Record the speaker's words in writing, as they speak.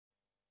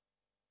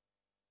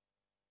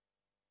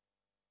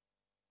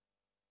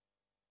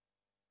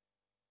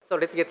So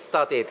let's get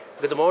started.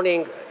 Good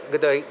morning,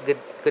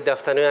 good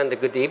afternoon,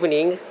 and good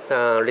evening,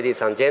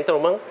 ladies and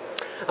gentlemen.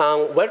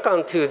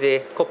 Welcome to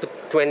the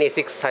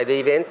COP26 side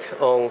event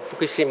on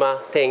Fukushima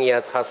 10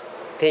 years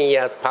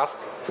past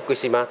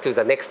Fukushima to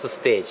the next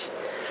stage.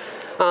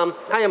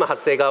 I am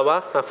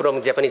Hasegawa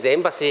from Japanese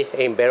Embassy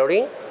in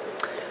Berlin.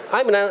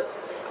 I'm now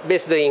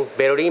based in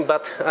Berlin,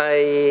 but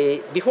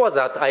before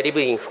that I live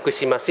in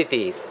Fukushima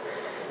cities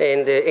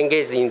and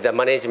engaged in the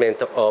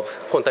management of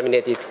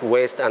contaminated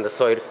waste and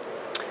soil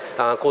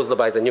caused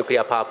by the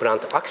nuclear power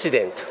plant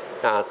accident,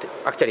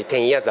 actually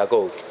 10 years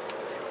ago.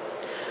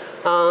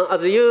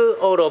 As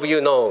all of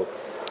you know,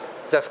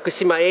 the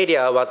Fukushima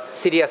area was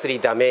seriously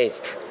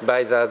damaged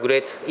by the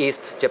Great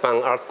East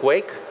Japan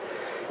earthquake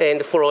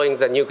and following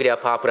the nuclear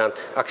power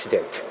plant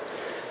accident,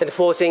 and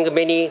forcing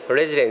many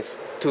residents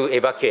to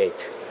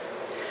evacuate.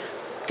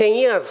 10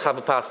 years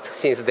have passed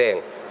since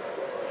then,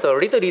 so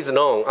little is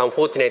known,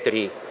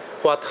 unfortunately,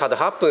 what had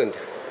happened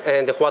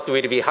and what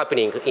will be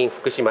happening in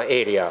Fukushima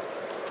area.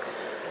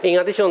 In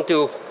addition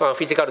to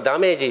physical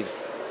damages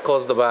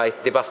caused by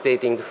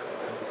devastating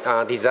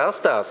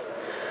disasters,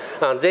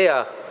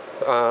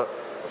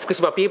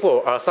 Fukushima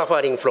people are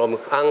suffering from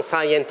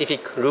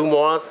unscientific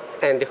rumors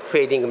and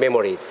fading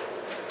memories.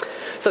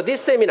 So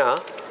this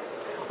seminar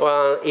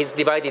is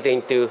divided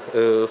into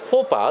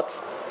 4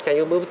 parts. Can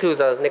you move to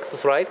the next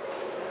slide?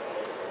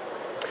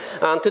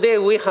 Today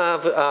we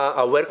have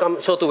a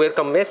short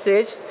welcome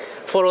message,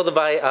 followed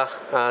by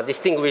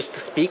distinguished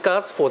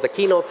speakers for the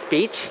keynote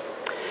speech.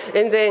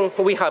 And then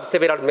we have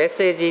several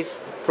messages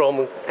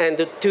from and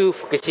to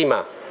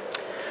Fukushima.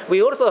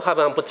 We also have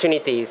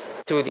opportunities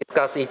to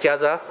discuss each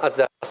other at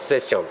the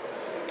session.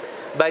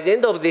 By the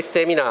end of this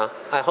seminar,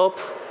 I hope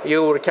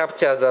you will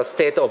capture the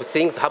state of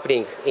things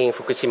happening in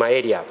Fukushima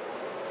area.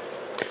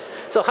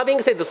 So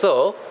having said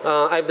so,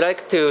 I'd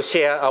like to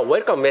share a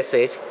welcome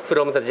message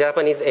from the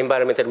Japanese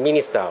Environmental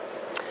Minister.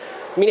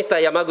 Minister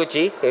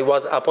Yamaguchi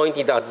was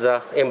appointed as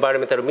the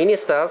Environmental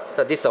Minister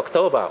this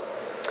October.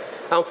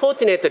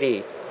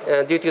 Unfortunately,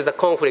 due to the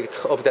conflict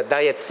of the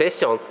diet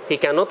session, he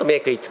cannot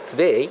make it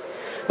today,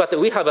 but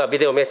we have a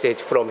video message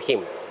from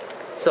him.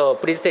 So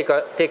please take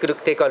a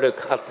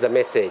look at the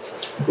message.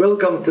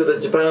 Welcome to the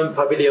Japan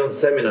Pavilion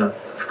Seminar,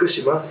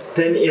 Fukushima,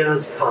 10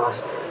 years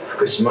past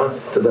Fukushima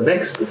to the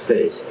next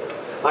stage.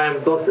 I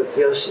am Dr.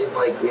 Tsuyoshi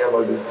Mike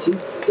Yamaguchi,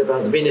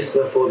 Japan's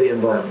Minister for the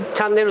Environment.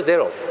 Channel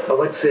 0. I'd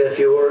like to say a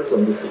few words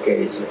on this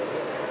occasion.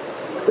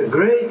 The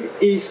Great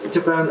East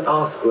Japan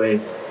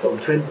earthquake of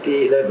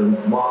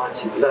 2011,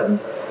 March 11th,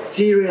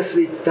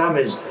 seriously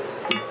damaged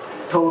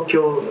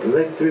Tokyo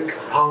Electric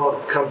Power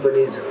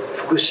Company's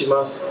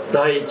Fukushima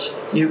Daiichi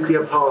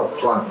nuclear power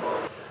plant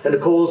and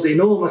caused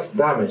enormous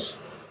damage,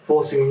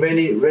 forcing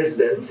many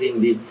residents in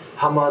the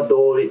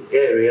Hamadori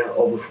area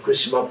of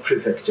Fukushima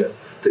Prefecture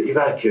to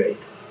evacuate.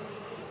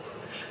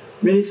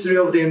 Ministry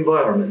of the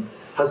Environment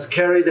has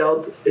carried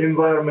out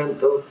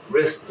environmental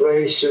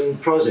restoration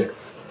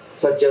projects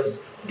such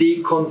as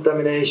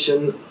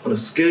decontamination on a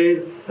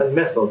scale and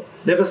method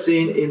never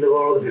seen in the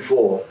world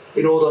before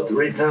in order to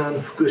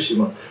return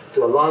Fukushima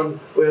to a land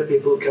where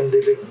people can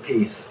live in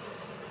peace.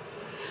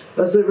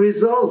 As a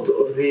result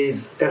of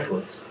these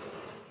efforts,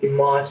 in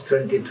March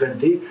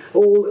 2020,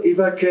 all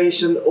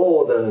evacuation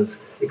orders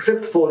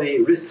except for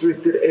the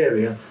restricted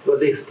area were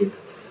lifted.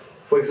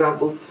 For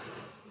example,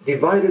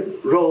 divided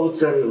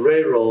roads and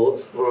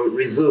railroads were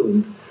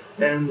resumed,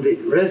 and the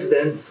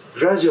residents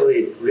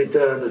gradually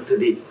returned to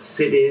the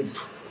cities,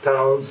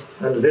 towns,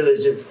 and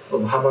villages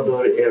of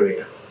Hamadori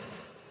area.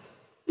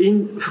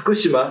 In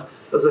Fukushima,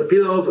 as a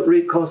pillar of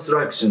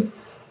reconstruction,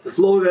 the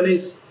slogan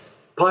is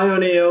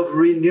 "Pioneer of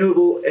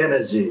renewable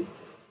energy,"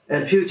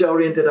 and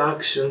future-oriented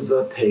actions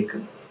are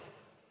taken.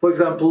 For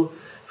example,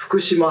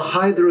 Fukushima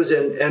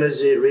Hydrogen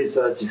Energy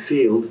Research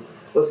Field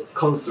was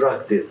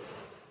constructed,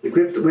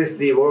 equipped with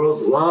the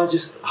world's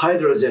largest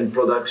hydrogen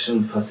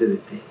production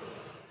facility.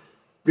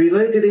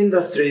 Related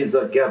industries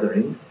are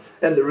gathering,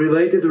 and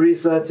related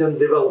research and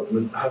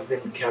development have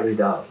been carried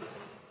out.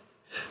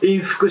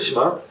 In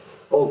Fukushima,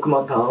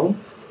 Okuma Town,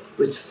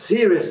 which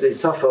seriously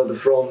suffered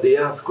from the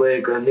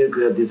earthquake and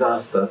nuclear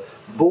disaster,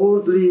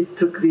 boldly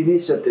took the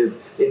initiative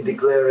in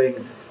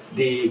declaring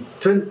the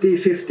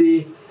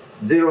 2050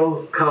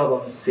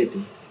 zero-carbon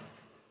city.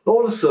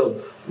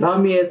 Also,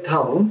 Namie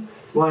Town,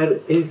 while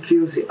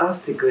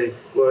enthusiastically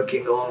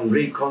working on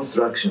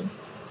reconstruction,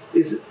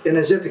 is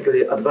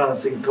energetically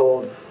advancing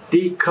toward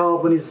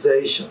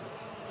decarbonization.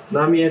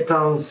 Namie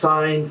Town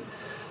signed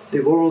the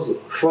world's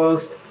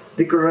first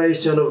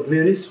declaration of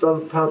municipal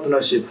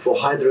partnership for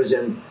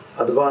hydrogen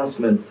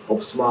advancement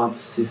of smart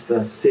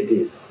sister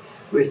cities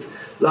with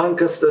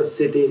Lancaster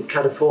City,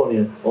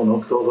 California on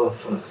October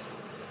 1st.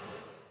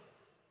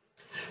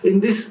 In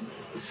this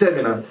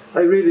seminar, I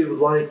really would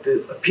like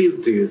to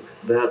appeal to you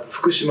that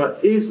Fukushima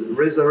is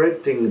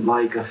resurrecting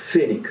like a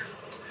phoenix,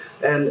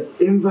 an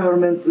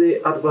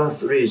environmentally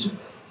advanced region.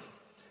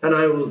 And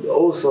I would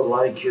also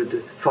like you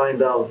to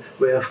find out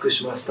where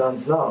Fukushima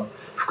stands now.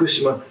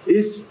 Fukushima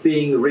is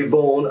being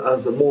reborn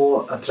as a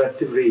more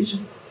attractive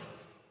region.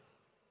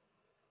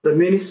 The the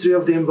Ministry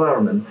of the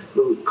Environment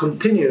will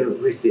continue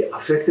with the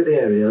affected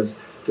areas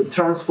to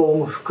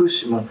transform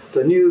Fukushima to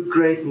a new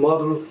great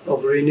model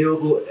of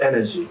renewable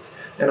energy.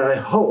 And I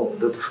hope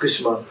that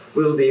Fukushima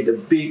will be the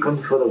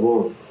beacon for the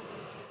world.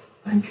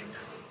 Thank you.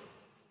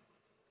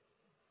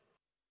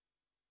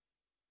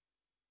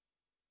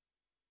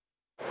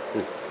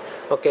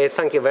 Okay,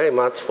 thank you very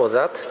much for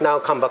that. Now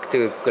come back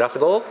to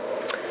Glasgow.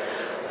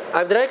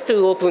 I would like to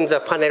open the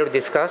panel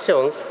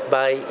discussions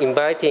by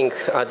inviting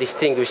a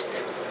distinguished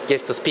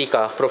guest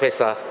speaker,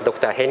 Professor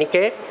Dr.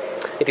 Henike.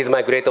 It is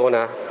my great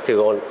honor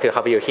to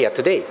have you here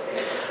today.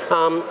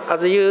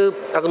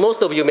 As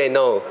most of you may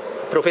know,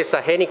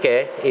 Professor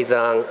Henike is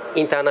an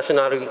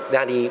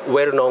internationally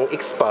well-known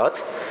expert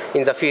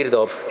in the field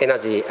of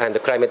energy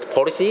and climate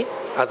policy,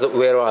 as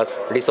well as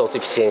resource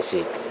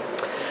efficiency.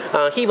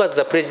 He was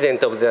the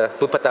president of the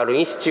Wuppertal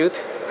Institute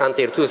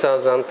until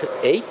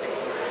 2008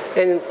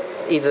 and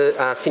is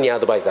a senior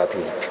advisor to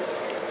it.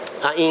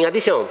 In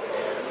addition,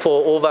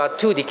 for over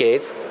 2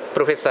 decades,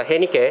 Professor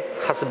Henike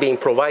has been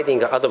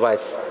providing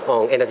advice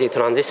on energy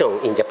transition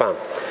in Japan.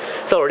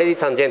 So,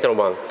 ladies and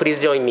gentlemen, please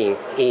join me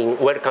in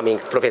welcoming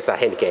Professor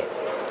Henike.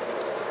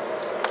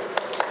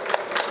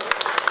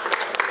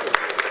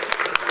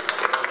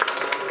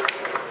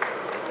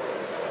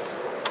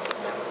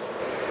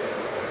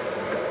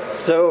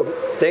 So,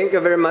 thank you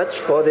very much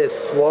for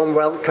this warm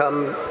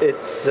welcome.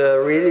 It's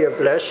really a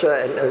pleasure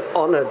and an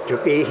honor to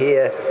be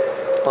here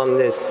on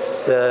this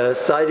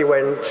side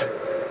event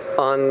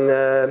on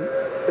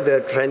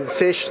the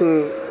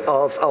transition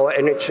of our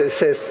energy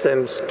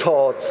systems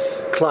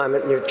towards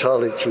climate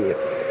neutrality.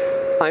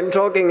 I'm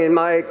talking in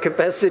my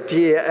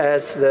capacity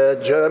as the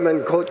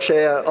German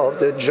co-chair of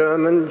the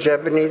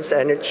German-Japanese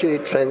Energy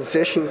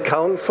Transition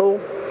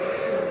Council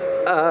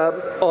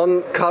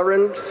on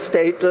current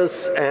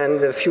status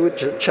and the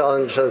future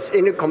challenges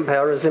in a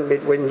comparison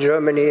between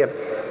Germany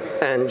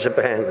and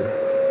Japan.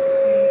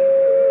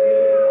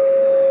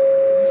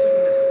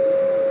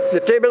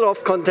 The table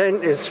of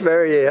content is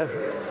very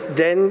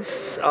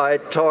dense. I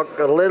talk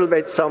a little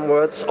bit, some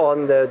words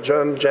on the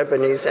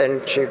German-Japanese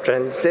Energy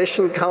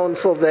Transition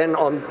Council, then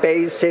on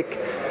basic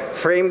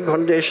frame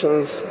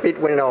conditions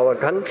between our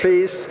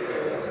countries,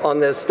 on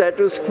the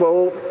status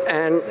quo,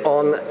 and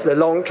on the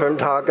long-term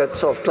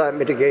targets of climate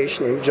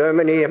mitigation in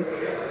Germany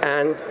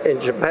and in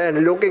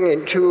Japan, looking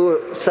into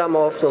some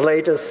of the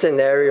latest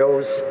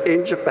scenarios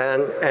in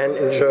Japan and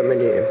in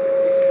Germany.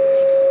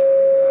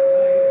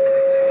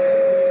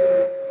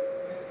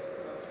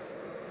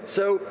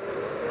 So,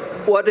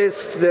 what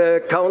is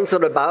the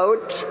Council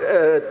about?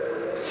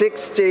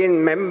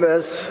 16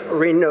 members,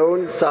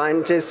 renowned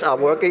scientists, are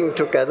working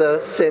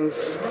together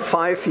since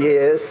 5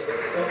 years,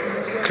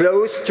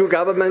 close to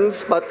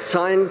governments, but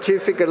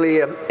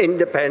scientifically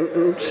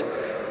independent.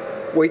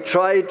 We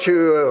try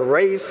to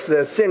raise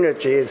the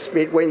synergies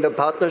between the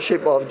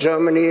partnership of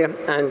Germany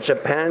and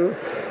Japan.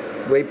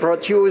 We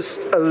produced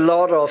a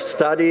lot of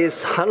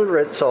studies,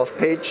 hundreds of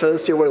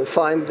pages. You will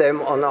find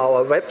them on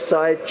our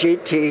website,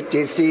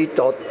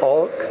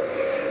 gtdc.org.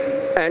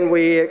 And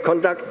we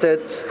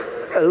conducted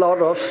a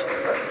lot of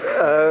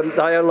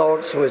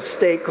dialogues with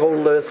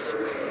stakeholders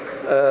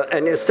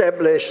and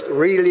established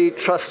really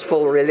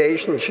trustful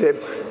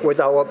relationship with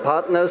our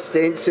partners,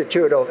 the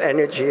Institute of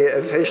Energy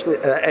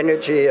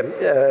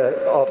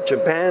of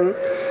Japan,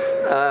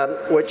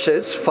 which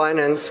is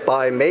financed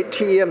by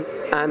METI,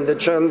 and the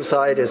German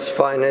side is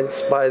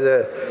financed by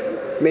the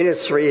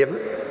Ministry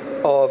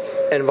of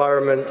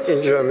Environment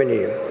in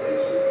Germany.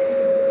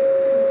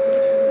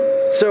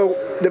 So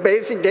the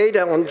basic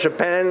data on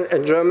Japan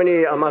and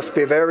Germany, I must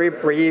be very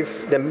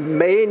brief. The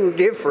main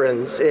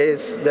difference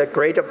is the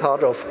greater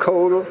part of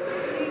coal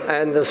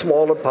and the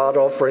smaller part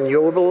of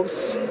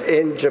renewables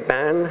in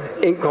Japan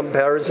in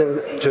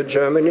comparison to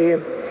Germany.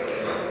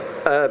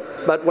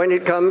 But when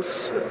it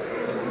comes,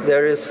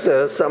 there is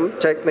some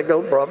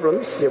technical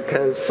problems. You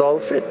can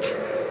solve it.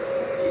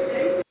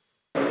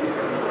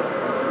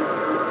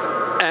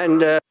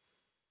 And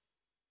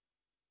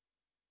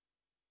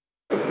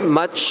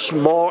much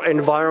more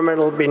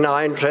environmental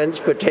benign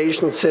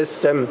transportation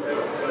system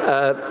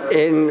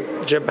in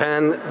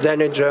Japan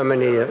than in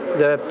Germany.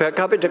 The per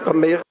capita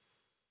comes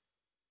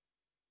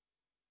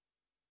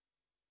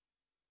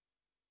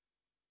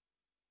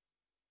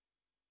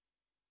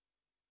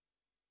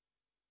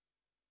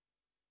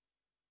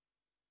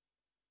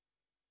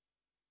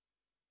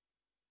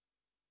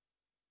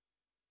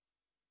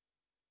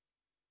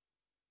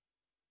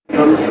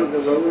to the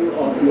role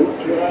of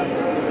nuclear.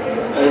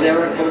 They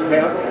are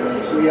comparable.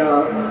 We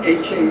are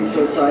aging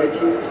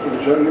societies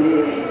in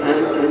Germany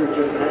and in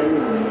Japan.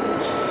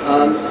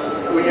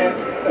 We have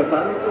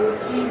abundant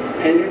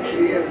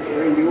energy,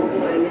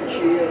 renewable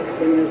energy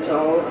in the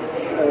south,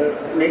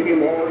 maybe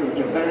more in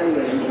Japan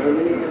than in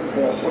Germany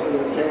for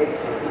photovoltaics,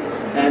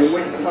 and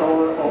wind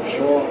power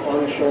offshore,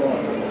 onshore.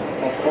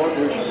 Of course,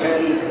 in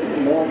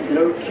Japan, more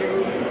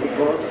floating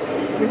because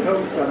the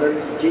coasts are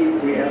very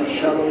steep. We have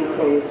shallow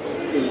coasts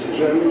in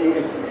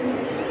Germany,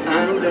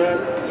 and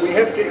we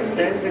have to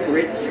extend the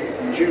grid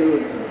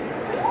to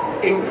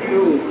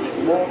include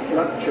more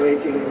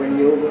fluctuating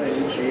renewable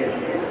energy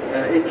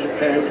in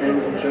Japan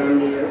and in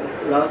Germany.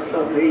 Last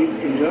but not least,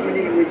 in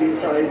Germany we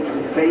decided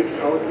to phase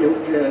out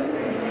nuclear.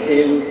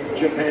 In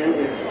Japan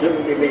it's still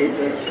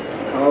debated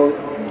how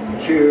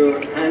to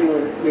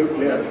handle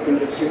nuclear in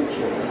the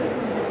future.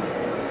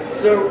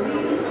 So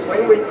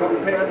when we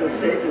compare the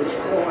status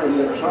quo and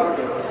the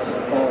targets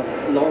of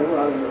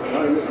long-run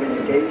climate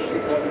mitigation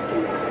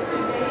policy,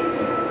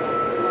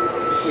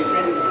 we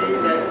can see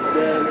that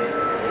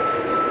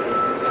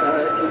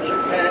in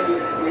Japan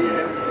we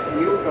have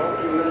new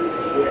documents,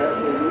 we have a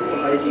new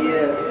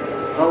idea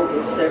how to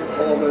step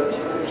forward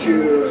to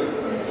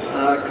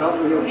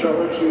carbon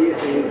neutrality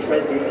in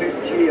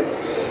 2050.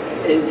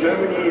 In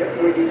Germany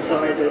we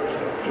decided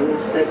to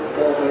step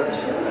forward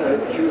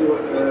to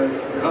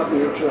carbon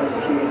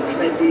neutrality in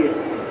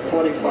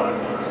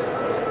 2045.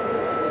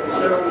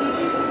 So,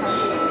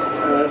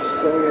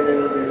 going a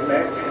little bit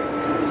back.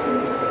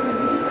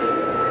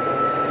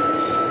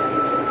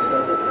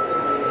 Does it?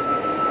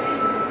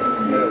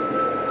 No.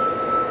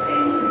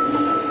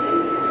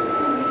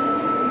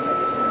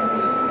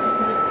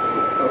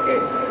 Okay.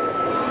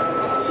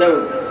 So,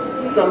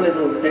 some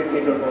little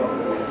technical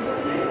problems.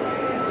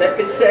 Let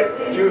me step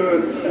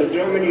to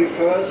Germany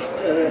first.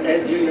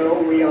 As you know,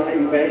 we are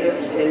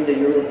embedded in the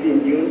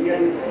European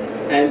Union,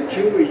 and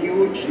two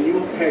huge new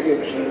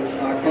packages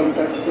are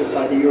conducted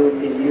by the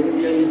European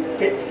Union,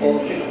 Fit for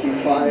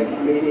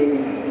 55,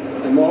 meaning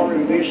a more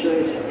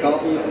ambitious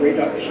carbon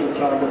reduction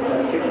target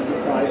by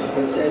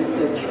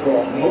 55%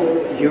 for whole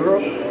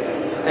Europe.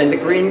 And the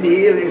Green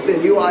Deal is a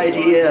new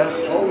idea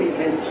how we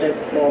can step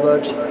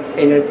forward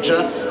in a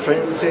just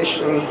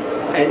transition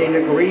and in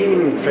a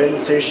green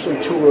transition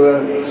to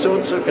a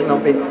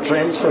socioeconomic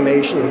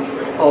transformation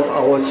of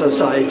our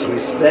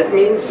societies. That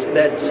means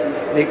that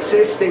the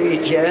existing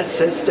ETS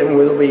system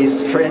will be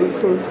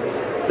strengthened.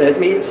 That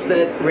means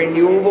that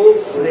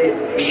renewables, the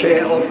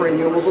share of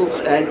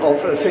renewables and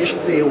of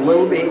efficiency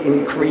will be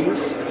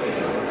increased.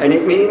 And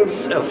it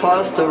means a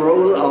faster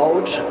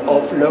rollout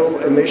of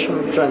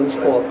low-emission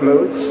transport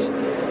modes.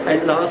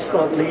 And last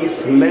but not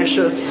least,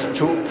 measures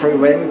to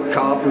prevent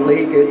carbon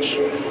leakage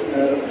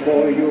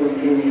for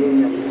European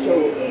Union. So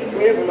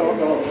we have a lot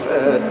of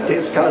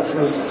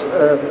discussions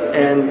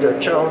and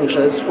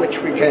challenges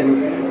which we can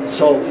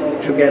solve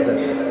together.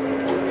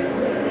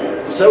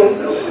 So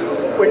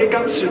when it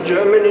comes to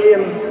Germany,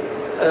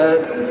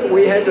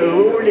 we had a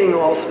ruling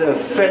of the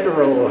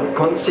Federal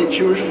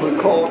Constitutional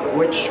Court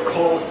which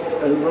caused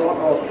a lot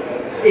of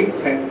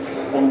impacts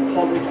on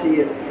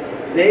policy.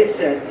 They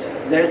said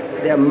that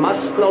there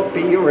must not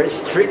be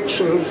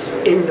restrictions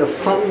in the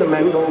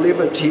fundamental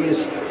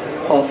liberties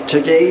of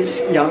today's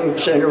young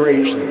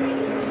generation.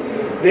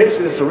 This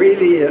is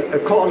really a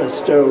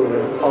cornerstone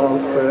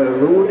of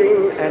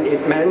ruling, and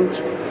it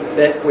meant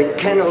that we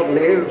cannot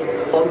live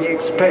on the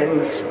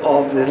expense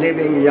of the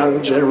living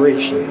young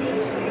generation.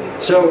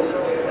 So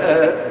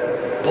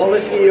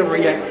policy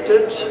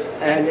reacted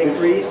and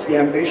increased the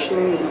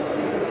ambition.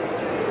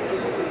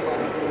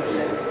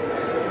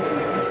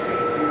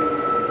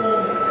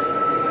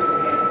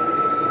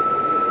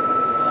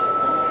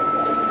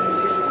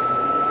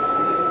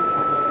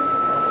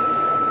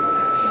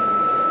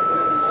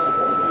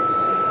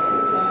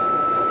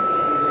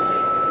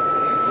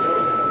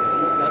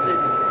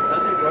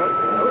 Does it work?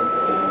 No?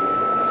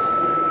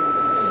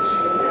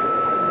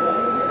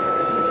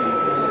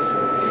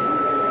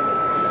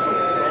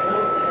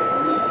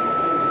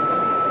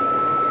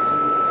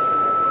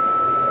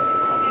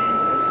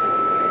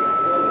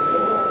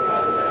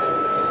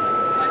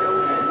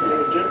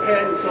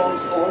 Japan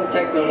solves all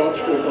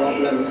technological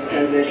problems,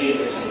 and they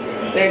did it.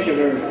 Thank you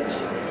very much.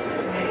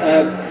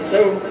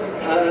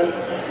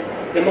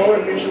 The more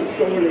ambitious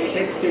goal is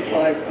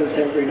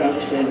 65%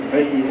 reduction in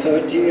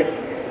 2030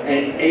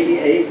 and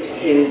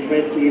 88% in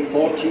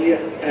 2040,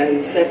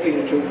 and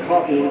stepping to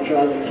carbon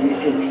neutrality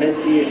in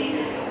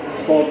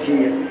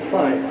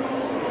 2045.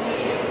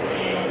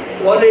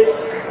 What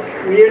is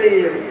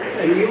really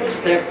a new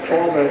step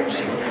forward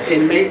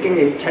in making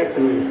it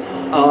happen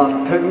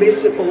are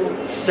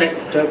permissible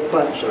sector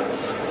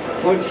budgets.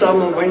 For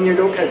example, when you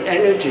look at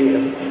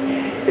energy,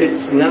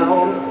 it's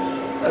now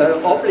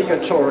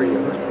obligatory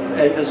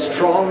and a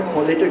strong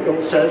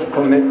political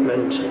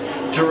self-commitment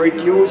to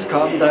reduce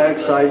carbon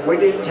dioxide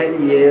within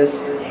 10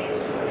 years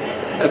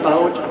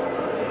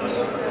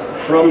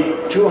from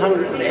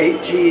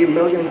 280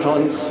 million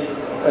tons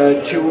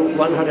to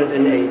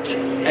 108.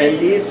 And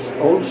this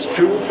holds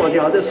true for the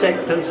other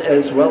sectors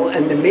as well,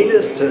 and the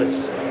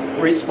ministers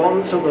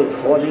responsible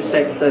for these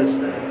sectors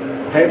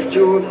have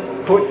to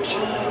put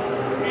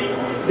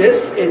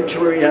this into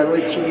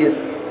reality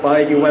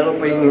by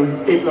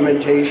developing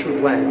implementation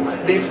plans.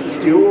 This is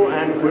new,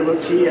 and we will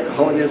see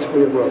how this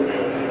will work.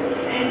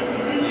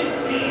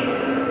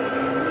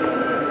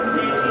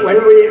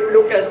 When we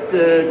look at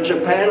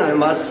Japan,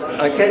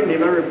 I can be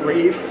very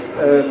brief.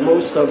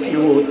 Most of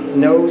you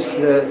knows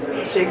the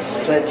 6th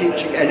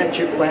Strategic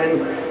Energy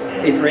Plan.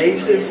 It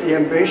raises the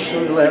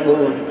ambition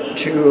level up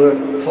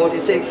to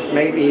 46,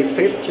 maybe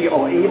 50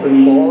 or even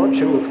more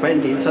to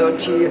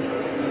 2030.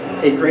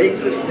 It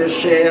raises the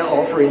share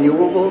of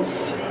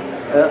renewables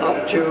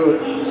up to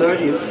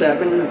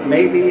 37,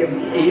 maybe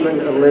even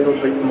a little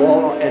bit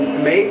more,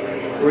 and make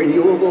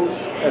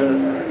renewables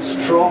a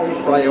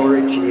strong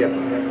priority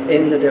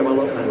in the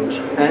development.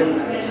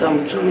 And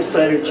some key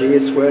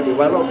strategies were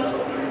developed,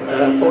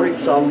 for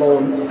example,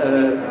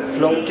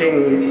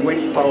 floating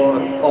wind power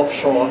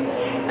offshore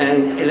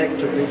and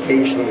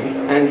electrification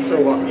and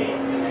so on.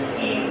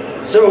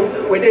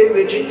 So within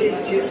the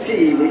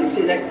GTTC, we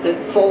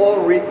selected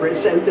 4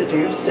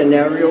 representative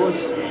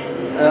scenarios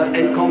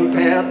and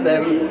compared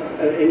them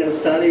in a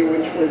study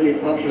which will be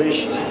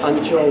published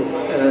until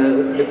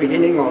the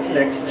beginning of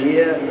next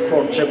year.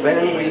 For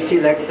Japan, we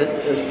selected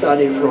a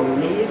study from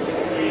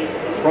Nice,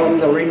 from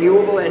the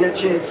Renewable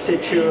Energy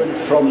Institute,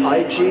 from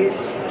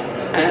IGES,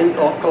 and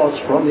of course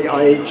from the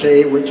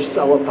IHA, which is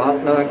our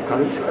partner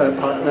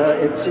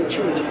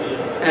institute.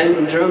 And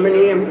in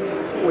Germany,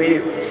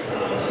 we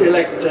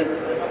selected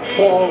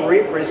 4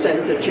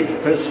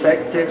 representative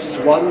perspectives,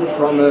 one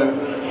from a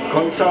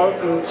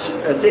consultant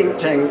think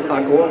tank,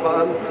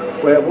 Agora,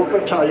 where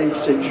Wuppertal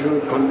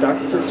Institute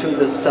conducted to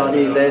the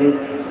study,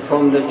 then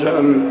from the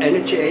German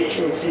Energy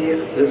Agency,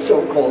 the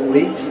so-called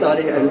lead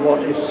study, and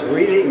what is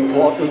really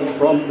important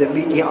from the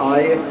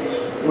BDI,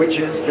 which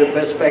is the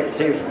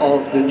perspective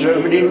of the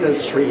German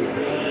industry.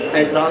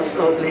 And last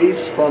not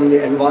least, from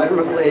the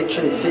Environmental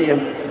Agency,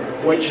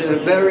 which is a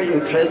very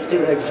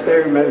interesting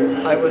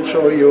experiment. I will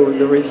show you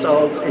the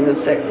results in a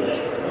second.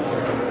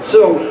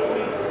 So,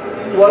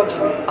 what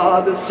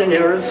are the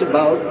scenarios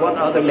about? What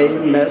are the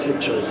main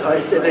messages? I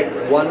select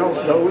one of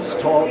those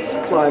towards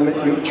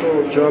climate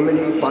neutral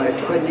Germany by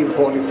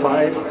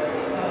 2045.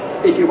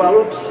 It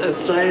develops a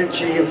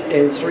strategy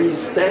in 3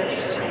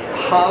 steps,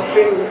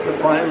 halving the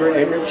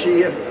primary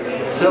energy,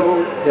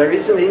 so there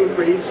is an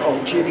increase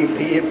of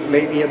GDP,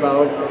 maybe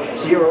about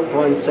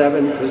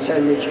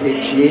 0.7%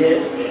 each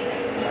year.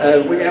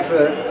 We have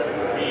a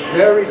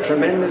very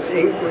tremendous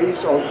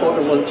increase of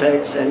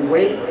photovoltaics and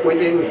wind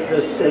within the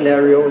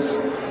scenarios,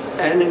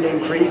 and an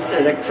increased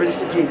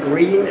electricity,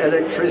 green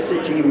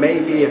electricity,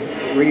 maybe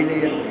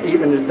really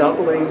even a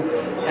doubling,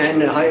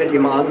 and a higher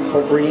demand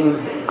for green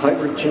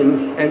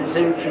hydrogen and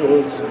syn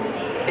fuels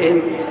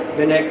in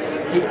the next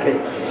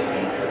decades.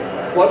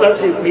 What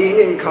does it mean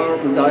in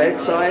carbon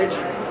dioxide?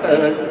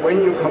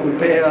 When you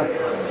compare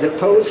the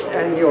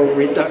post-annual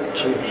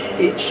reductions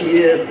each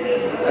year,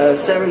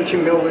 70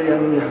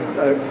 million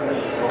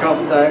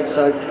carbon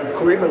dioxide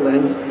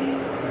equivalent,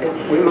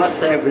 we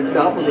must have a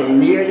doubling,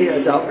 nearly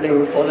a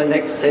doubling for the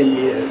next 10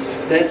 years.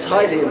 That's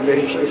highly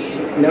ambitious,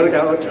 no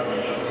doubt,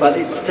 but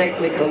it's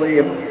technically,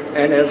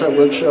 and as I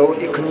will show,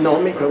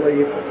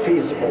 economically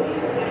feasible.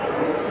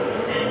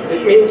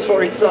 It means,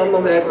 for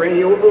example, that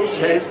renewables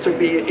has to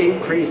be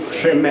increased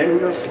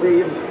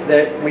tremendously,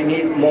 that we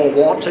need more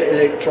water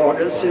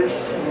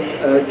electrolysis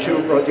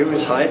to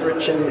produce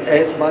hydrogen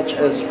as much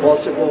as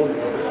possible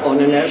on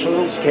a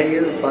national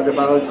scale, but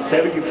about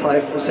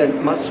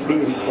 75% must be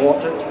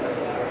imported.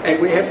 And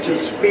we have to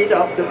speed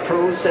up the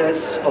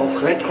process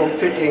of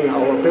retrofitting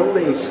our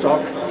building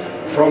stock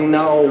from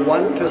now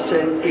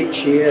 1%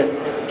 each year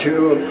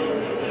to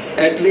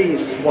at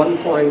least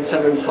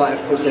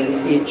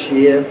 1.75% each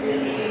year,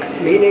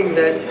 meaning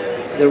that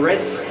the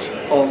rest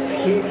of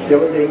heat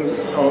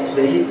buildings, of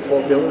the heat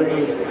for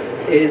buildings,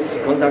 is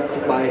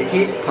conducted by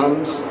heat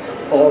pumps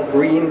or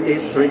green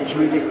district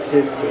heating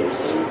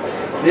systems.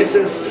 This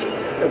is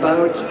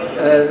about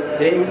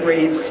the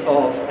increase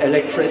of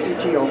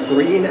electricity, of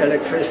green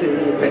electricity.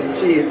 You can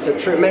see it's a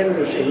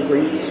tremendous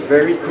increase,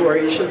 very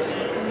courageous,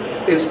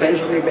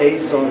 especially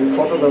based on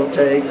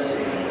photovoltaics,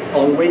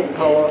 on wind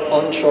power,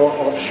 onshore,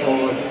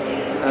 offshore,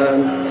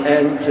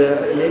 and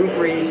an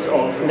increase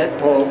of net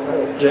power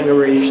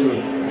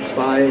generation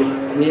by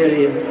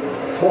nearly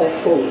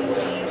 4-fold.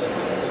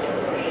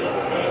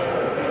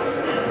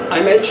 I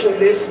mentioned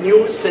this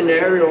new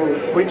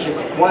scenario, which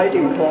is quite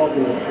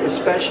important,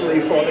 especially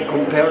for the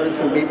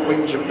comparison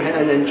between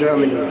Japan and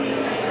Germany.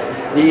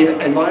 The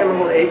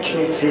Environmental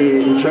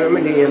Agency in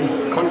Germany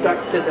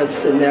conducted a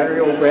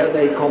scenario where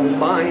they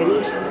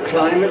combined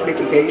climate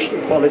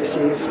mitigation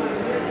policies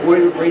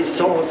with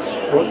resource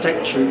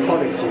protection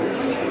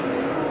policies.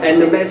 And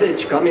the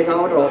message coming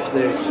out of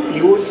this,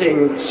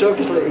 using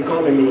circular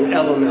economy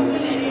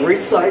elements,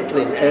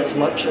 recycling as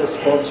much as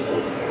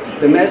possible,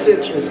 the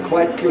message is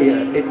quite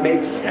clear. It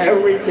makes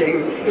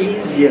everything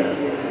easier.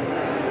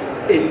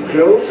 It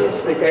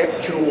closes the gap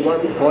to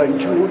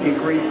 1.2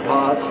 degree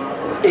path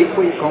if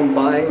we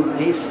combine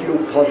these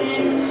two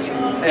policies.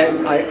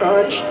 And I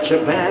urge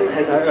Japan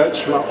and I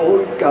urge my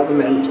own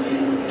government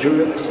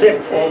to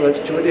step forward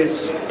to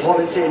this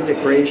policy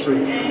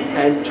integration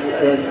and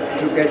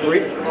to get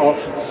rid of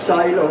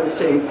silo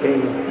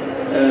thinking,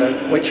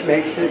 which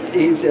makes it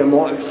easier,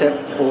 more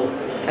acceptable,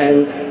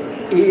 and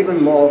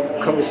even more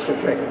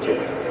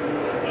cost-effective.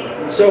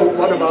 So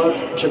what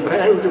about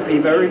Japan? To be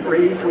very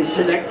brief, we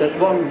selected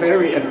one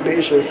very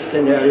ambitious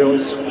scenario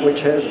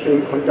which has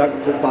been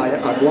conducted by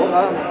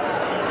Agora.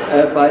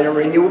 by the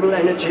Renewable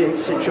Energy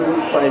Institute,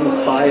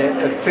 by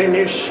a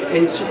Finnish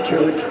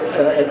institute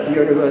at the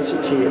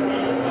University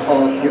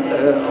of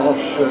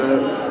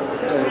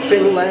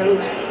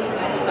Finland,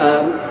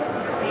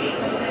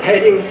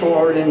 heading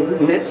for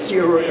net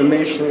zero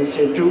emissions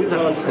in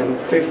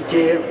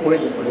 2050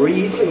 with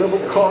reasonable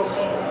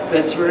costs.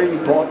 That's very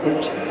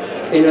important.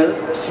 In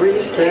a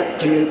three-step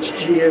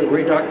GHG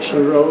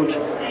reduction road,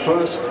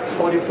 first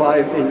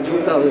 45 in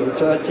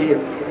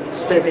 2030,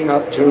 stepping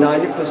up to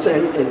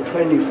 90% in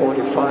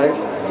 2045,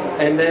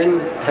 and then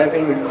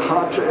having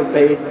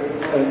hard-to-abate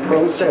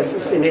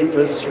processes in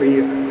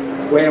industry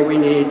where we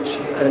need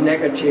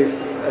negative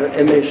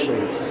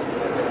emissions.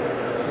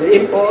 The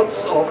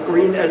imports of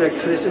green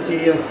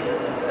electricity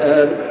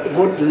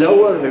would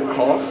lower the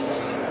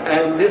costs,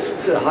 and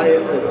this is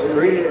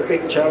really a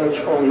big challenge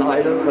for an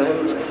island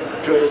land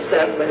to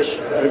establish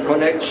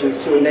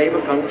connections to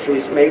neighbor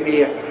countries,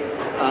 maybe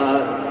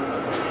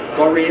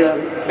Korea,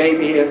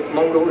 maybe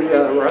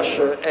Mongolia,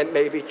 Russia, and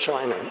maybe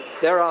China.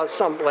 There are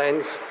some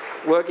plans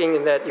working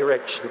in that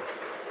direction.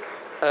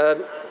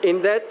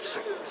 In that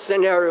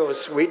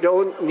scenarios, we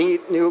don't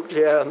need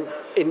nuclear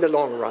in the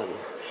long run.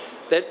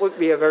 That would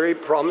be a very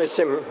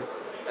promising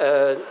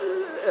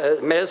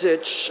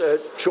message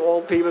to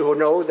all people who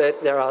know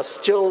that there are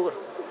still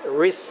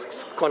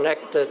risks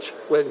connected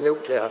with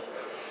nuclear.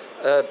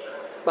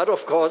 But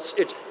of course,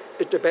 it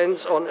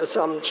depends on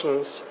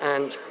assumptions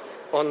and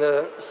on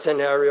the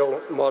scenario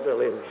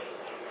modeling.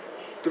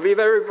 To be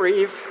very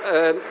brief,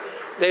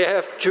 they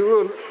have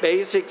two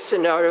basic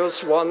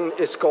scenarios. One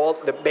is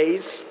called the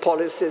base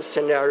policy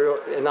scenario.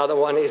 Another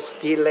one is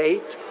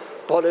delayed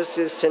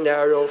policy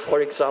scenario.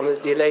 For example,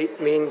 delayed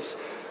means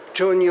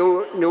 2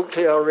 new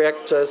nuclear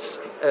reactors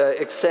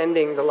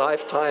extending the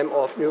lifetime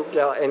of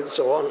nuclear and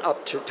so on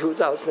up to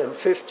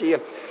 2050.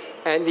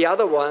 And the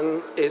other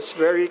one is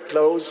very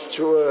close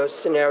to a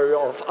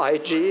scenario of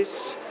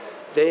IGs,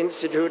 the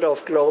Institute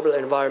of Global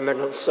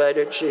Environmental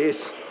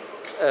Strategies,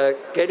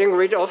 getting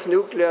rid of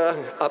nuclear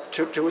up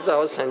to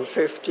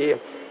 2050.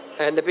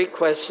 And the big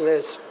question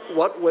is,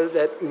 what will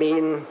that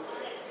mean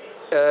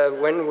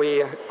when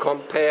we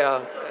compare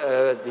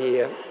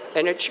the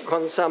energy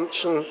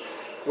consumption?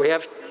 We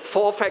have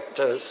 4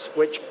 factors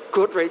which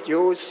could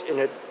reduce, in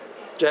a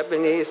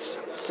Japanese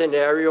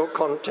scenario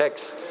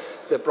context,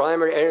 the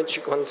primary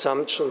energy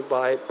consumption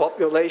by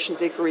population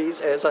decrease,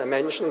 as I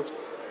mentioned.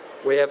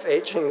 We have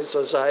aging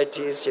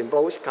societies in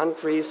both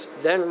countries,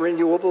 then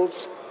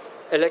renewables,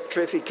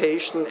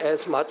 electrification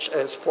as much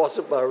as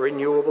possible by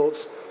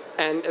renewables,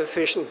 and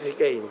efficiency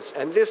gains.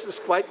 And this is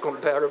quite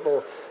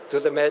comparable to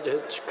the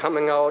message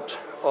coming out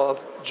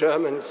of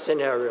German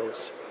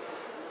scenarios.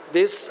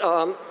 These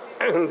are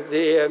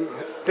the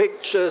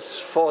pictures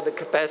for the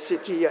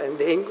capacity and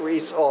the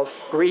increase of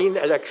green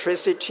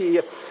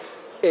electricity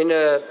in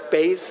a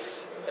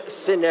base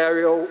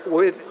scenario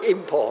with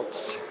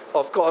imports.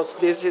 Of course,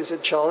 this is a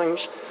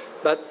challenge,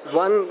 but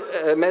one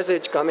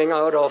message coming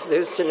out of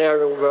this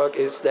scenario work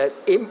is that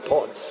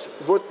imports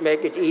would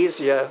make it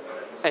easier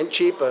and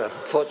cheaper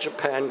for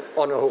Japan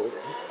on a whole.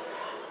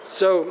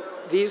 So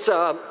these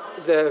are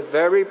the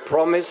very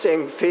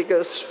promising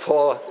figures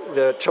for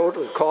the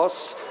total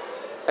costs.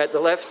 At the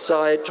left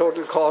side,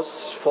 total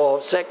costs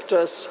for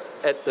sectors.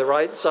 At the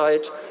right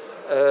side,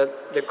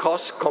 the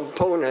cost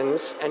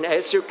components. And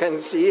as you can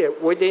see,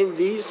 within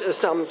these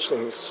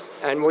assumptions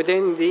and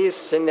within this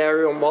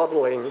scenario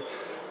modeling,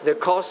 the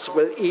costs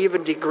will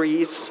even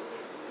decrease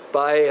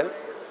by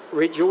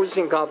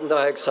reducing carbon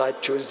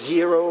dioxide to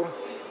 0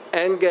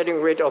 and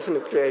getting rid of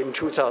nuclear in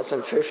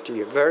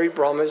 2050. Very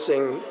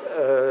promising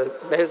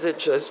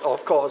messages.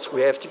 Of course,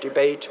 we have to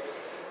debate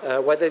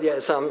whether the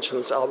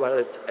assumptions are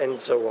valid and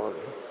so on.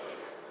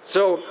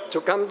 So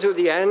to come to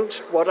the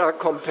end, what are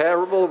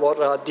comparable, what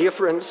are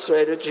different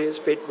strategies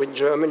between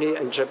Germany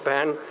and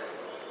Japan?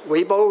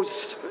 We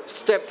both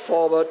step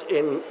forward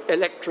in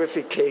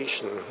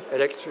electrification.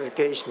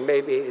 Electrification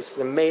maybe is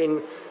the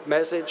main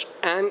message,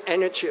 and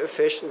energy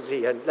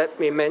efficiency. And let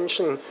me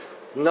mention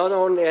not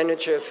only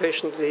energy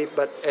efficiency,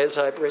 but as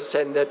I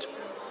presented,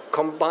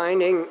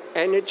 combining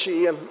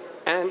energy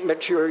and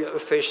material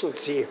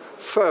efficiency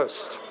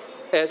first,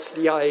 as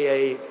the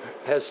IEA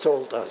has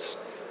told us.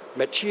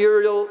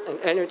 Material and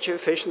energy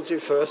efficiency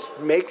first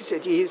makes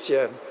it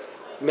easier,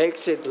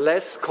 makes it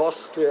less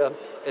costly,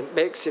 and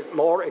makes it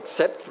more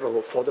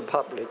acceptable for the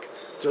public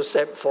to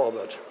step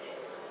forward.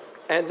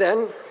 And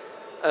then,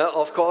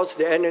 of course,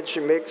 the energy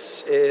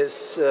mix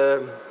is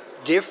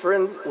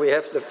different. We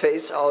have the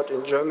phase out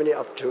in Germany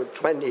up to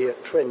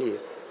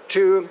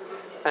 2022,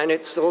 and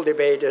it's still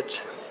debated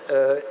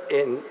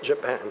in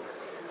Japan.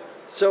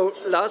 So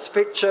last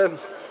picture,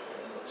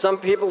 some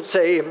people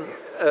say,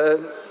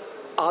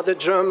 are the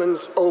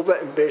Germans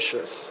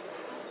overambitious?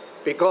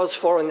 Because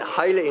for a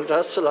highly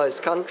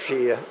industrialized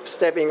country,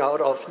 stepping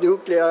out of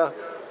nuclear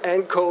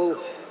and coal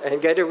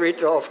and getting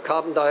rid of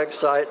carbon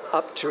dioxide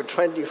up to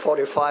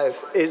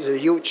 2045 is a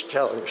huge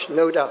challenge,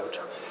 no doubt.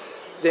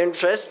 The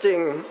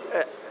interesting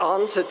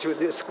answer to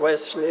this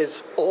question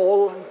is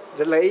all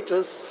the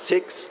latest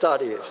 6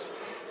 studies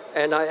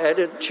and I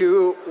added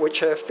two which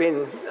have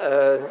been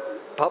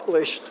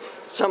published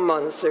some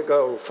months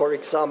ago, for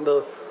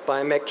example,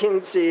 by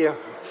McKinsey,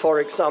 for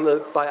example,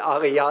 by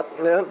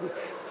Ariadne,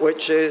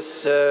 which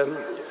is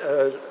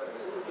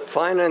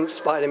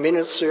financed by the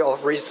Ministry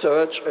of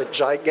Research, a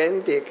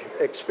gigantic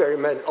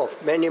experiment of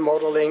many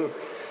modeling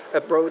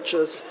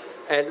approaches.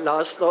 And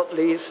last not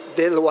least,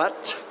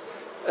 Deloitte.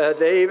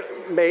 They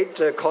made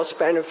a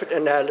cost-benefit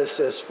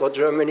analysis for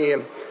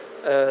Germany.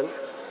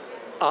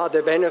 Are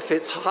the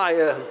benefits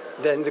higher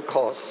than the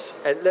costs?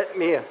 And let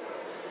me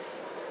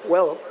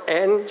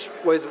end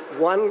with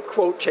one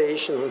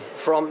quotation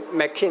from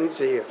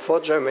McKinsey for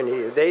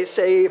Germany. They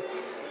say,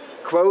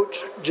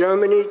 quote,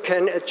 Germany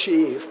can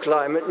achieve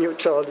climate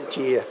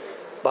neutrality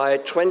by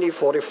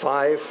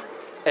 2045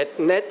 at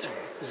net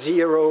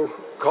zero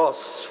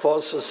costs for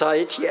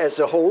society as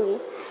a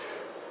whole.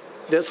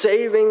 The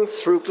savings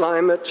through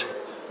climate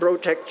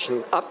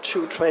protection up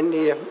to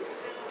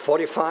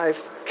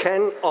 2045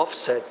 can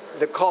offset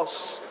the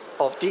costs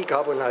of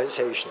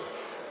decarbonization.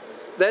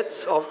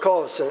 That's, of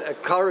course, an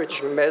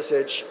encouraging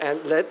message,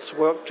 and let's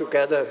work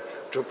together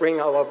to bring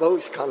our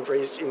both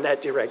countries in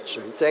that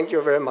direction. Thank you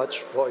very much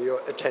for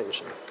your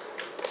attention.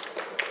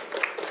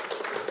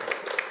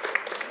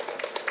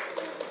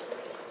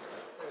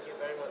 Thank you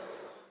very much.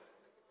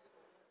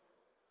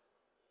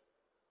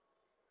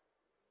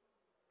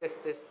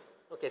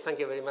 Okay, thank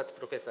you very much,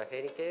 Professor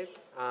Henriques,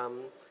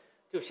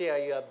 to share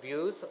your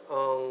views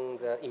on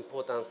the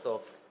importance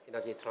of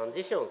energy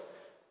transitions.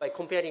 By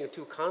comparing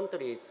two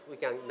countries, we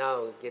can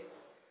now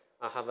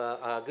have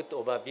a good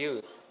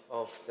overview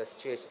of the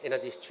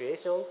energy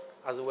situations,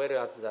 as well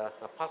as the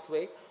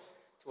pathway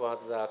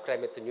towards the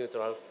climate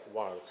neutral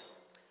world.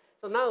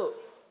 So now,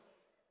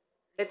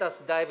 let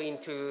us dive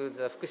into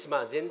the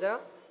Fukushima agenda.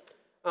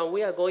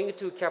 We are going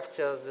to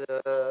capture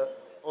the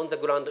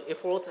on-the-ground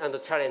efforts and the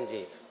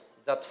challenges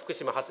that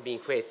Fukushima has been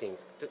facing.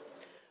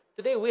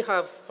 Today, we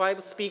have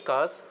 5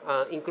 speakers,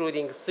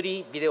 including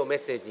 3 video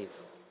messages.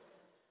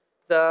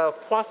 The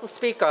first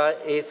speaker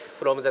is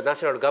from the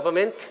national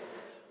government,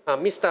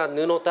 Mr.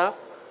 Nunota,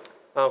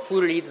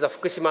 who leads the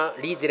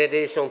Fukushima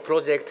regeneration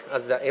project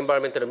as the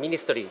environmental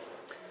ministry.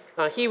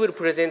 He will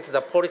present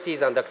the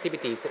policies and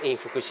activities in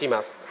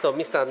Fukushima. So,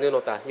 Mr.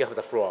 Nunota, you have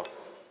the floor.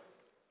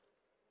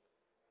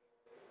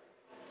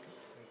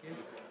 Thank you.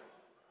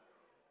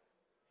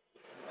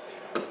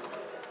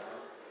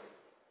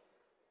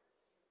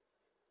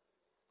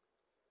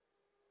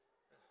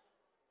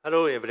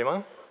 Hello,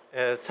 everyone.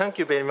 Thank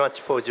you very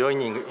much for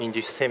joining in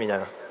this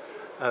seminar.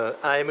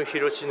 I am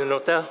Hiroshi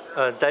Nunota,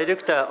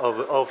 Director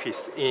of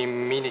Office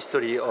in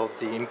Ministry of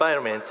the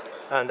Environment,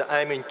 and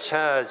I am in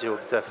charge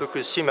of the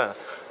Fukushima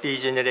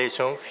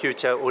Regeneration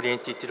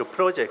Future-Oriented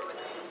Project,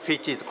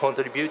 which is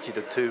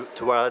contributed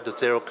toward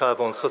Zero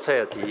Carbon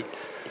Society.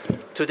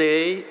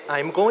 Today,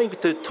 I'm going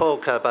to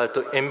talk about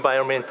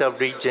environmental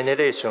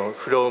regeneration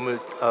from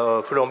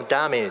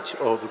damage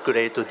of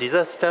great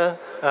disaster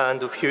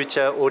and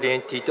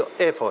future-oriented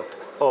effort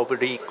of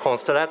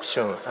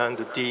reconstruction and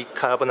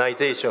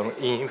decarbonization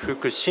in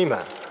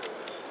Fukushima.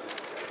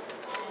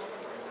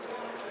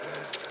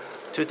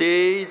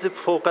 Today's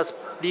focus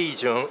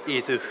region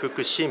is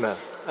Fukushima.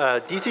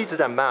 This is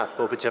the map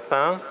of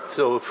Japan.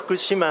 So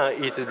Fukushima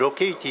is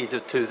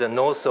located to the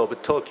north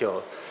of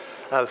Tokyo.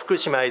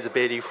 Fukushima is a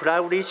very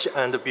flourish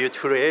and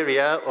beautiful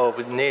area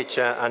of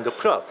nature and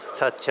crops,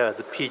 such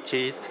as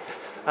peaches.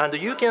 And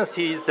you can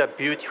see the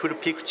beautiful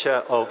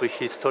picture of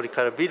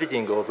historical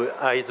building of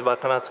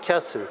Aizuwakamatsu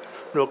Castle,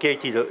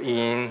 located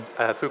in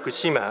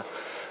Fukushima.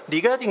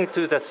 Regarding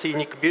to the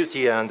scenic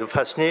beauty and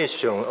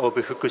fascination of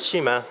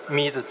Fukushima,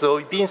 Ms.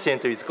 Zoe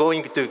Vincent is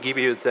going to give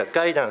you the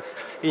guidance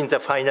in the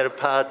final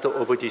part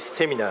of this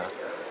seminar.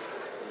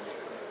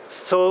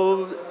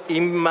 So,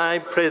 in my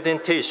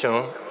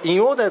presentation, in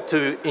order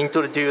to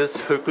introduce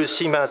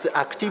Fukushima's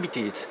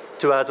activities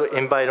toward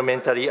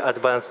environmentally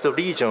advanced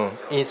region,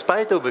 in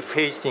spite of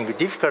facing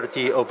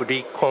difficulty of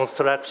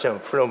reconstruction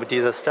from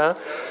disaster,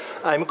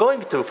 I'm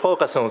going to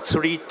focus on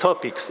 3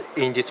 topics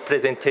in this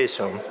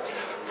presentation.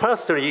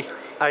 Firstly,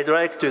 I'd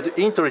like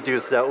to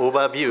introduce the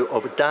overview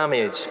of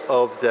damage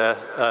of the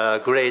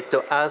great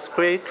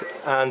earthquake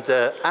and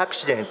the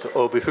accident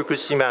of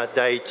Fukushima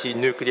Daiichi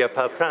nuclear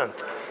power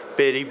plant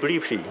very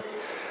briefly.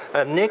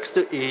 Next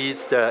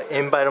is the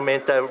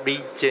environmental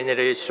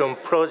regeneration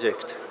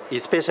project,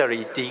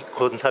 especially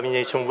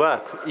decontamination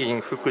work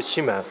in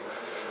Fukushima.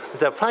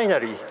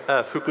 Finally,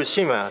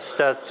 Fukushima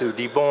starts to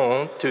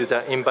reborn to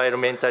the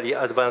environmentally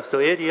advanced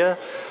area.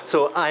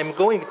 So I'm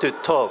going to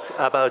talk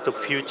about a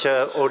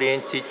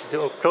future-oriented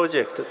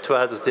project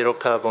towards zero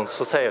carbon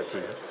society.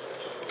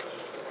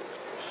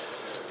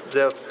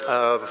 The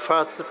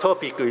first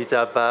topic is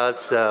about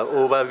the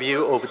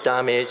overview of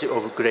damage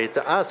of great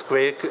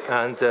earthquake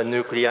and the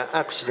nuclear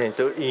accident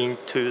in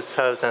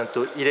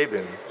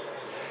 2011.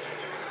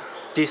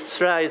 This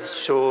slide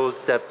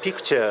shows the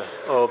picture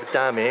of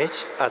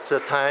damage at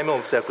the time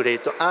of the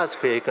great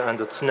earthquake and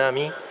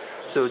tsunami.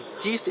 So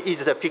this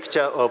is the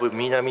picture of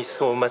Minami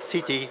Soma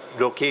City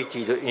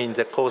located in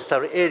the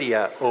coastal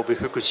area of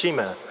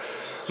Fukushima.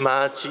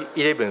 March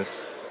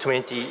 11th,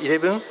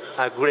 2011,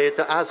 a great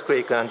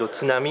earthquake and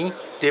tsunami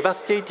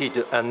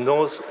devastated a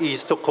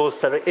northeast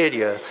coastal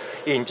area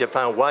in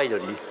Japan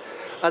widely.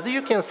 As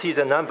you can see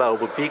the number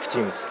of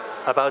victims,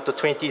 about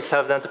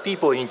 20,000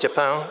 people in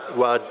Japan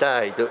were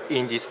died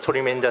in this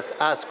tremendous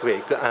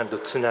earthquake and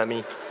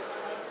tsunami.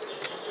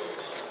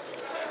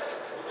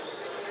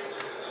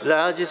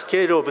 Large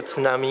scale of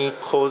tsunami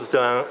caused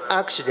an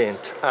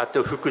accident at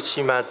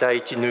Fukushima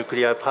Daiichi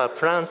nuclear power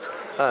plant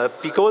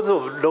because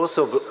of loss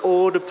of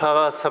all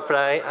power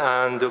supply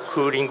and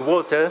cooling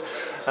water,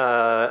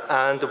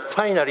 and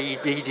finally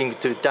leading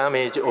to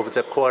damage of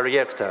the core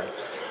reactor.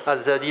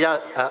 As a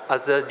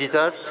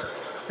result,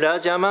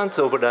 large amounts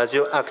of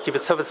radioactive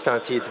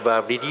substances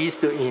were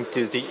released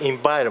into the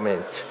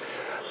environment.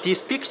 This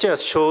picture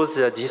shows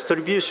the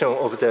distribution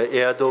of the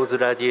air dose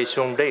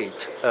radiation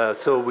rate.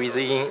 So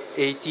within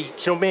 80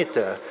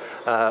 kilometers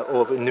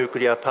of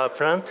nuclear power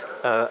plant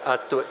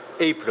at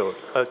April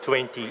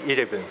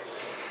 2011.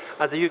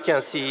 As you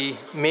can see,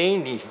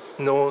 mainly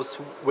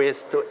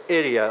northwest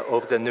area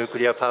of the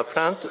nuclear power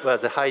plant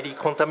was highly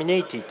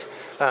contaminated,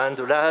 and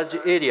large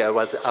area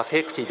was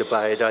affected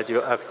by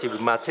radioactive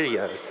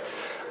materials.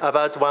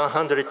 About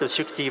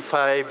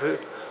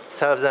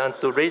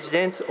 165,000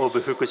 residents of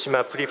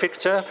Fukushima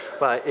Prefecture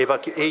were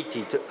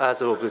evacuated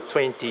as of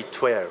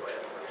 2012.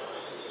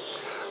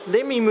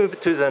 Let me move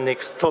to the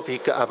next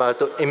topic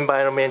about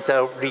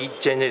environmental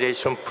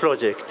regeneration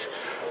project.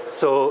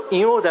 So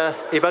in order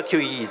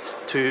evacuees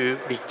to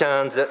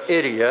return the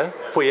area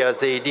where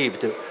they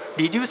lived,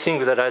 reducing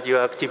the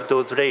radioactive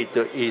dose rate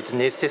is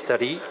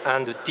necessary,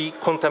 and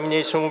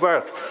decontamination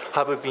work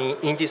have been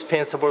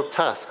indispensable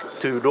task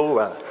to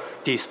lower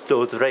this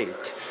dose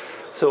rate.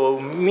 So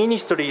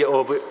Ministry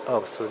of,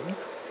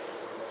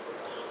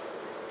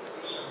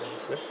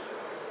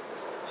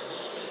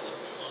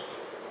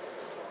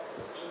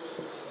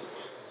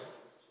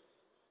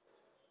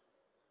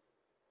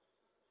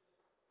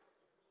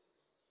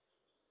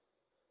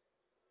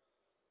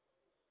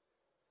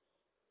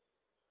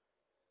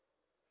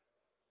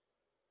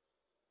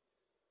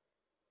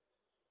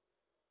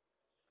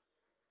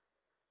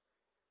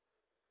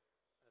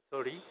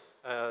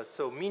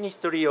 so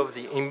Ministry of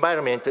the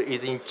Environment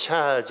is in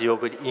charge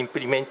of the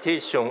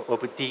implementation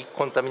of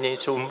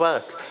decontamination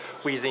work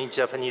within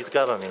Japanese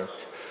government.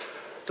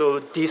 So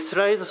this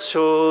slide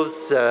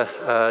shows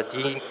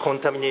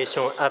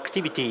decontamination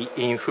activity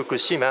in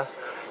Fukushima.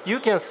 You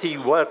can see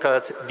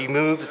workers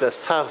remove the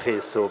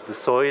surface of the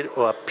soil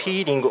or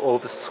peeling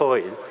of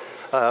soil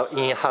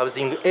in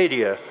housing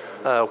area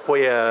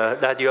where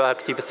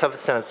radioactive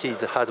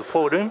substances had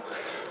fallen.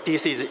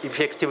 This is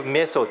effective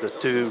method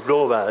to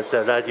lower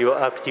the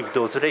radioactive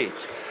dose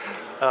rate.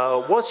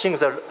 Washing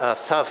the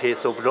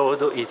surface of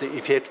road is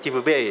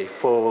effective way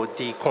for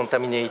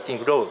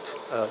decontaminating road.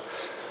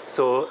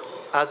 So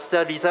as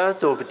the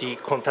result of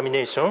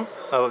decontamination,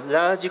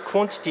 large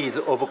quantities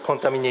of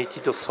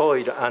contaminated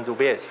soil and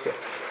waste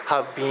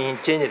have been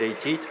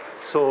generated.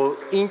 So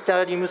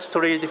interim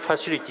storage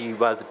facility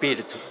was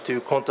built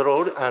to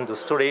control and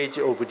storage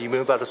of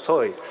removable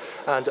soil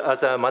and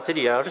other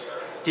materials.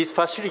 This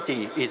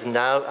facility is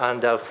now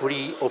under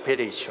free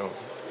operation.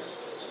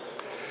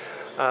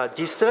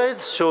 This slide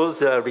shows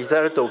the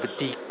result of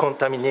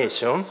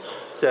decontamination.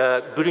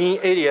 The green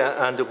area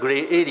and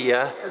gray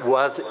area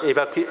was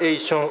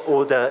evacuation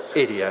order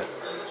area.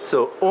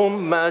 So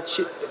on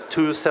March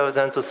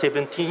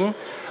 2017,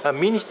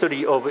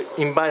 Ministry of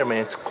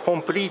Environment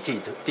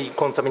completed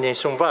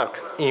decontamination work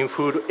in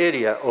full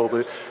area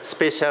of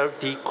special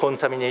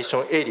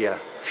decontamination area,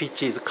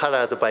 which is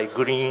colored by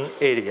green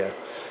area.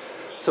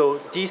 So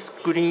this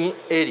green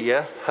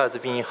area has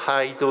been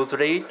high dose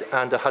rate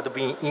and had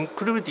been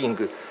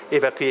including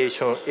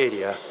evacuation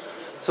area.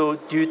 So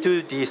due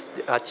to this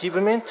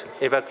achievement,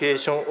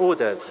 evacuation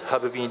orders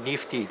have been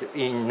lifted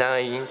in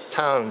 9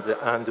 towns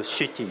and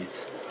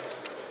cities.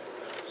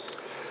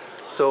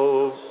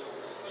 So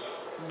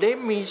let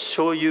me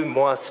show you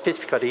more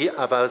specifically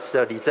about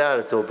the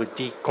result of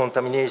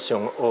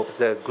decontamination of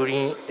the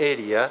green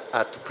area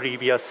at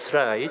previous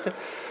slide.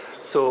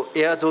 So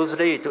air dose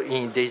rate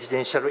in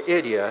residential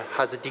area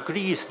has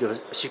decreased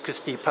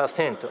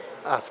 60%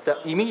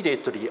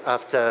 immediately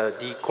after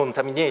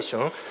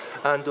decontamination,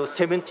 and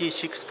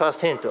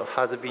 76%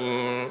 has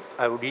been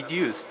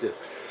reduced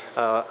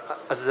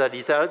as a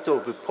result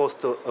of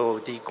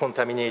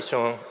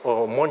post-decontamination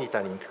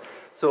monitoring.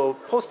 So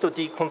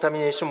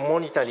post-decontamination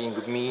monitoring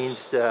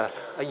means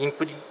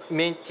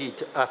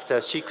implemented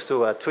after 6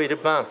 or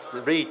 12 months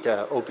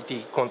later of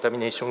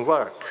decontamination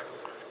work.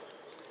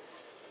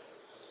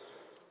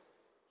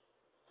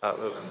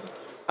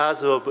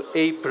 As of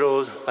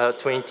April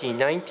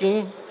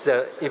 2019,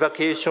 the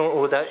evacuation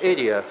order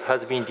area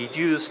has been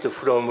reduced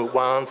from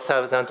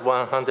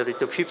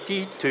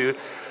 1,150 to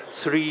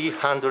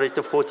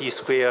 340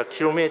 square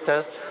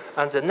kilometers,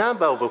 and the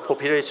number of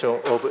population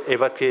of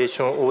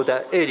evacuation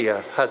order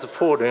area has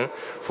fallen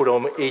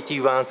from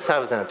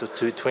 81,000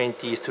 to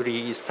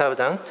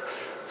 23,000.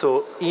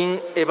 So in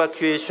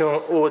evacuation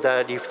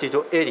order lifted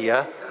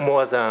area,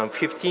 more than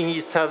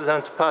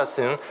 15,000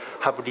 persons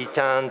have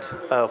returned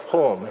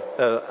home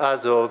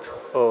as of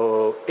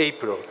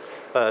April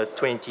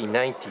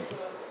 2019.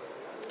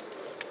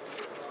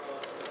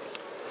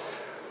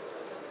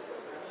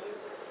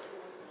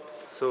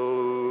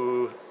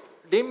 So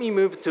let me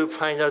move to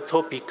final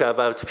topic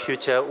about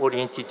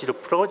future-oriented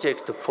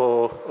project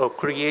for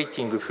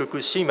creating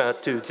Fukushima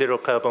to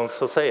zero-carbon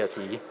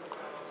society.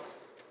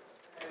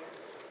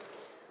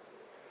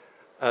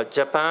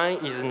 Japan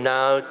is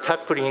now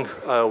tackling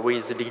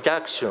with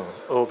reduction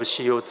of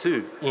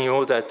CO2 in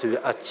order to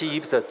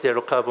achieve the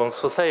zero-carbon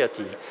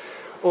society.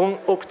 On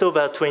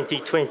October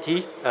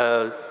 2020,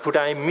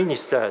 Prime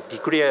Minister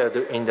declared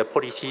in the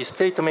policy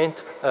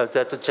statement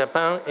that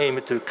Japan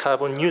aimed to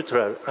carbon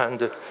neutral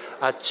and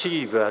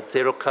achieve a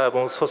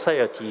zero-carbon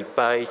society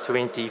by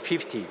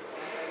 2050.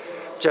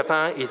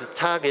 Japan is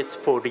target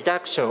for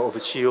reduction of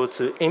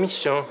CO2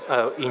 emission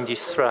in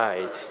this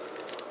slide.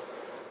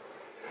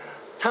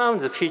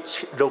 Towns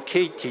which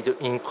located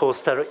in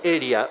coastal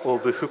area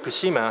of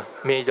Fukushima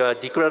made a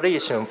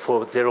declaration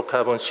for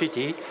zero-carbon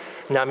city.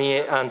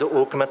 Namie and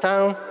Okuma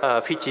Town,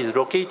 which is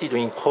located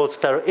in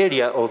coastal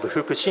area of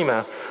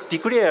Fukushima,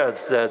 declared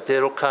the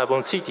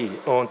zero-carbon city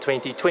on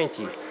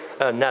 2020.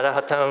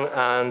 Naraha Town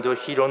and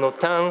Hirono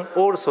Town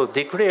also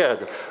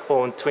declared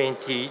on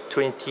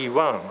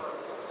 2021.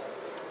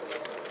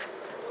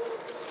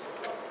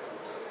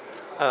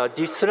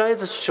 This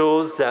slide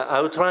shows the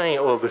outline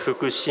of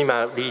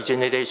Fukushima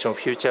Regeneration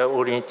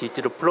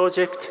Future-Oriented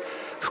Project.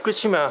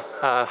 Fukushima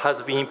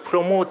has been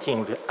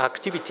promoting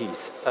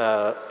activities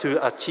to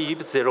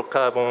achieve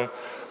zero-carbon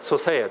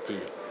society.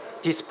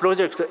 This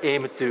project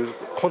aims to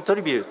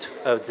contribute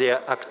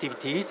their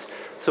activities,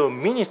 so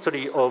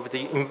Ministry of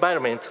the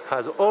Environment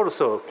has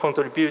also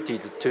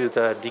contributed to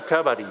the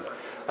recovery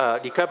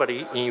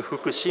in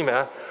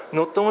Fukushima,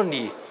 not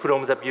only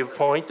from the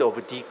viewpoint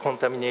of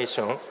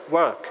decontamination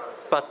work,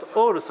 but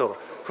also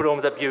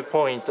from the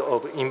viewpoint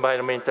of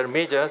environmental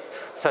measures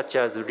such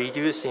as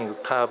reducing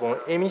carbon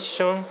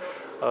emission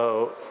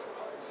or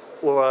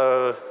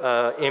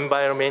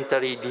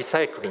environmentally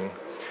recycling.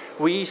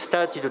 We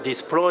started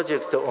this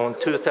project on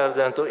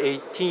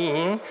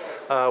 2018,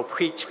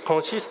 which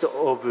consists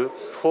of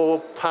 4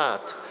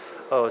 parts,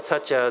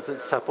 such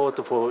as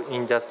support for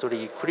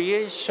industry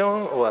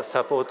creation or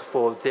support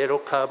for zero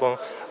carbon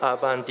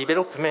urban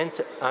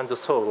development and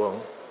so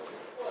on.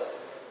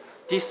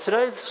 This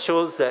slide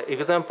shows the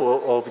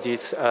example of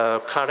this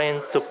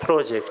current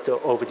project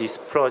of this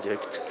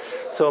project.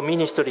 So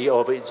Ministry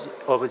of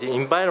the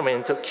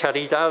Environment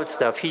carried out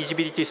the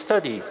feasibility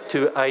study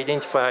to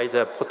identify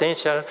the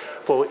potential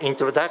for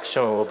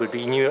introduction of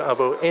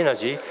renewable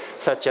energy,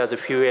 such as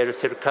fuel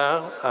cell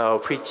car,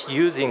 which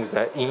using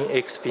the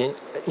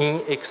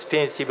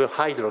inexpensive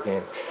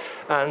hydrogen.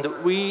 And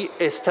we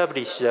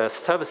established a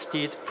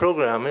subsidy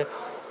program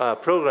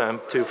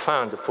to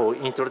fund for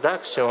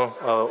introduction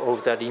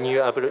of the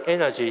renewable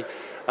energy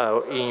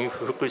in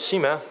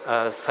Fukushima,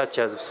 such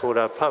as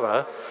solar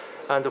power.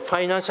 And the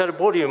financial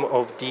volume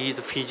of these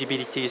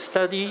feasibility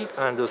study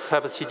and the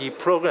subsidy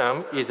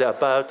program is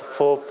about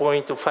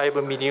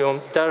 $4.5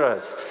 million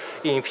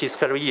in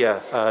fiscal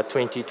year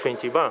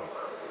 2021.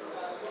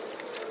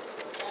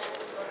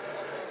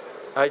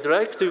 I'd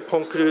like to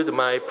conclude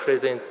my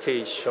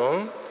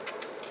presentation.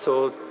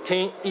 So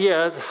 10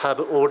 years have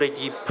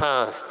already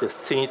passed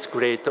since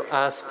Great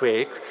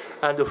Earthquake,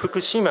 and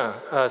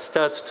Fukushima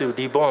starts to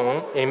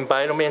reborn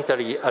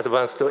environmentally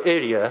advanced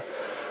area.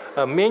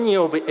 Many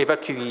of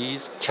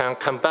evacuees can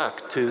come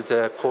back to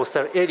the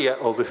coastal area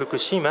of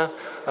Fukushima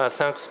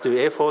thanks to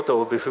effort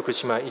of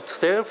Fukushima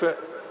itself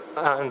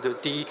and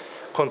the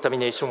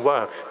contamination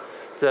work.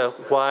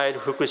 While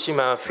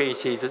Fukushima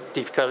faces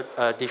difficult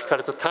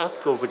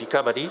task of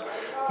recovery,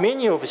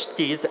 many of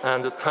cities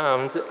and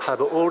towns have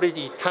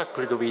already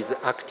tackled with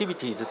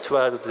activities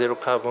toward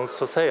zero-carbon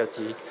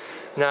society.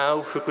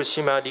 Now,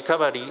 Fukushima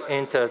recovery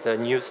enters a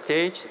new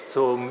stage,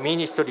 so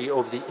Ministry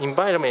of the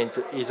Environment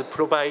is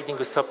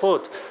providing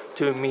support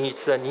to meet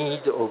the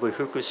needs of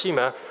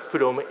Fukushima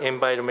from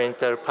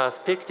environmental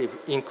perspective,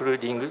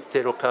 including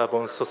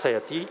zero-carbon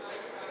society.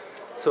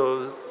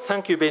 So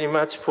thank you very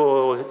much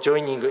for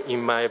joining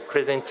in my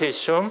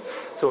presentation.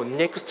 So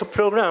next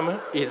program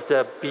is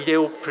the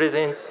video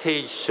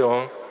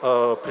presentation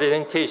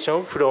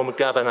from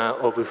Governor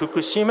of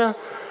Fukushima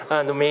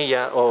and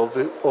Mayor of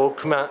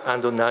Okuma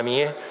and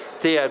Namie.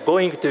 They are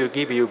going to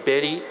give you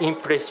very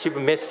impressive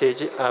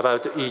message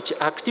about each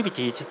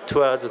activity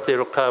toward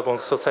zero carbon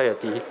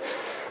society.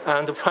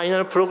 And the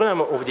final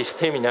program of this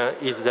seminar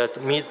is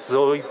that Ms.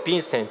 Zoe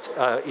Vincent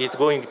is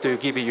going to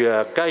give you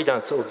a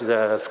guidance of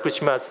the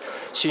Fukushima's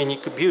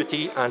scenic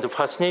beauty and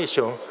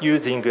fascination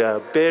using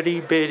a very,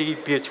 very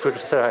beautiful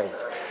slide.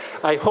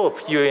 I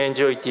hope you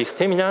enjoyed this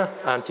seminar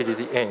until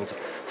the end.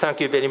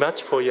 Thank you very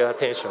much for your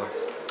attention.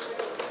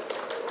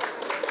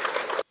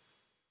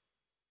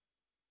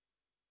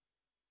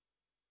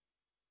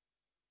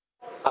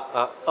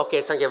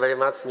 Okay, thank you very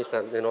much,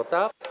 Mr.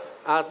 Nenota.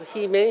 As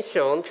he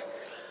mentioned,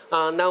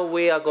 Now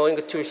we are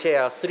going to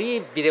share 3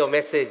 video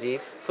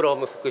messages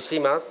from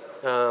Fukushima's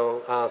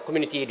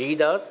community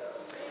leaders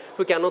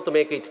who cannot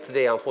make it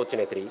today,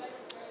 unfortunately.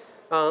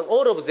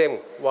 All of them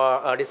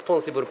were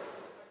responsible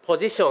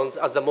positions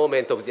at the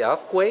moment of the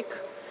earthquake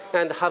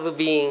and have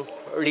been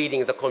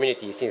leading the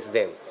community since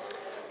then.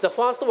 The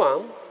first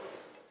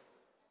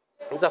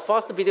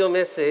video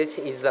message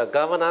is the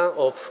governor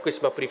of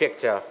Fukushima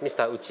Prefecture,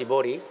 Mr.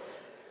 Uchibori.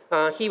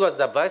 He was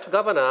the vice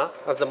governor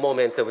at the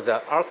moment of the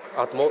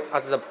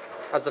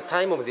at the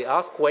time of the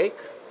earthquake,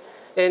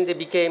 and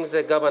became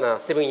the governor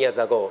 7 years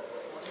ago.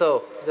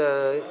 So,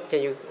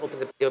 can you open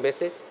the video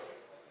message?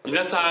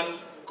 皆さん、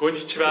こん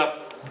にちは。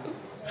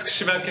福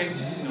島県。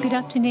Good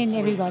afternoon,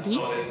 everybody.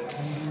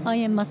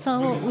 I am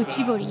Masao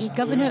Uchibori,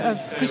 Governor of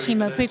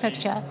Fukushima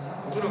Prefecture.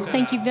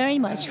 Thank you very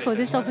much for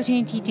this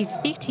opportunity to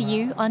speak to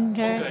you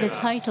under the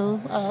title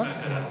of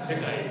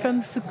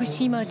From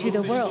Fukushima to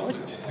the World,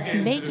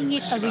 Making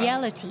It a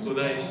Reality,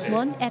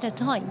 One at a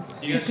Time,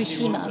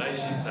 Fukushima.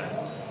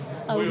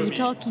 I will be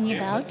talking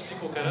about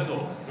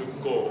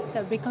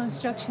the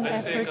reconstruction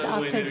efforts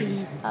after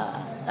the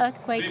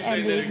earthquake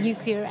and the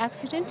nuclear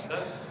accident,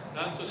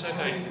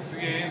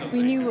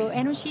 renewable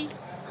energy,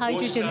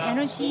 hydrogen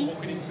energy,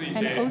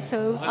 and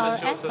also our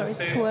efforts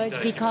toward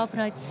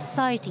decarbonized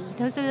society.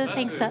 Those are the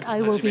things that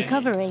I will be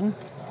covering.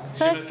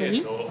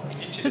 Firstly,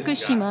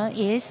 Fukushima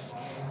is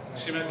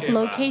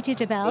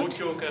located about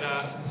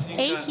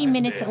 80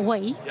 minutes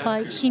away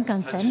by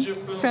Shinkansen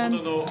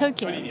from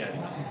Tokyo.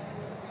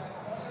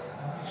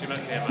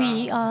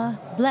 We are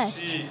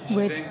blessed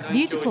with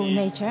beautiful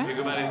nature,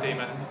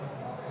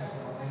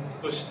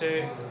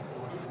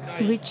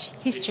 rich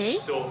history,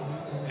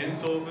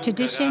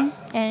 tradition,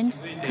 and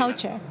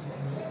culture.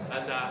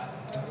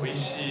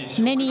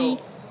 Many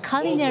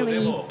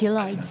culinary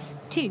delights,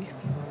 too.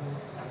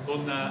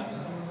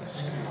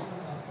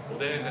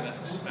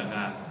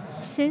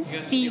 Since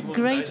the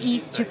Great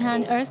East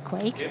Japan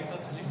earthquake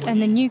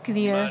and the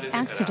nuclear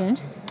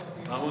accident,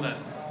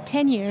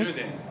 10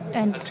 years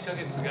and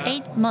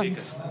 8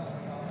 months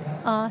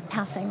are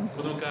passing.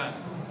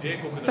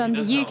 From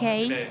the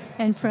UK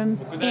and from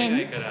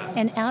in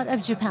and out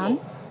of Japan,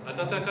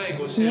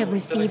 we have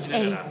received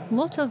a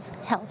lot of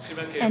help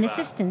and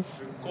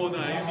assistance.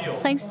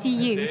 Thanks to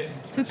you,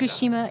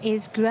 Fukushima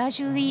is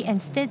gradually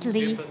and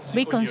steadily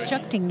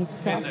reconstructing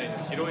itself.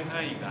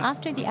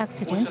 After the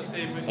accident,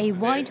 a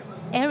wide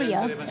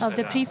area of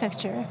the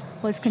prefecture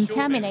was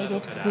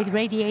contaminated with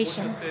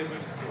radiation.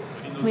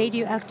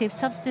 Radioactive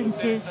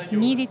substances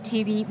needed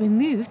to be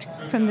removed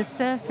from the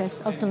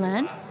surface of the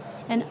land,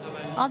 and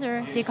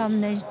other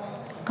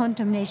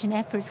decontamination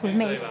efforts were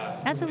made.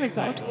 As a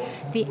result,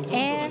 the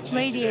air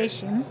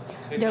radiation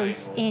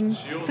dose in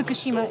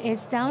Fukushima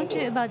is down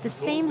to about the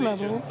same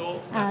level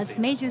as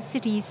major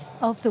cities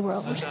of the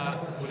world.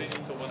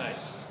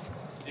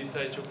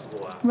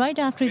 Right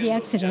after the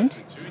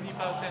accident,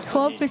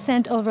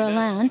 12% of our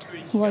land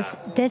was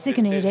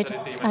designated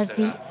as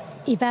the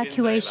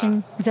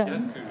evacuation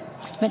zone.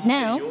 But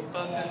now,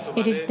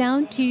 it is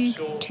down to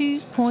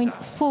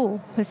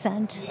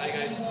 2.4%.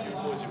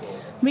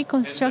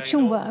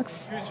 Reconstruction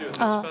works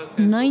are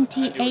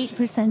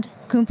 98%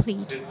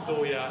 complete.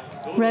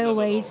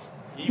 Railways,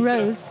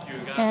 roads,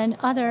 and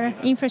other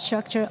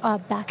infrastructure are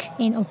back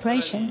in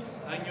operation.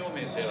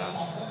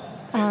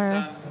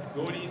 Our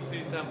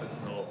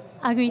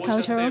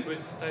agricultural,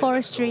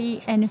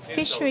 forestry, and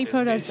fishery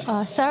products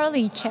are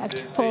thoroughly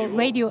checked for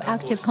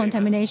radioactive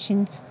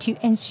contamination to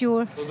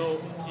ensure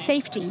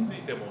safety.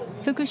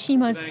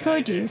 Fukushima's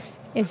produce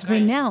is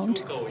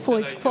renowned for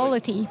its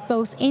quality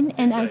both in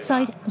and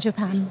outside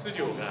Japan.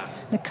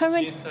 The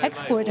current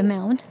export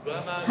amount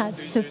has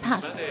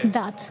surpassed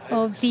that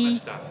of the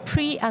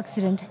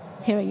pre-accident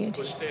period.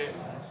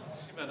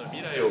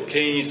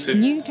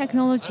 New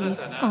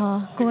technologies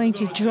are going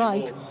to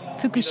drive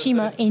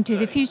Fukushima into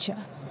the future.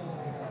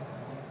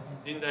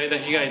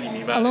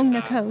 Along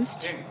the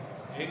coast,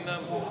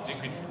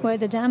 where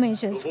the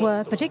damages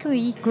were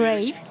particularly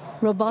grave,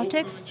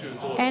 robotics,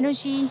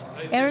 energy,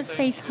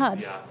 aerospace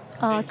hubs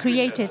are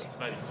created,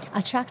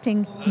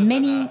 attracting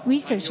many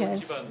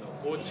researchers.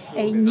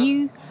 A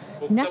new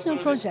national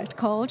project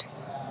called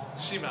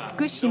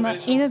Fukushima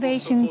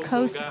Innovation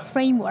Coast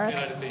Framework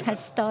has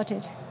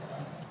started.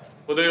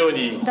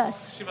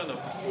 Thus,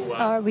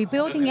 our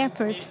rebuilding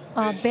efforts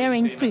are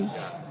bearing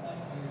fruits.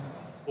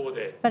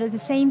 But at the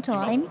same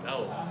time,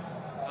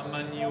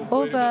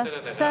 over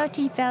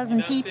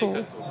 30,000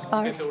 people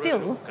are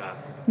still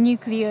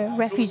nuclear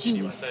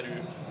refugees.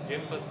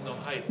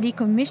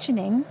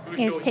 Decommissioning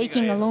is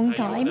taking a long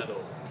time.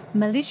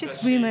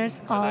 Malicious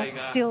rumors are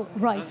still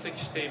rife.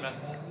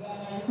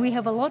 We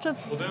have a lot of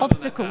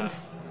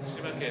obstacles.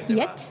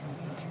 Yet,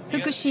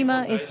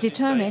 Fukushima is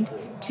determined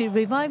to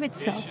revive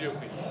itself,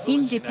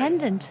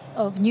 independent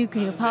of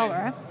nuclear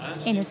power,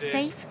 in a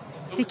safe,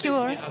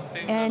 secure,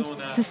 and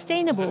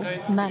sustainable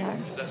manner.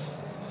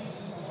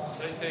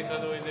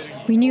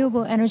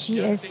 Renewable energy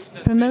is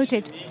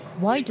promoted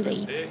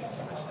widely.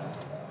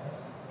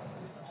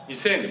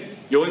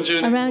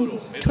 Around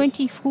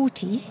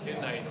 2040,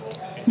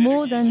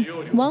 more than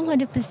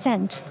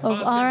 100%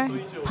 of our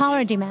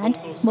power demand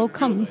will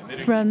come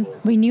from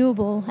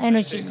renewable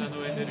energy.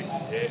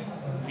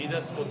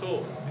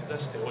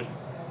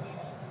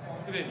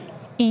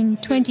 In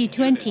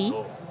 2020,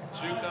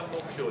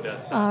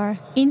 our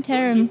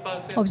interim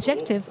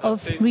objective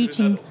of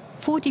reaching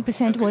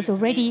 40% was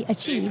already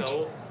achieved.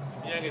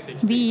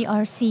 We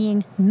are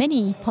seeing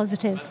many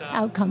positive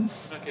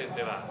outcomes.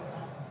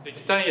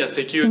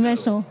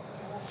 Conventional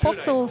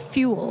fossil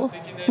fuel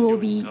will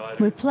be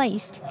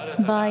replaced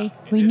by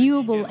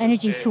renewable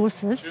energy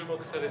sources,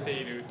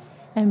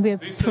 and we're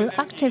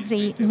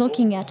proactively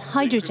looking at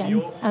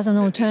hydrogen as an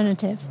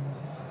alternative.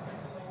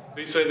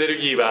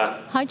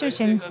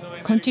 Hydrogen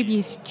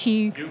contributes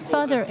to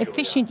further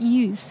efficient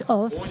use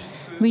of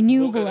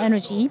renewable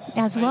energy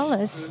as well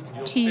as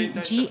to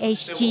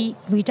GHG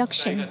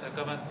reduction.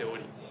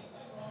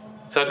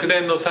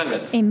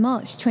 In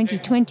March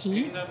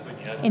 2020,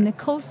 in the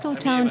coastal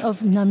town of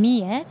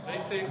Namie,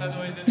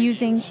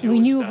 using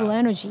renewable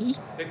energy,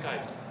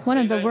 one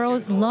of the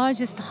world's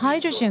largest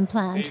hydrogen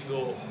plant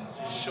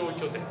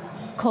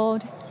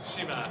called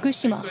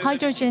Fukushima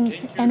Hydrogen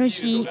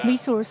Energy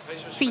Resource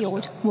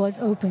Field was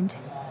opened.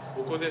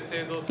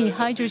 The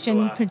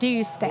hydrogen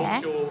produced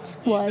there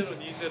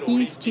was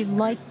used to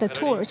light the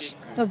torch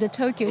of the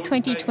Tokyo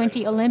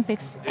 2020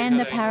 Olympics and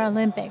the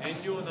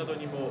Paralympics.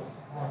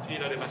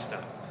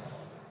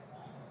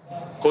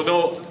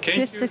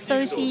 This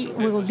facility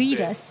will lead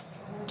us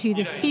to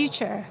the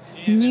future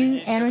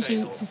new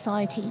energy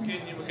society.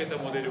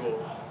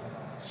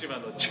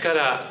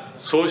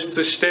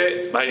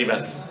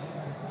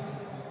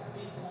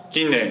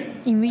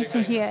 In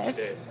recent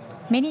years,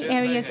 many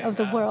areas of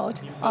the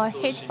world are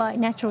hit by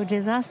natural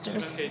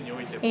disasters.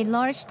 A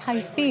large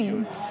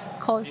typhoon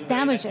caused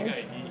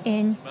damages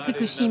in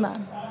Fukushima.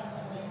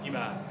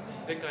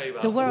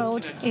 The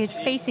world is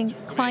facing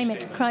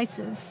climate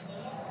crisis.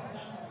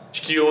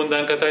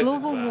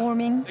 Global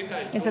warming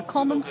is a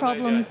common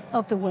problem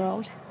of the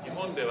world.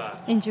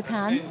 In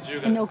Japan,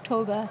 in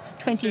October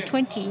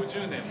 2020,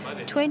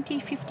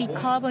 2050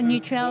 carbon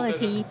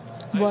neutrality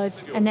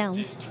was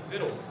announced.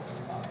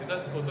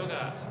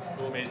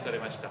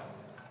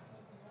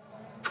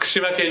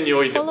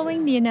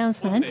 Following the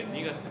announcement,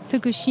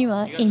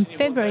 Fukushima in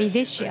February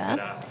this year,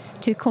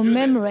 to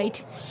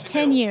commemorate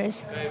 10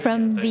 years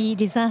from the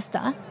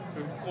disaster,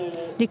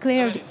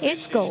 declared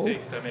its goal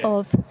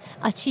of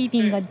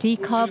achieving a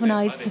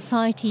decarbonized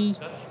society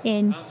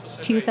in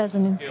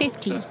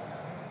 2050.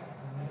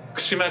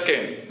 福島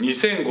県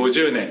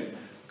2050年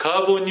カ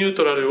ーボンニュー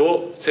トラル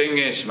を宣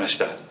言しまし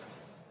た。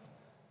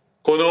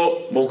こ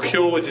の目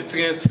標を実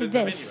現するた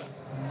めには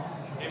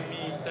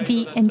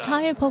The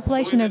entire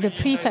population of the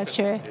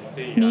prefecture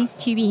needs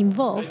to be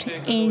involved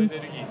in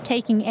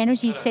taking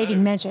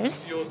energy-saving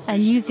measures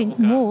and using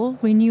more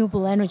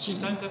renewable energy.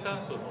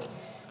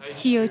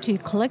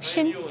 CO2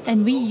 collection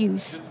and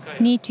reuse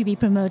need to be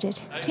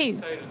promoted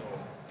too.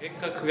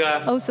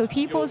 Also,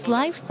 people's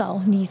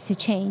lifestyle needs to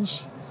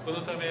change.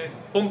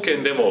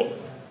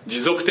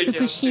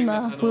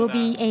 Fukushima will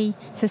be a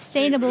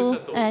sustainable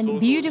and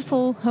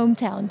beautiful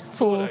hometown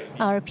for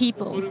our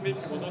people.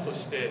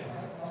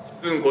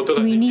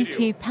 We need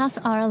to pass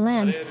our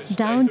land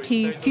down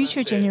to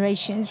future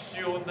generations.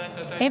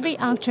 Every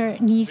actor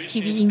needs to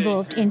be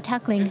involved in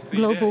tackling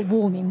global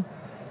warming.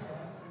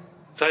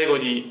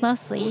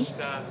 Lastly,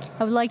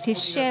 I would like to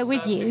share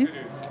with you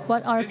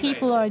what our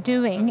people are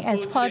doing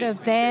as part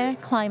of their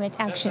climate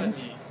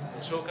actions.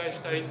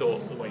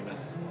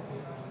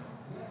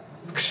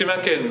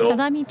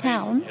 Tadami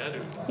town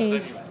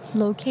is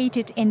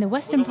located in the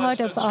western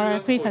part of our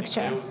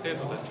prefecture.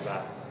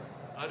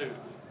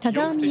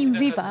 Tadami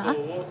River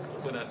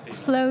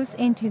flows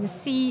into the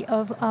sea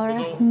of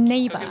our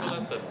neighbor,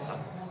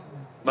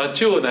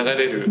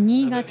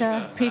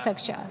 Niigata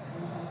Prefecture.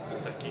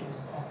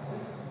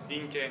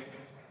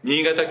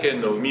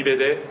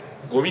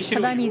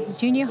 Tadami's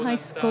junior high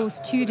school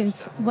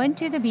students went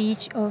to the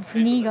beach of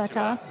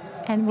Niigata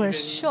and were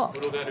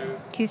shocked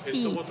to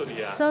see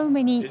so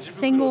many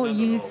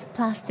single-use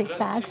plastic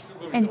bags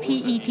and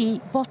PET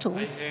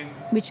bottles,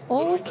 which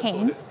all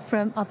came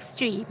from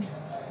upstream.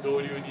 They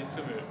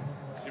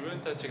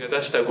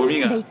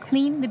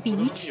cleaned the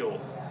beach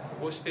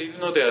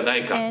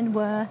and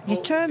were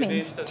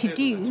determined to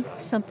do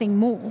something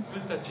more.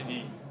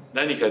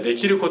 They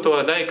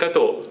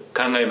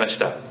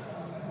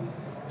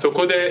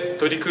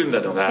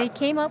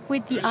came up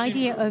with the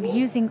idea of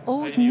using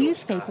old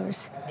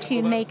newspapers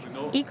to make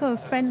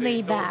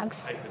eco-friendly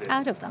bags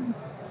out of them.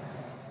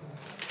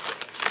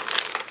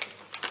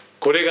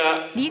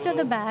 These are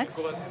the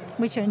bags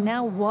which are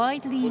now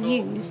widely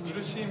used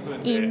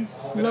in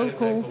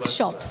local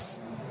shops.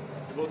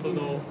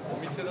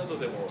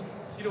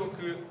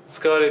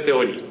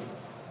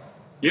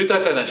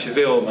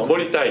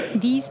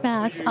 These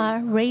bags are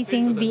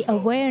raising the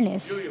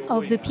awareness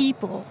of the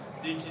people.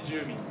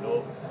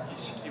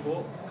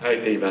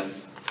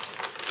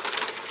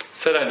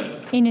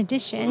 In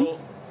addition,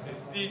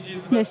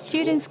 the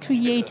students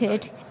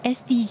created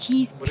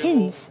SDGs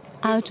pins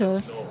out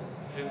of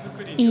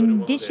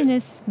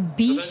indigenous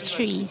beech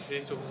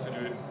trees.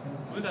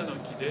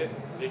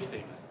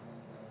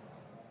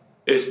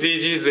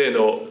 SDGs へ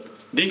の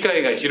理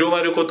解が広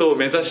まることを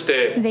目指し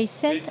て They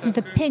sent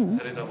the pin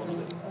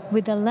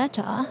with a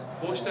letter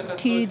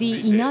to the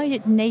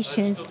United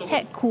Nations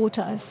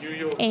headquarters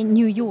in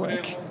New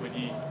York.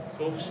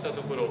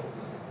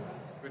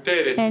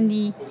 And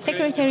the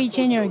Secretary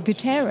General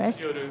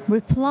Guterres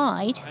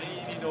replied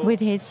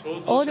with his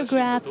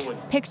autographed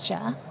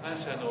picture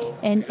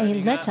and a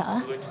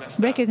letter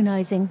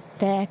recognizing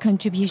their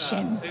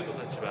contribution.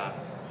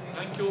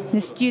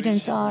 The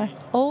students are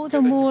all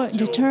the more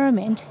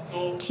determined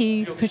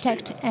to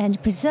protect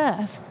and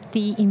preserve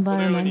the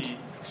environment.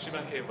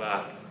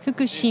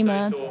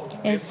 Fukushima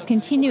is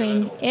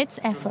continuing its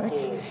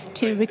efforts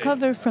to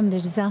recover from the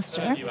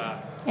disaster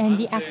and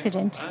the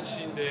accident.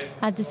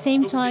 At the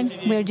same time,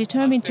 we are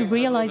determined to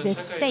realize a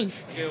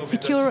safe,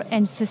 secure,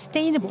 and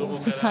sustainable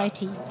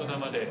society.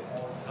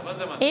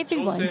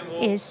 Everyone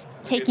is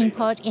taking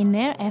part in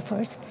their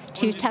efforts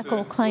to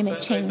tackle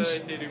climate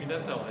change.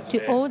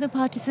 To all the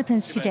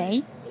participants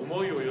today,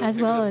 as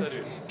well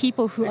as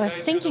people who are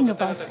thinking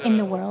of us in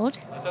the world,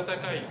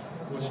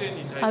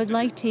 I would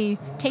like to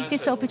take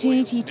this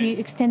opportunity to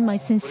extend my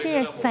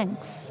sincere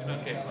thanks.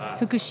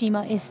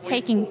 Fukushima is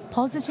taking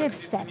positive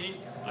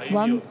steps,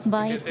 one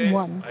by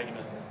one.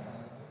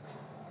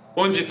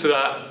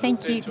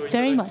 Thank you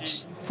very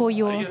much for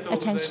your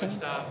attention.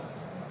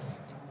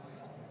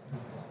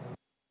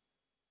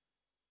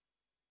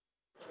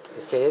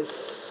 Okay,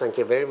 thank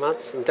you very much.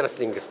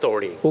 Interesting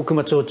story. 大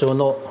熊町長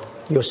の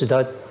吉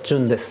田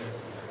淳です。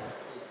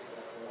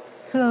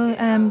Hello,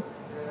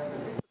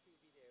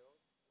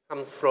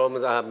 Comes from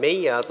the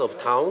mayors of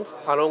towns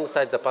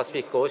alongside the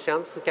Pacific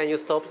Oceans. Can you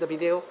stop the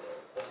video?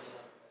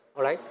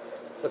 All right.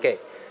 Okay.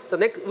 So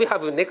we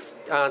have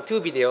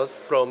two videos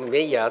from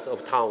mayors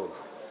of towns.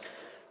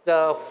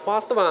 The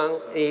first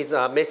one is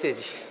a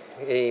message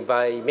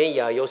by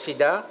Mayor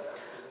Yoshida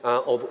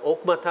of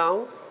Okuma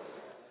Town,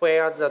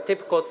 where the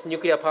TEPCO's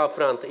nuclear power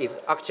plant is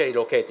actually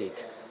located.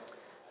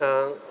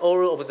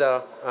 All of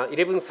the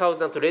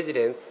 11,000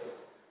 residents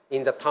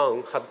in the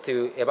town had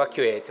to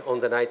evacuate on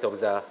the night of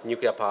the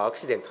nuclear power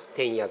accident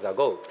 10 years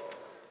ago.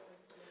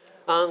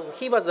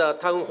 He was a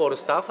town hall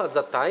staff at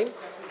that time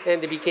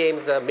and became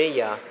the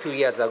mayor 2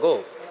 years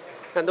ago.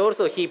 And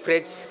also he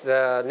pledged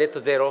the net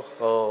zero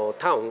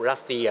town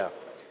last year.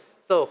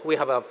 So we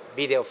have a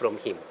video from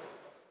him.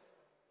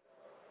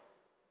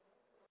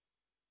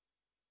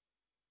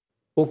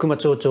 大熊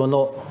町長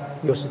の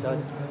吉田。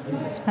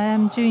I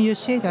am Jun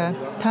Yoshida,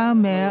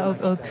 Town Mayor of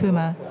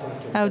Okuma.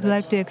 I would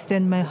like to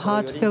extend my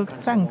heartfelt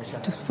thanks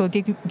for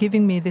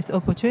giving me this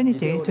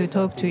opportunity to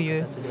talk to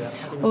you.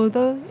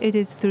 Although it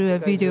is through a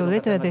video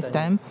letter this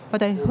time,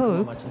 but I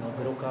hope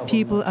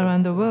people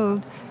around the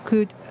world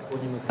could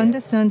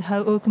understand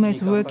how Okuma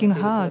is working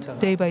hard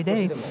day by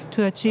day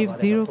to achieve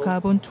zero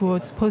carbon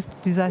towards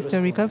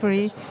post-disaster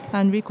recovery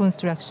and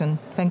reconstruction.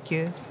 Thank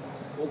you.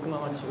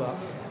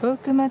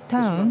 Okuma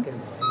town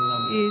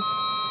is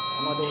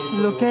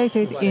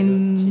located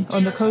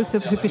on the coast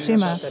of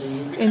Fukushima,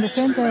 in the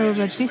center of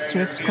a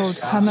district called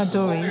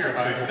Hamadori.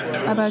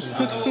 About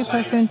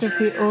 60% of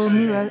the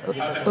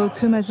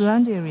Okuma's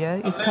land area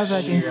is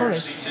covered in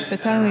forest. The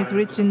town is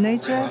rich in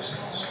nature.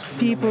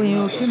 People in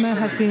Okuma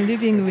have been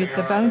living with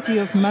the bounty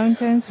of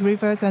mountains,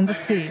 rivers, and the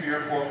sea.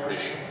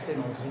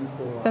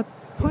 The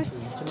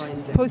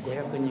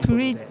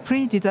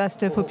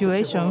pre-disaster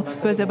population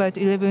was about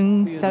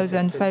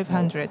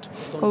 11,500.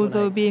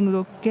 Although being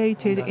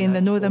located in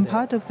the northern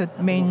part of the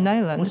main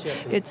island,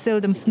 it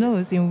seldom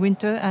snows in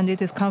winter and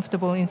it is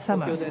comfortable in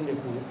summer.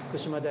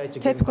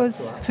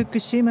 TEPCO's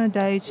Fukushima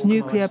Daiichi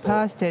nuclear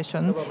power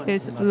station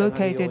is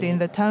located in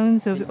the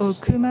towns of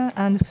Okuma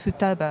and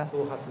Futaba.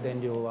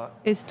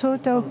 Its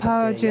total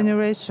power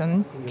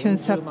generation can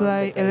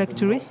supply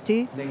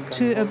electricity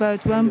to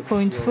about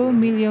 1.4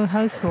 million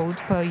households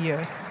per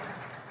year.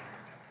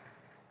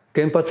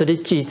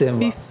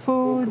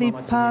 Before the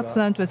power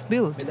plant was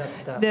built,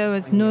 there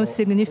was no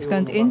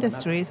significant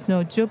industries,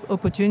 no job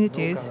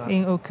opportunities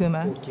in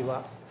Okuma.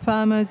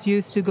 Farmers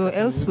used to go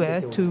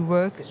elsewhere to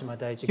work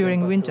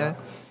during winter.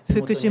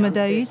 Fukushima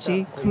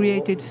Daiichi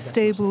created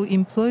stable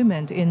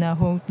employment in our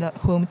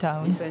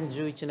hometown.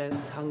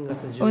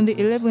 On the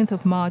 11th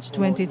of March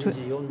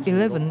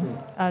 2011,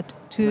 at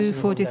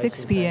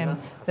 2:46 p.m.,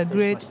 the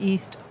Great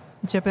East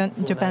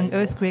Japan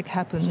earthquake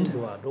happened.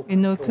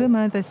 In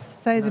Okuma, the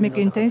seismic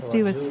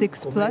intensity was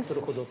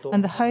 6+,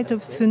 and the height of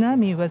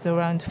tsunami was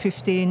around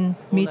 15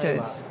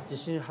 meters.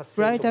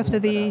 Right after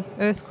the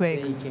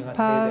earthquake,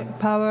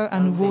 power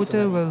and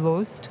water were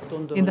lost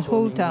in the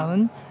whole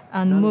town,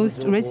 and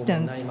most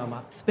residents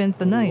spent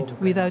the night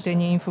without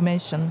any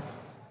information.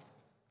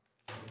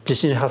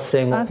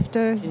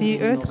 After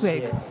the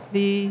earthquake,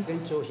 the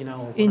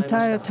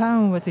entire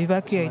town was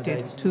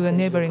evacuated to a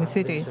neighboring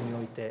city.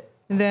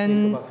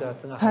 Then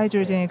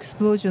hydrogen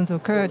explosions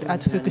occurred at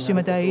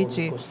Fukushima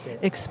Daiichi.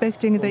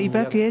 Expecting the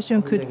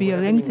evacuation could be a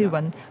lengthy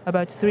one,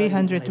 about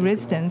 300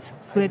 residents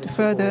fled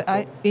further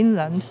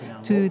inland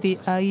to the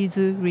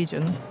Aizu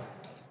region.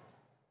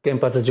 原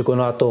発事故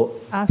の後、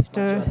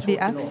 After the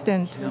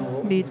accident,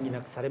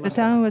 the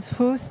town was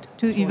forced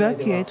to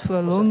evacuate for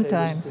a long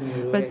time,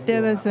 but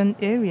there was an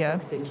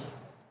area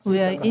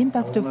where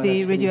impact of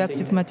the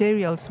radioactive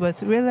materials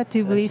was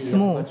relatively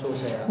small,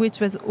 which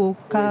was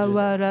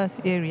Okawara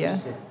area.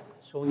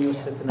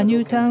 A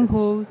new town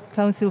hall,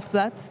 council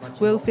flats,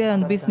 welfare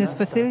and business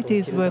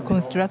facilities were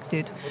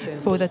constructed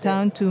for the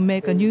town to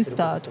make a new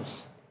start.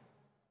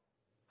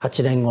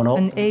 8年後の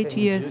And 8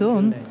 years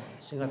on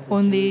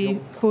the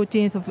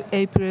 14th of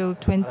April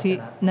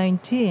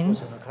 2019,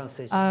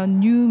 a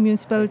new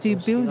municipality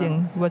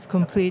building was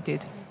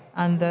completed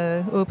and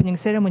the opening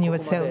ceremony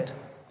was held.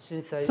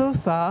 So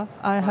far,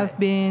 I have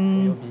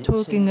been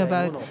talking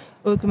about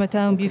Okuma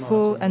Town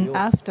before and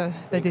after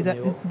the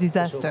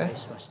disaster.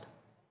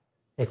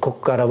 ここ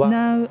からは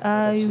Now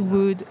I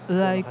would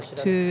like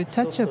to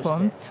touch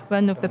upon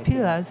one of the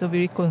pillars of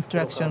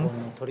reconstruction,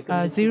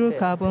 zero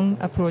carbon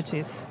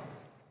approaches.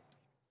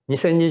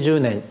 2020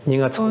年2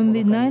月 On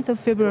the 9th of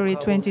February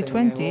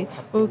 2020,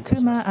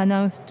 Okuma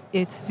announced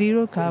its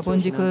zero carbon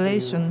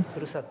declaration.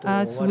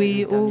 As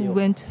we all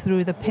went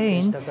through the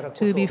pain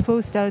to be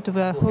forced out of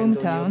our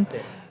hometown,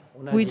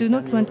 we do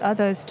not want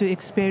others to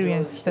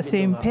experience the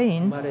same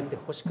pain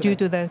due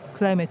to the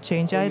climate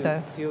change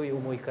either.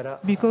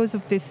 Because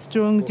of this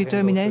strong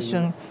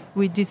determination,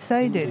 we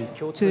decided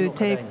to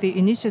take the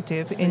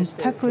initiative in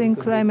tackling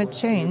climate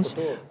change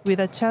with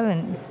a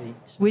challenge,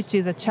 which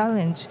is a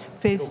challenge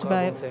faced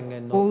by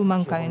all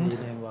mankind.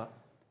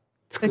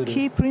 The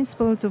key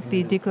principles of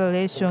the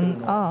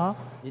declaration are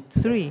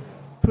 3.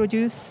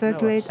 Produce,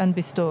 circulate, and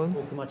bestow.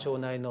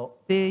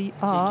 They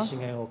are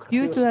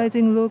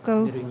utilizing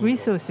local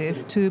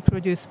resources to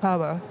produce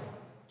power.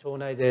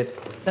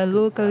 The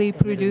locally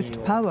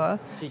produced power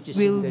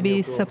will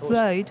be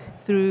supplied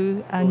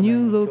through a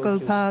new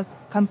local power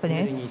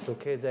company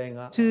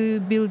to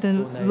build a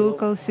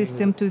local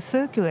system to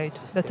circulate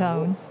the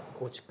town.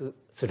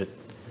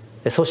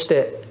 そし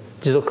て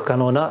持続可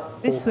能な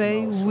This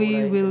way,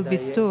 we will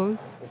bestow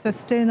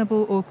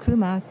sustainable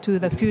Okuma to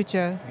the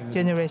future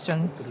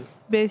generation.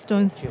 Based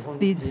on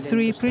these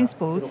 3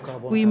 principles,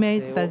 we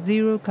made the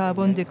zero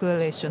carbon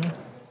declaration.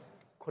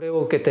 これ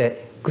を受け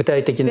て具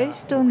体的な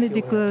Based on the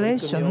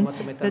declaration,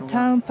 the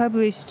town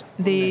published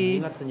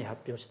the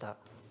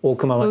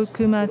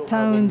Okuma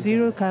Town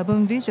Zero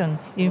Carbon Vision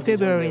in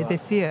February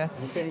this year.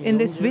 In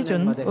this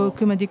vision,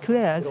 Okuma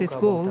declares its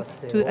goal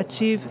to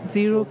achieve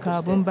zero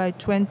carbon by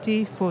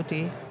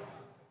 2040.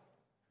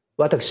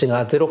 私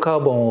がゼロカ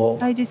ーボンを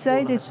I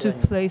decided to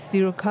place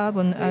zero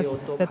carbon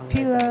as the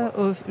pillar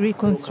of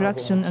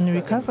reconstruction and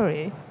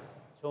recovery.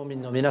 町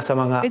民の皆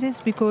様が It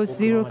is because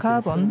zero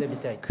carbon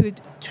could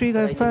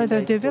trigger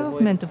further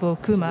development of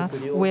Okuma,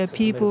 where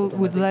people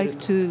would like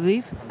to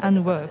live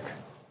and work.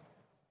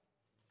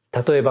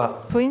 例え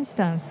ば For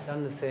instance,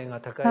 断熱性が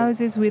高い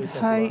houses with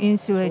high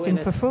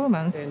insulating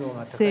performance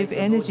save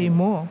energy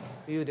more.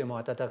 冬で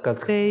も暖か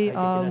く They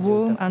are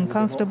warm and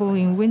comfortable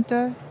in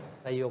winter.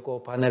 太陽光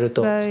パネル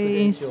と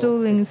By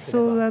installing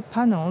solar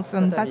panels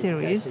and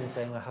batteries,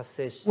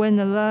 when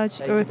a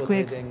large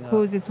earthquake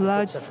causes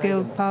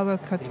large-scale power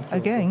cut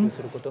again,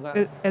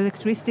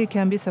 electricity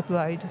can be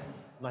supplied.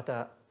 ま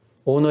た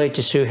大野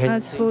駅周辺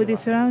As for the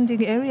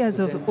surrounding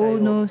areas of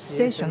Ono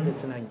Station,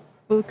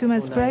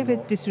 Okuma's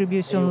private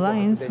distribution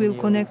lines will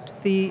connect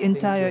the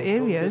entire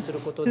areas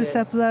to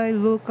supply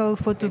local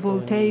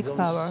photovoltaic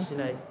power.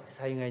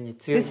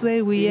 This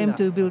way, we aim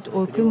to build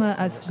Okuma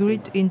as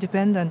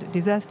grid-independent,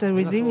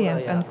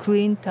 disaster-resilient, and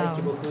clean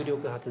town.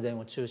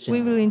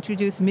 We will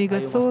introduce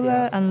mega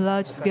solar and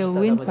large-scale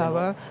wind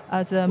power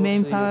as our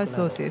main power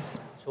sources.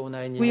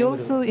 We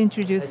also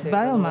introduced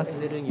biomass,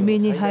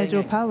 mini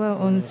hydropower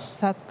on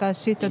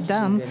Sakashita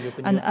Dam,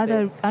 and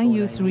other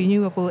unused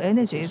renewable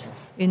energies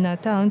in our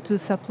town to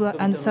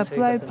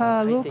supply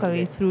power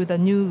locally through the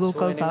new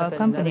local power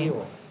company.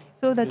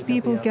 So that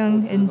people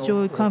can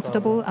enjoy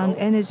comfortable and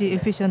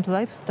energy-efficient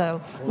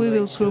lifestyle, we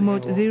will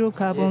promote zero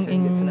carbon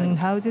in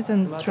houses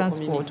and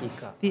transport.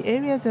 The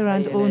areas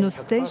around Ono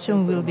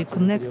Station will be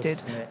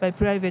connected by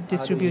private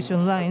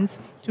distribution lines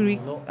to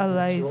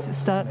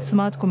realize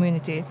smart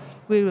community.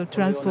 We will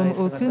transform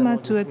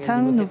Okuma to a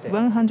town of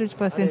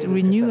 100%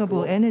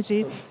 renewable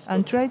energy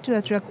and try to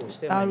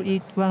attract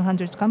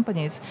RE100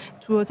 companies.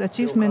 Towards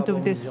achievement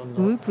of this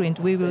blueprint,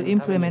 we will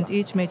implement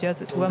each measure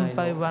one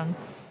by one.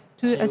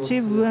 To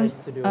achieve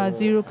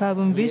zero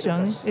carbon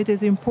vision, it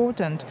is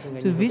important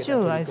to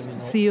visualize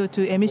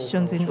CO2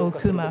 emissions in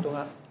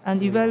Okuma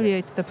and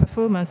evaluate the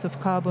performance of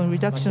carbon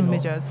reduction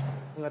measures.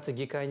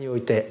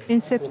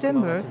 In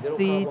September,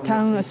 the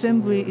Town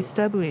Assembly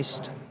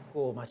established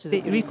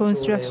the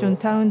Reconstruction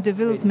Town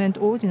Development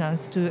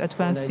Ordinance to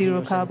advance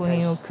zero carbon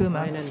in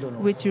Okuma,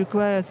 which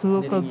requires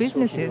local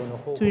businesses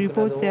to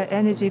report their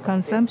energy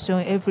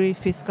consumption every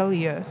fiscal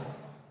year.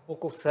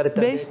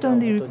 Based on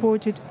the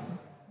reported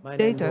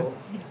data,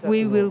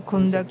 we will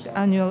conduct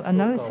annual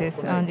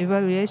analysis and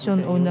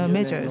evaluation on our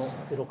measures.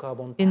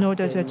 In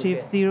order to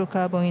achieve zero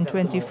carbon in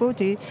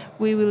 2040,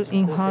 we will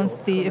enhance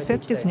the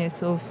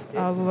effectiveness of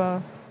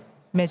our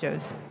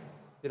measures.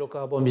 One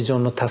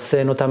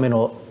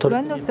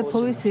of the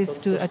policies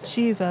to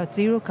achieve a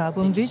zero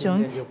carbon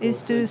vision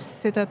is to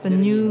set up a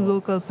new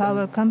local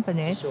power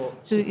company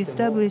to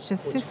establish a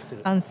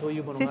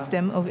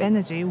system of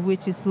energy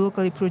which is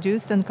locally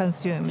produced and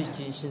consumed.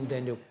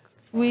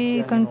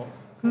 We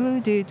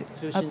concluded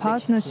a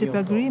partnership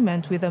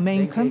agreement with the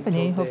main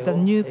company of the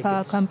new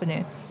power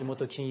company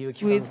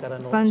with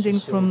funding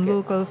from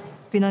local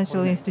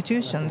financial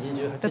institutions.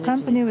 The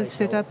company was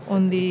set up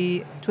on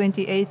the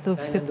 28th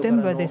of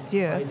September this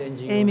year,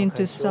 aiming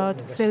to start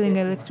selling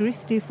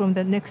electricity from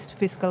the next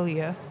fiscal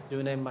year.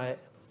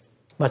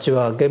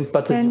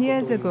 10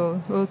 years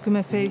ago,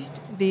 Okuma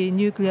faced the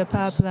nuclear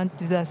power plant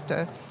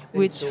disaster,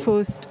 which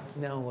forced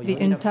the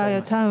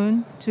entire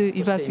town to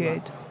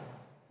evacuate.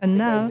 And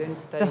now,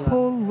 the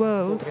whole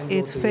world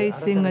is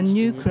facing a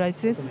new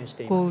crisis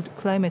called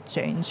climate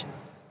change.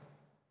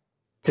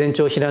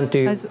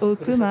 As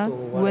Okuma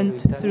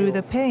went through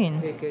the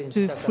pain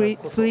to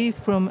flee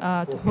from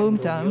our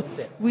hometown,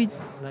 we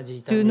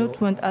do not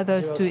want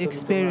others to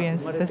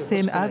experience the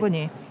same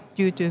agony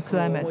due to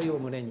climate.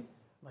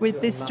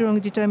 With this strong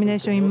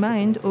determination in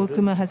mind,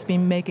 Okuma has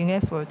been making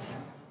efforts.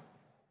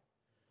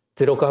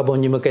 Zero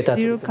carbon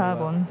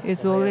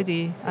is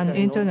already an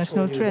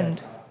international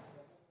trend.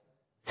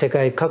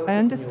 I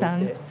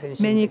understand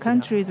many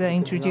countries are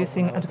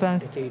introducing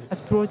advanced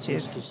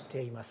approaches.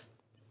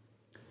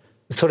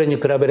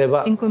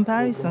 In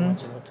comparison,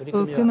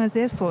 Okuma's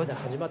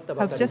efforts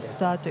have just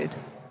started.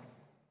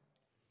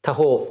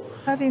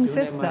 Having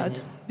said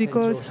that,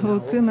 because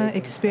Okuma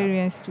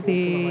experienced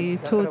the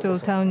total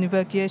town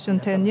evacuation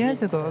 10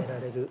 years ago,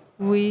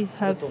 we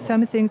have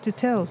something to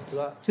tell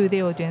to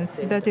the audience.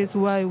 That is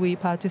why we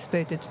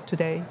participated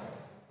today.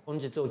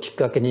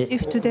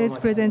 If today's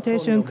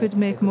presentation could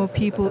make more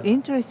people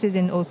interested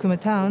in Okuma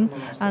Town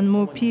and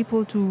more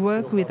people to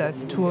work with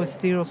us towards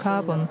zero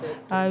carbon,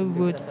 I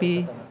would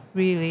be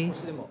really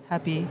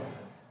happy.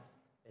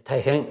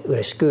 Thank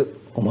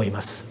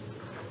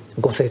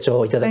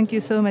you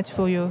so much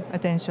for your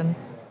attention.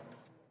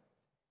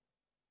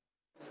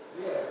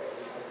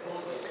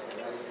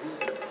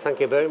 Thank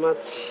you very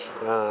much,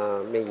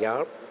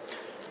 Mayor.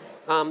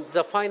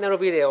 The final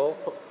video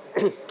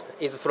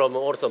is from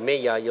also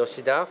Mayor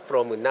Yoshida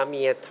from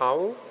Namie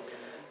Town.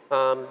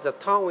 The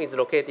town is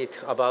located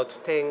about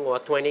 10 or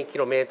 20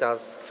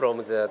 kilometers from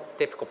the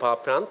TEPCO power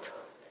plant.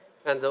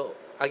 And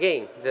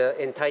again, the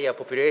entire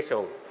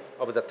population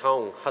of the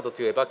town had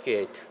to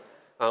evacuate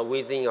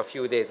within a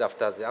few days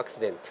after the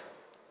accident.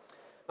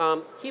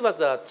 He was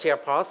the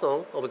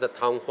chairperson of the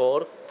town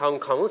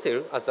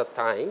council at that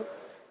time,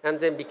 and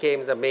then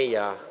became the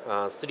mayor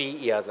 3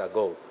 years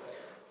ago.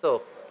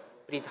 So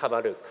please have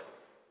a look.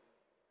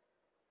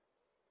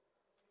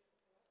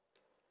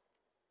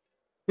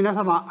 皆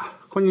様、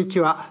こんにち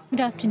は。Good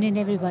afternoon,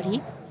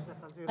 everybody.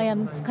 I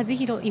am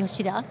Kazuhiro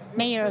Yoshida,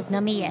 mayor of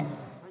Namie.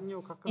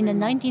 In the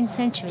 19th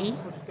century,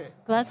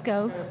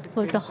 Glasgow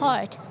was the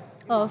heart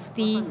of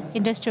the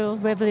Industrial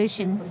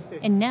Revolution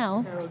and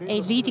now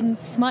a leading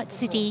smart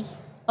city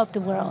of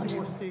the world.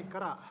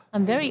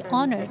 I'm very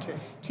honored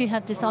to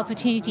have this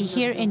opportunity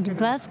here in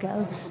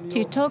Glasgow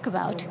to talk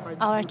about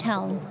our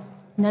town,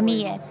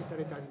 Namie.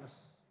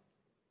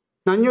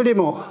 何より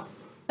も、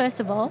 First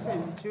of all,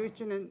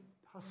 11年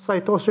発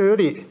災当初よ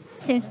り、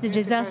 since the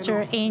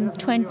disaster in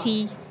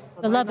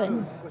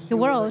 2011, the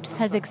world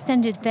has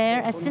extended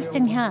their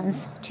assisting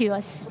hands to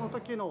us. その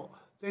時の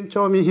全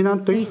町民避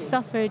難と We いう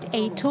suffered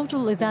a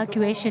total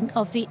evacuation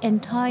of the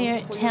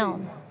entire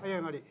town. 早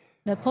上がり、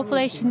 The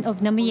population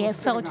of Namie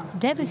felt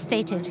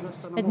devastated,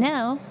 but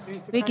now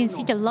we can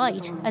see the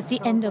light at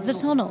the end of the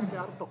tunnel.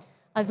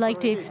 I'd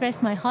like to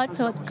express my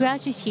heartfelt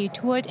gratitude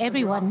toward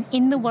everyone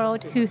in the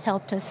world who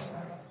helped us.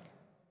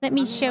 Let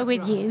me share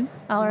with you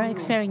our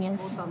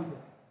experience.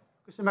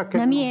 福島県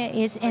Namie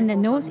is in the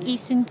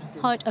northeastern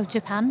part of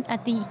Japan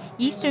at the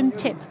eastern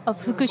tip of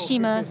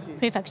Fukushima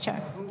Prefecture.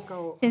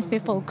 Since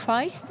before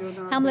Christ,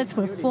 hamlets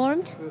were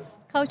formed,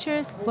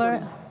 cultures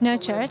were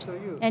nurtured,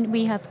 and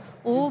we have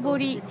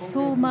Obori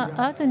Soma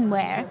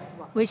earthenware,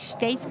 which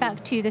dates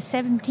back to the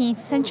 17th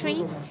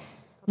century.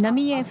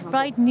 Namie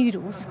fried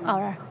noodles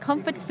are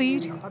comfort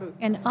food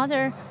and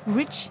other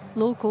rich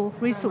local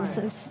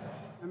resources.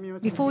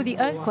 Before the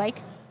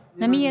earthquake,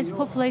 Namie's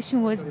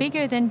population was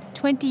bigger than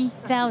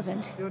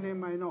 20,000. 10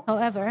年前の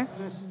However,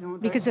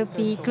 because of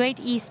the Great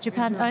East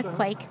Japan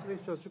earthquake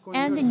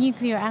and the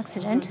nuclear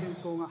accident,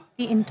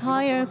 the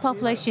entire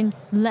population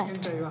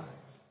left,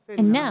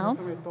 and now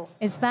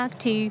is back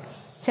to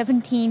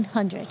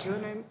 1,700. 10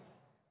年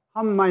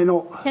半前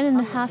の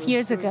 10.5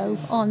 years ago,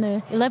 on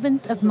the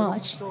 11th of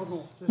March,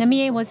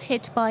 Namie was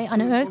hit by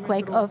an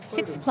earthquake of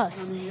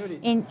 6+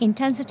 in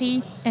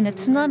intensity and a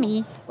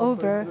tsunami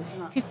over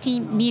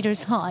 15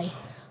 meters high.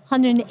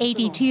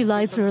 182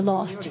 lives were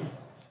lost.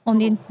 On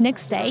the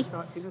next day,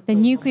 the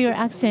nuclear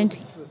accident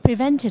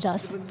prevented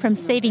us from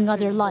saving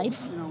other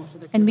lives,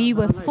 and we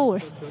were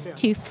forced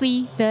to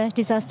flee the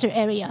disaster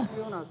area.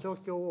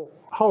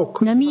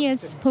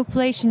 Namia's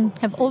population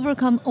have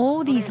overcome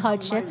all these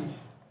hardships,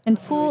 and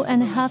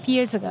 4.5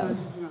 years ago,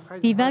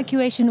 the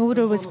evacuation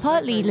order was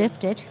partly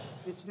lifted,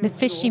 the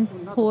fishing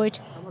port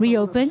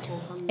reopened,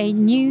 a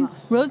new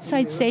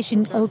roadside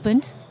station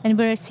opened, and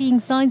we're seeing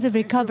signs of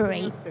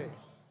recovery.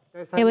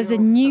 There was a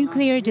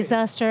nuclear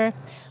disaster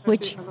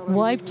which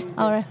wiped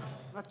our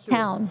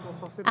town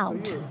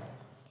out.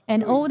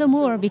 And all the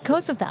more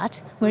because of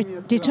that, we're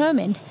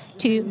determined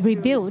to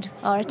rebuild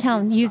our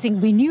town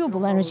using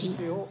renewable energy.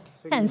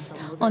 Hence,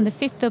 on the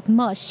 5th of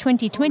March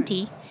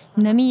 2020,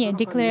 Namie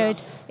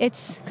declared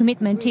its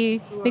commitment to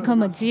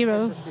become a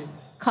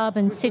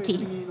zero-carbon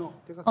city.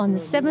 On the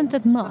 7th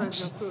of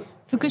March,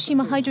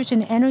 Fukushima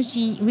Hydrogen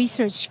Energy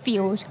Research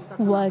Field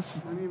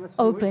was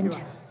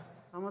opened.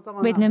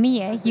 With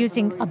Namie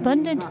using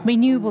abundant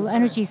renewable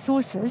energy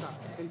sources,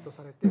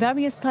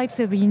 various types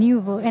of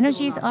renewable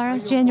energies are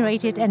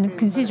generated and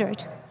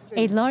considered.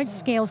 A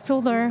large-scale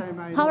solar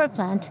power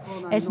plant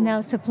is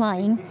now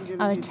supplying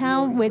our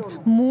town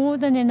with more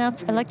than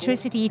enough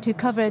electricity to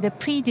cover the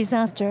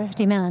pre-disaster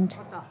demand.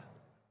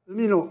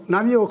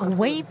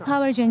 Wave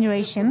power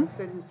generation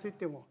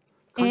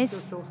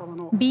is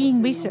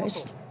being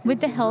researched with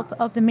the help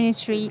of the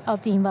Ministry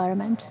of the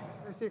Environment.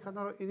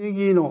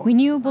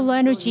 Renewable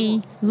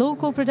energy,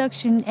 local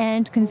production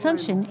and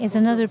consumption is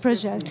another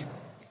project.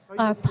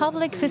 Our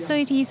public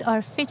facilities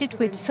are fitted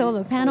with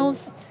solar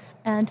panels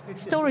and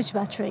storage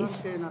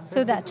batteries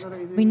so that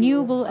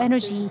renewable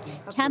energy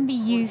can be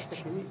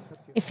used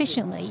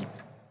efficiently.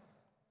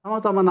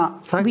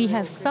 We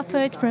have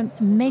suffered from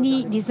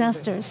many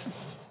disasters.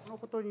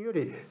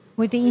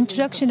 With the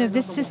introduction of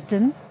this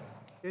system,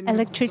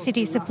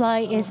 electricity supply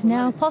is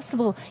now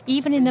possible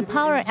even in a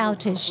power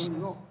outage,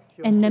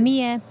 and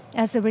Namie,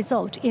 as a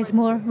result, is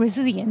more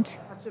resilient.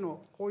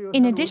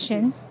 In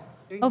addition,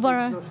 of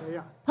our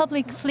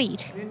public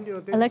fleet,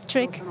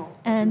 electric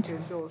and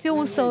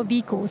fuel cell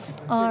vehicles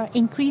are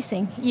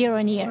increasing year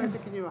on year.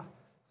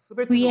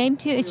 We aim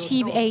to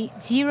achieve a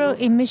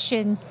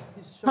zero-emission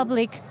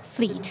public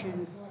fleet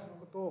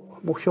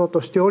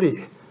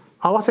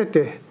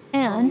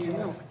and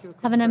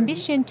have an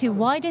ambition to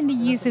widen the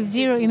use of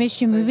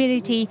zero-emission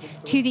mobility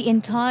to the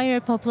entire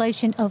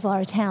population of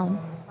our town.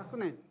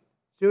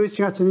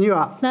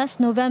 Last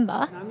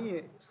November,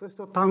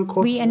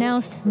 we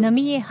announced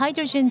Namie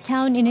Hydrogen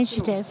Town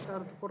Initiative.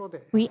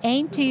 We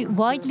aim to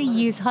widely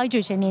use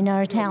hydrogen in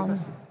our town.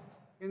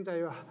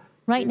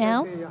 Right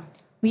now,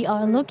 we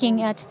are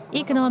looking at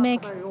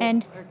economic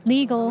and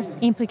legal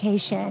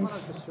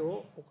implications.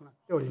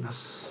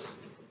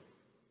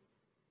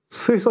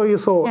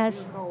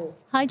 As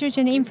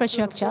hydrogen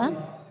infrastructure,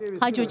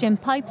 hydrogen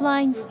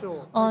pipelines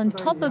on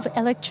top of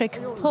electric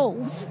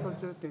poles,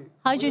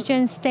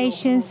 hydrogen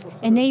stations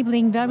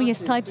enabling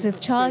various types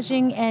of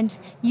charging and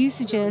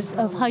usages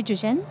of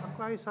hydrogen,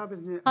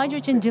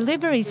 hydrogen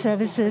delivery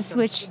services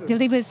which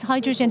delivers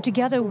hydrogen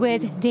together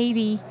with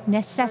daily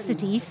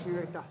necessities,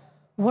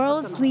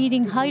 world's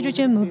leading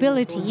hydrogen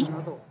mobility,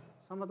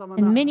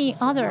 and many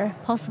other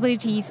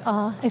possibilities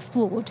are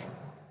explored.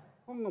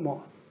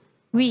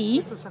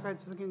 We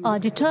are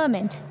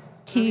determined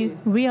to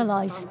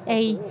realize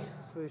a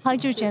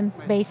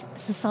hydrogen-based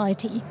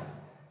society.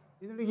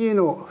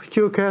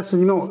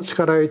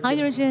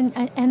 Hydrogen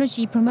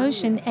energy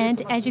promotion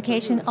and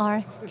education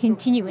are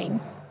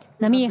continuing.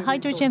 Namie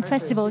Hydrogen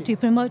Festival to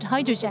promote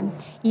hydrogen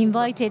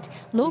invited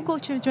local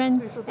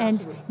children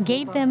and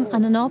gave them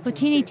an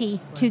opportunity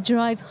to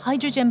drive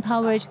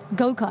hydrogen-powered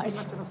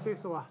go-karts.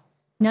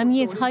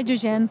 Namie's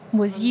hydrogen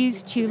was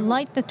used to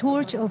light the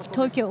torch of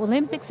Tokyo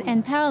Olympics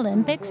and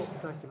Paralympics.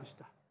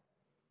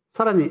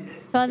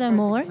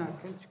 Furthermore,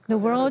 the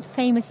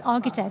world-famous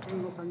architect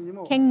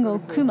Kengo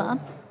Kuma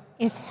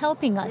is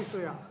helping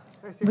us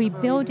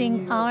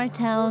rebuilding our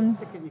town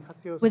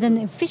with an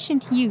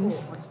efficient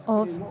use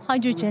of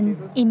hydrogen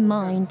in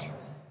mind.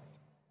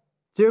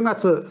 On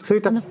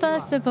the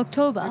 1st of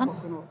October,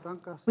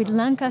 with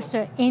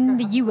Lancaster in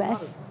the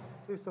US,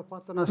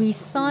 we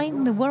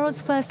signed the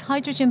world's first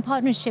hydrogen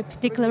partnership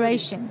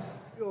declaration.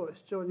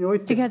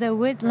 Together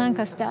with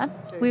Lancaster,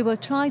 we will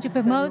try to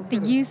promote the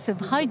use of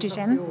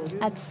hydrogen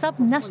at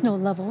sub-national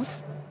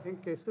levels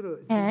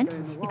and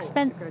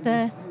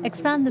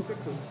expand the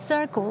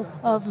circle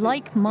of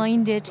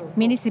like-minded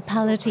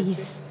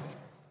municipalities.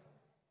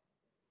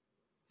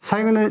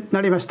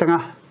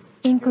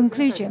 In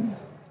conclusion,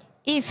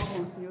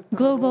 if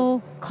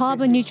global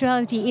carbon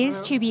neutrality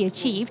is to be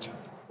achieved,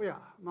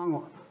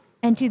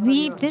 and to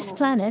leave this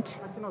planet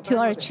to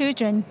our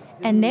children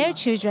and their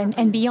children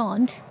and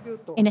beyond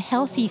in a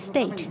healthy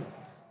state,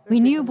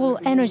 renewable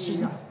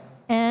energy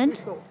and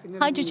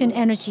hydrogen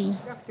energy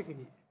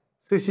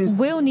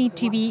will need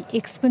to be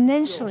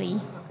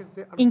exponentially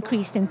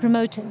increased and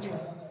promoted.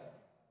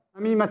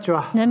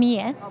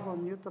 Namie,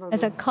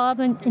 as a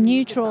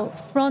carbon-neutral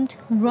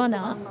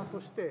front-runner,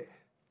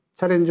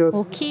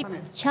 will keep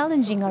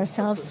challenging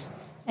ourselves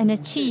and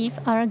achieve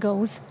our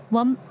goals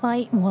one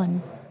by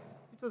one.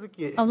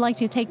 I would like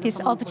to take this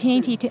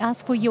opportunity to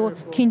ask for your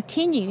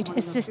continued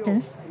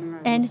assistance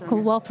and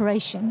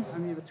cooperation.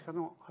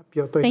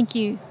 Thank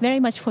you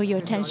very much for your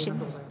attention.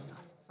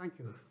 Thank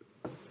you.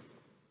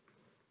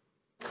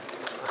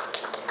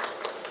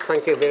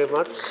 Thank you very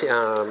much,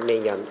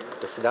 Mei and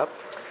Yoshida.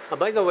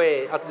 By the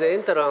way, at the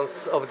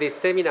entrance of this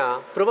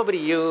seminar, probably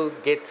you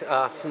get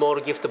a small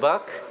gift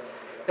bag,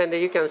 and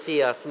you can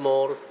see a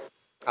small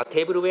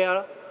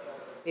tableware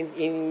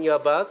in your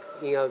bag,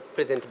 in your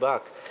present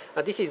bag.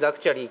 This is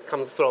actually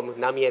comes from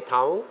Namie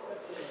town.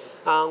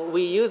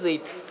 We use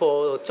it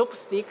for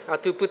chopstick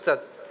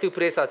to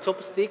place a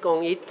chopstick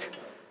on it.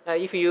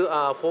 If you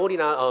are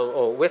foreigner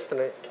or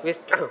Western,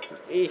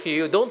 if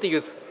you don't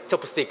use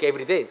chopstick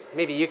every day,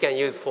 maybe you can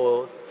use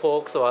for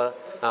forks or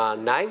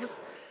knives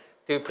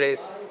to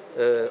place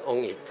on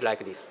it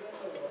like this.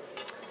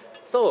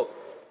 So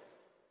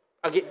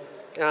again,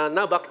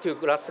 now back to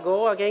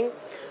Glasgow again.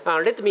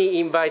 Let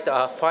me invite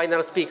our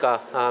final speaker,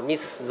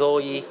 Miss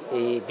Zoe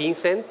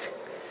Vincent.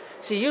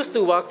 She used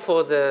to work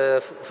for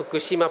the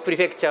Fukushima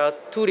Prefecture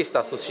Tourist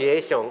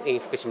Association in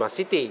Fukushima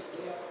City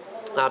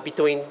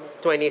between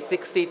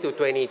 2016 to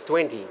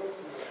 2020.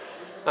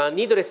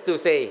 Needless to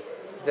say,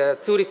 the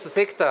tourist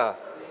sector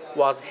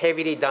was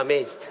heavily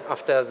damaged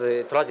after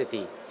the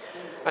tragedy.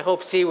 I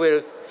hope she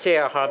will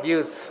share her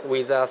views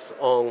with us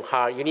on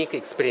her unique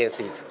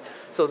experiences.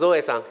 So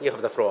Zoe-san, you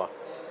have the floor.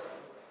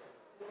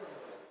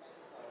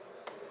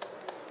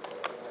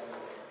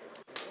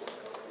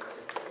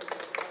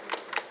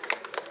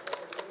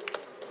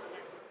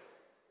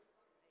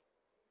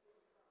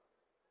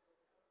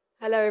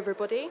 Hello,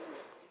 everybody.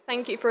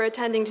 Thank you for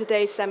attending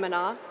today's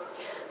seminar.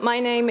 My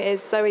name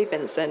is Zoe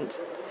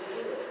Vincent.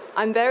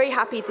 I'm very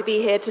happy to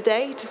be here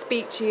today to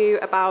speak to you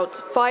about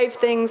 5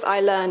 things I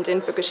learned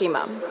in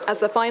Fukushima as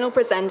the final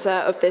presenter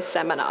of this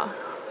seminar.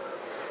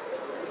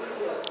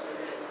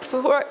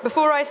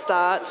 Before I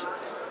start,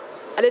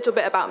 a little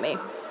bit about me.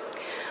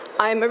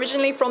 I'm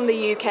originally from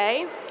the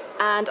UK,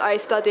 and I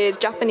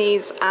studied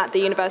Japanese at the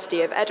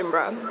University of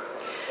Edinburgh.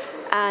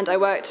 And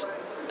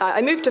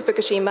I moved to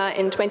Fukushima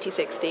in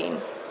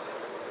 2016.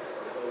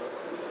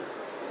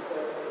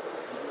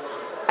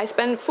 I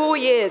spent 4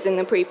 years in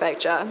the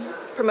prefecture,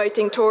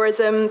 promoting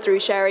tourism through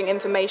sharing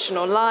information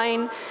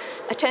online,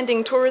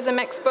 attending tourism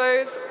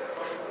expos,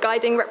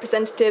 guiding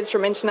representatives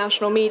from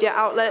international media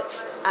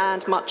outlets,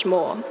 and much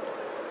more.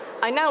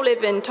 I now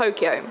live in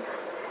Tokyo.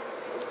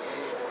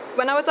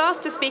 When I was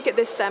asked to speak at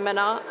this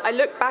seminar, I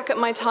looked back at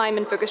my time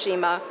in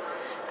Fukushima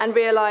and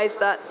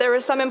realized that there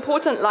are some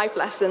important life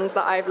lessons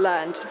that I've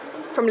learned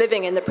from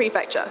living in the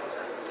prefecture.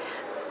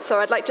 So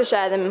I'd like to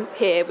share them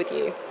here with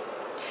you.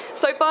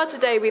 So far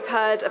today, we've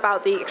heard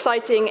about the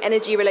exciting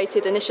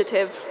energy-related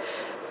initiatives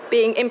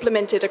being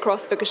implemented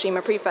across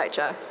Fukushima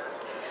Prefecture.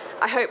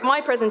 I hope my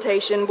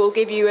presentation will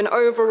give you an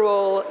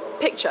overall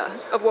picture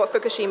of what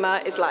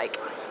Fukushima is like.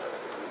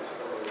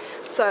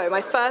 So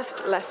my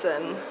first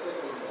lesson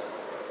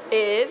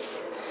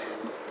is,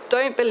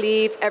 don't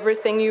believe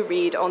everything you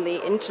read on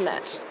the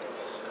internet.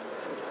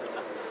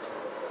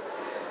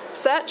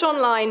 Search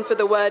online for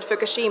the word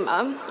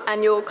Fukushima,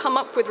 and you'll come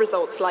up with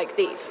results like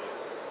these.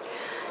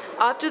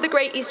 After the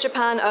Great East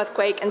Japan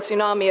earthquake and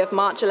tsunami of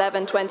March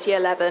 11,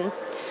 2011,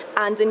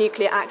 and the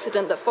nuclear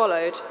accident that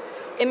followed,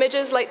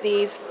 images like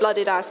these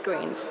flooded our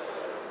screens.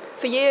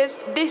 For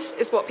years, this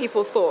is what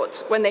people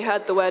thought when they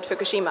heard the word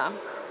Fukushima.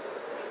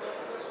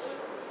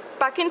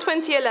 Back in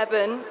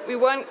 2011, we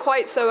weren't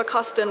quite so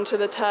accustomed to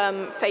the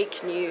term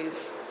fake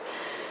news.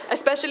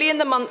 Especially in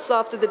the months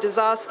after the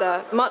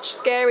disaster, much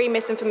scary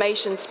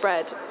misinformation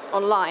spread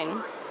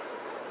online.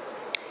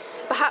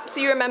 Perhaps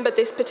you remember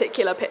this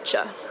particular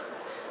picture.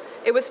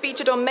 It was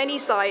featured on many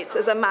sites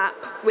as a map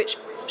which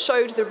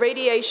showed the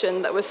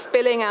radiation that was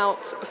spilling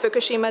out of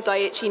Fukushima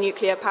Daiichi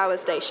nuclear power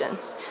station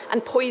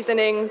and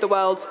poisoning the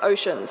world's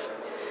oceans.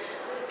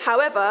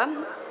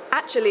 However,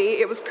 actually,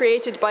 it was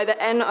created by the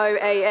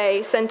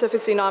NOAA Center for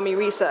Tsunami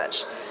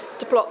Research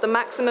to plot the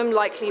maximum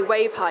likely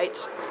wave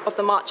height of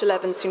the March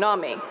 11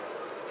 tsunami.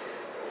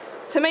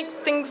 To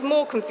make things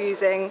more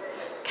confusing,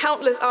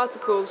 countless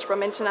articles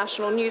from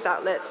international news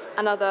outlets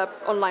and other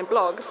online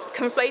blogs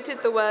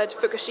conflated the word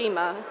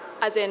Fukushima,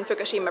 as in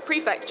Fukushima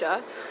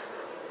Prefecture,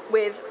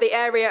 with the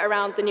area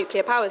around the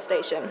nuclear power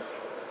station,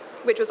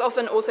 which was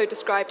often also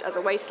described as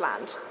a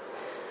wasteland.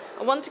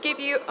 I want to give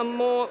you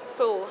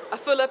a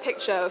fuller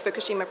picture of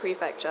Fukushima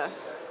Prefecture.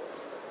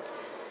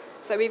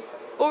 So we've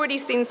already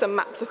seen some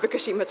maps of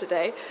Fukushima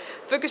today.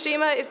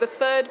 Fukushima is the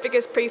 3rd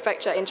biggest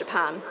prefecture in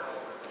Japan.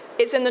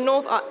 It's in the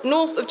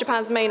north of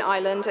Japan's main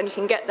island, and you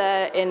can get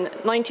there in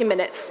 90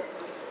 minutes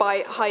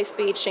by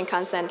high-speed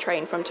Shinkansen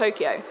train from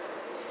Tokyo.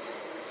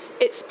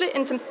 It's split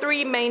into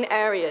 3 main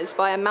areas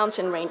via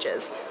mountain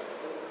ranges.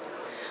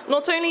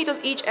 Not only does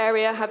each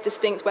area have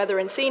distinct weather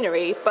and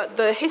scenery, but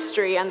the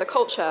history and the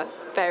culture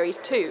varies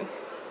too.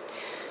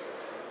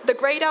 The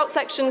grayed out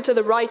section to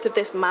the right of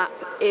this map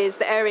is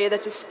the area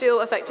that is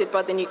still affected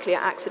by the nuclear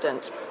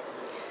accident.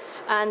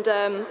 And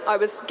I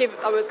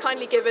was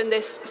kindly given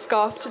this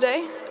scarf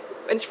today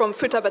It's from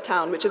Futaba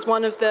town, which is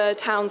one of the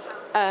towns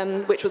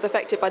which was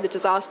affected by the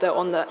disaster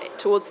on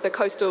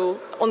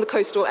the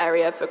coastal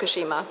area of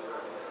Fukushima.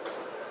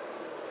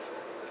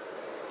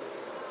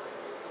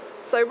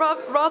 So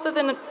rather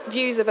than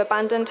views of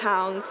abandoned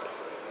towns,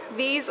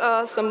 these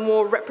are some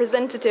more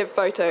representative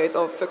photos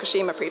of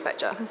Fukushima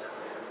Prefecture.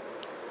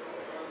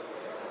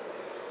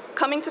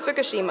 Coming to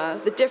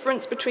Fukushima, the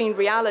difference between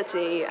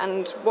reality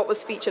and what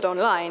was featured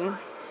online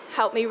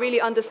helped me really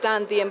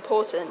understand the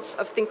importance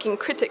of thinking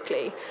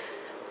critically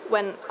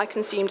when I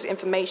consumed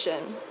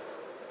information.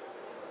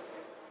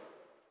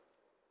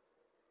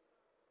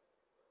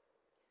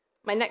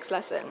 My next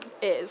lesson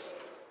is,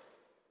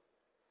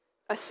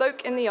 a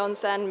soak in the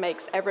onsen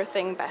makes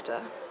everything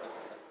better.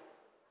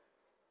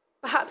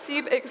 Perhaps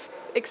you've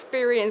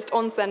experienced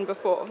onsen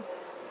before.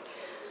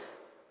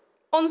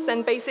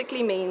 Onsen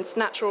basically means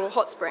natural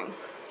hot spring,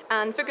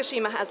 and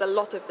Fukushima has a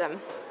lot of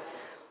them.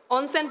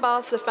 Onsen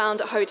baths are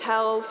found at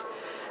hotels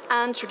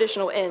and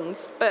traditional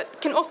inns,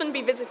 but can often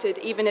be visited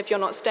even if you're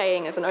not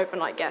staying as an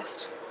overnight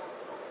guest.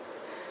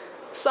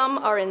 Some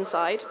are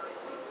inside,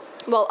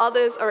 while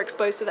others are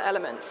exposed to the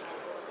elements.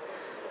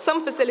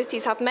 Some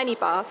facilities have many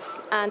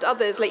baths, and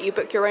others let you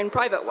book your own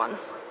private one.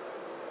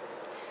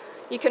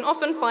 You can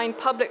often find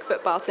public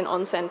foot baths in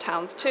onsen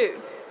towns too.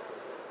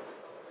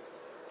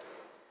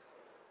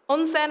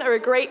 Onsen are a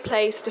great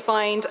place to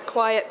find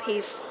quiet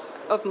peace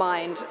of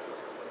mind,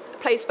 a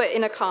place for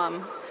inner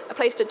calm, a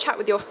place to chat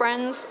with your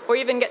friends, or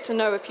even get to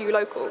know a few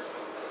locals.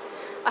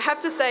 I have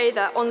to say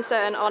that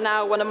onsen are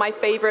now one of my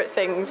favorite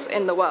things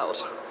in the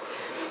world.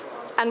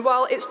 And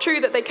while it's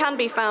true that they can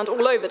be found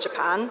all over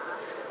Japan,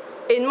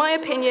 in my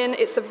opinion,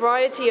 it's the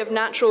variety of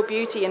natural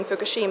beauty in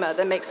Fukushima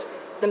that makes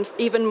them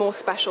even more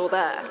special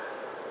there.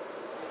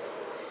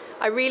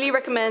 I really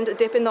recommend a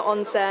dip in the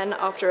onsen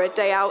after a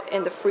day out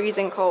in the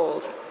freezing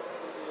cold,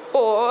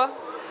 or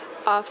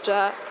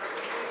after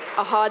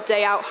a hard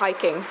day out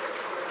hiking.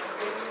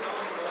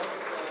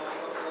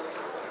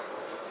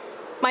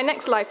 My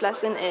next life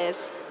lesson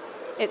is,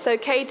 it's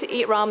okay to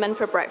eat ramen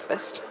for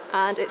breakfast,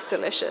 and it's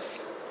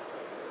delicious.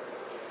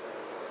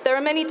 There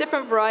are many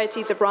different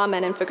varieties of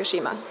ramen in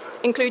Fukushima,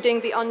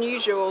 including the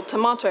unusual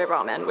tomato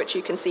ramen, which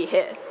you can see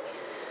here.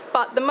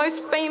 But the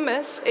most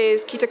famous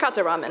is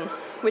Kitakata ramen,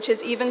 which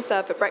is even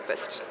served for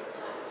breakfast.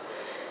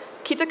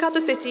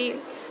 Kitakata City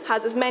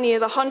has as many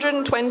as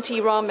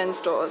 120 ramen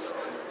stores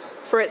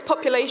for its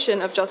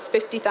population of just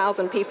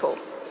 50,000 people.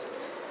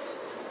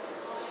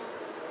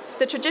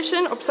 The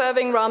tradition of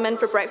serving ramen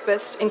for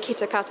breakfast in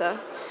Kitakata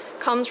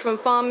comes from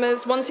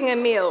farmers wanting a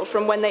meal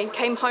from when they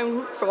came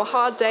home from a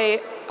hard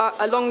day,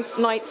 a long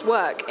night's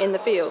work in the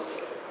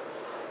fields.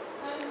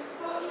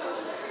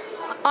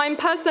 I'm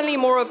personally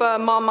more of a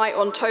Marmite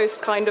on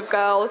toast kind of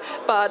girl,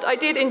 but I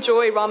did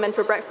enjoy ramen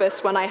for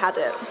breakfast when I had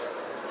it.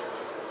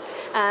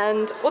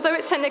 And although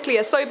it's technically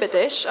a soba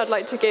dish, I'd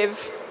like to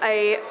give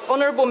an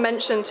honorable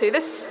mention to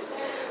this.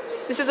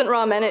 This isn't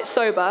ramen, it's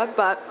soba,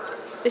 but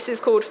this is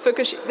called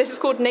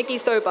negi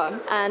soba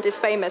and is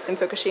famous in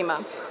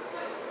Fukushima.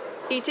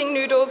 Eating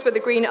noodles with a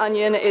green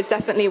onion is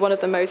definitely one of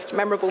the most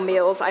memorable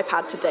meals I've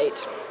had to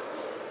date.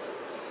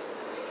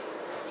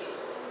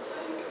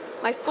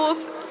 My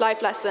fourth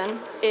life lesson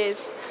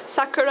is,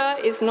 sakura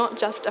is not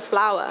just a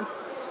flower.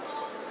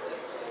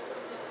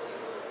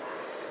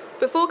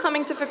 Before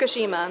coming to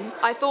Fukushima,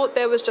 I thought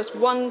there was just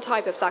one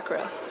type of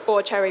sakura,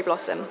 or cherry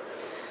blossom.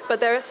 But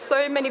there are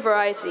so many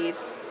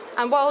varieties.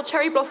 And while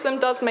cherry blossom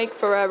does make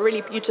for a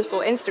really beautiful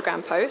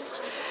Instagram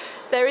post,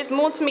 there is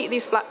more to meet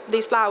these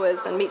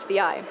flowers than meets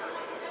the eye.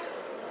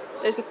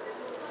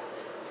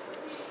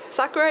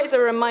 Sakura is a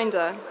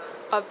reminder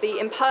of the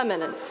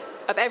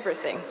impermanence of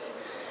everything,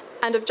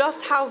 and of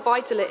just how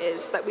vital it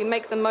is that we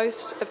make the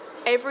most of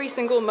every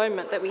single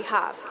moment that we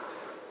have.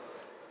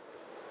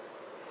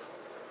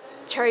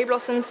 Cherry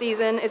blossom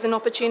season is an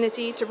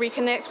opportunity to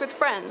reconnect with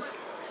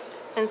friends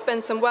and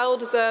spend some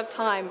well-deserved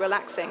time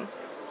relaxing.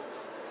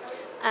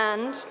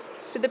 And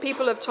for the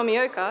people of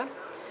Tomioka,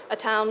 a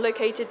town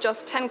located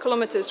just 10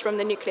 kilometers from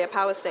the nuclear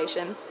power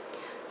station,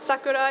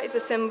 sakura is a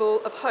symbol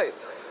of hope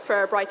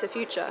for a brighter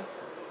future.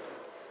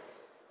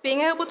 Being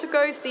able to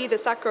go see the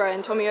sakura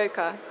in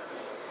Tomioka,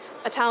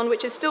 a town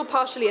which is still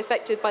partially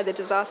affected by the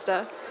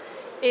disaster,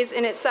 is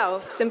in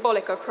itself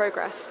symbolic of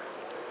progress,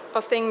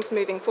 of things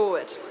moving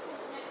forward.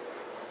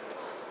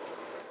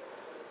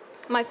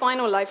 My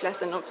final life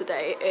lesson of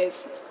today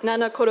is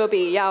nana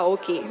korobi ya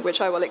oki,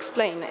 which I will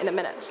explain in a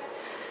minute.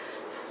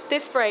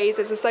 This phrase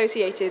is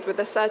associated with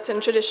a certain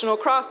traditional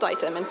craft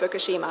item in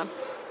Fukushima.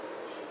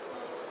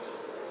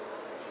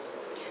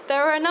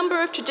 There are a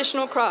number of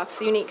traditional crafts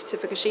unique to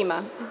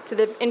Fukushima,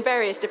 in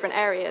various different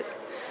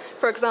areas.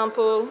 For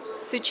example,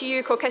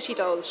 Tsuchiyu kokeshi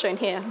dolls, shown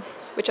here,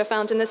 which are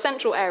found in the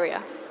central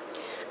area,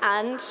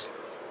 and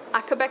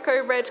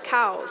akabeko red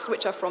cows,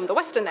 which are from the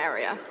western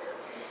area.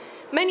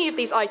 Many of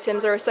these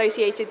items are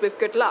associated with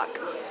good luck.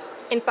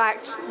 In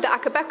fact, the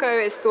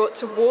akabeko is thought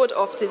to ward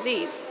off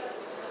disease.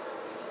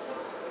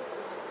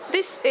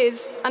 This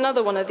is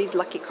another one of these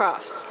lucky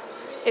crafts.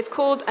 It's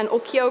called an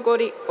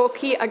okiagari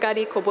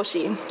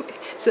koboshi,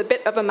 It's a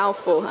bit of a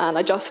mouthful, and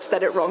I just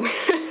said it wrong.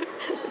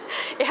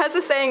 It has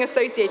a saying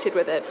associated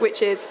with it,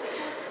 which is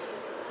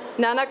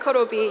Nana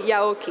korobi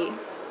yaoki.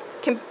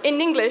 In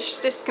English,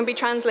 this can be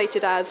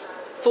translated as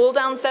fall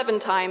down 7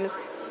 times,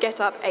 get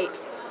up 8.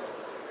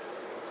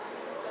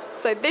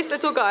 So this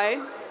little guy,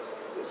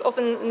 who's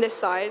often this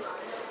size,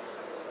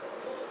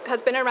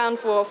 has been around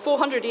for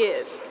 400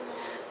 years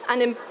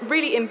and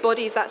really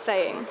embodies that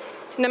saying.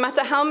 No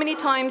matter how many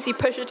times you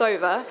push it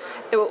over,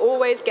 it will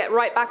always get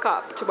right back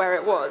up to where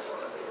it was.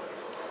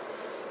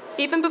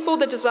 Even before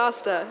the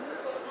disaster,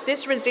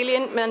 this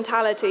resilient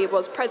mentality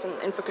was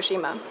present in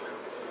Fukushima.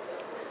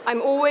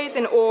 I'm always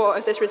in awe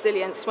of this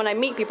resilience when I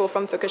meet people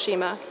from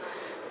Fukushima,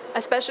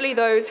 especially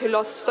those who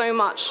lost so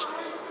much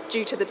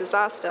due to the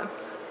disaster.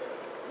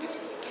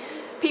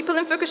 People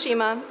in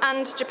Fukushima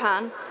and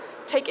Japan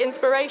take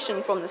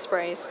inspiration from this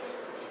phrase.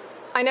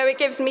 I know it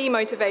gives me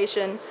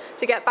motivation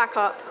to get back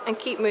up and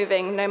keep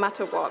moving no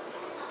matter what,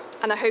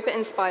 and I hope it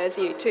inspires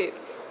you too.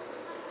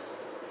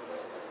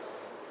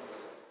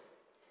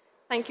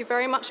 Thank you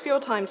very much for your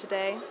time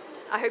today.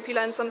 I hope you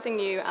learned something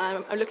new,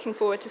 and I'm looking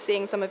forward to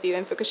seeing some of you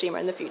in Fukushima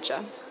in the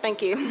future.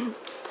 Thank you.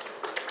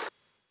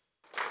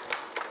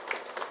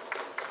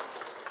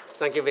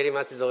 Thank you very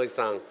much,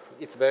 Zoe-san.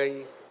 It's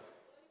very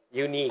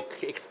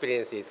unique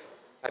experiences.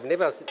 I've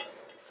never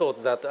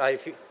thought that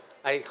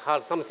I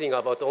heard something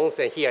about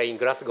onsen here in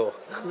Glasgow.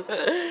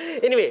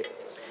 Anyway,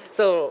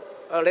 so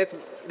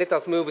let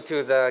us move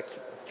to the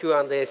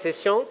Q&A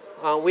session.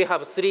 We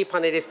have 3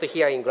 panelists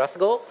here in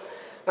Glasgow,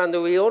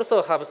 and we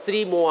also have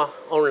 3 more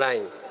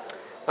online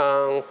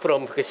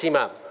from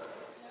Fukushima,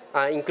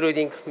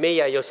 including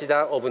Mayor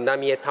Yoshida of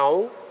Namie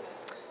Town,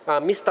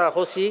 Mr.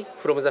 Hoshi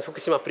from the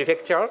Fukushima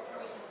Prefecture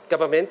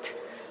government,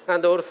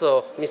 and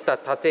also Mr.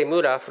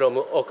 Tatemura from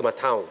Okuma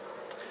Town.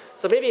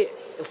 So maybe,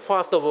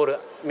 first of all,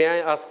 may I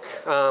ask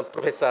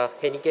Professor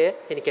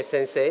Henike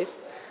Sensei,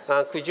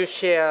 could you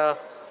share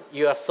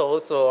your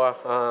thoughts or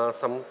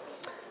some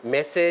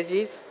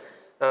messages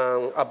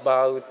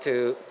about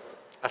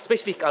a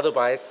specific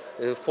advice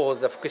for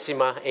the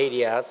Fukushima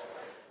areas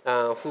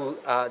who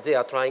they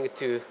are trying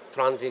to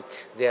transit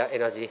their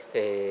energy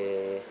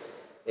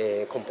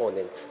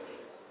component?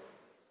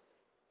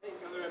 Thank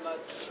you very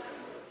much.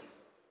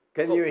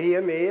 Can you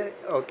hear me?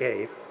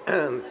 Okay.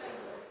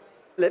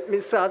 Let me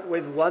start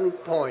with one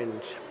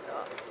point.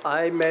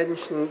 I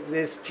mentioned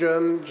this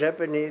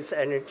German-Japanese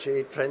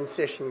Energy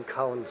Transition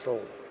Council,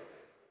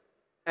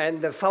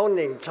 and the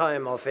founding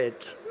time of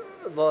it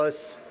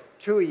was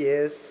 2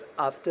 years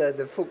after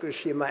the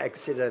Fukushima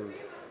accident.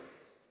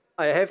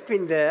 I have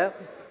been there,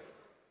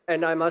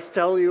 and I must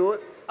tell you,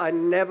 I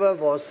never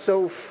was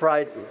so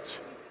frightened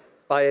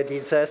by a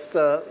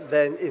disaster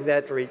than in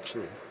that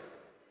region.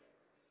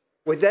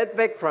 With that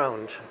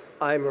background,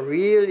 I'm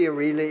really,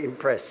 really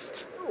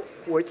impressed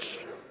which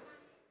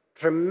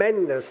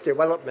tremendous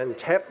development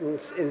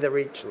happens in the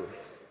region.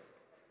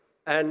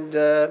 And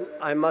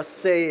I must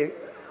say,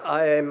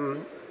 I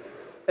am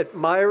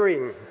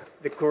admiring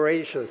the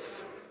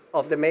courageous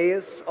of the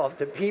mayors, of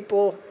the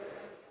people,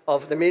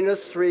 of the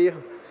ministry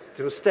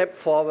to step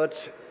forward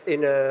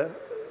in a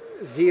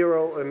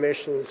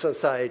zero-emission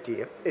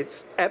society.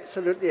 It's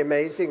absolutely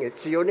amazing.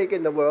 It's unique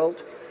in the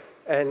world.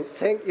 And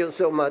thank you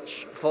so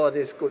much for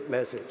this good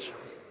message.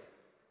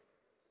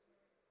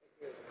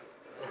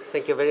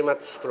 Thank you very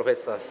much,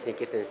 Professor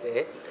Henike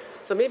Sensei.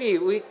 So maybe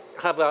we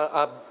have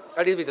a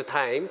little bit of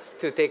time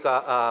to take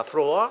a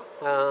floor.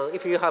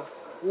 If you have,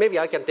 maybe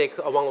I can take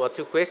 1 or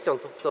 2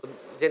 questions. So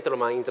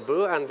gentleman in the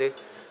blue and the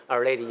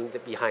lady in the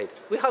behind.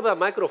 We have a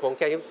microphone.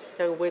 Can you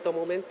wait a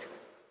moment?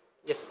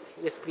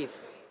 Yes,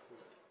 please.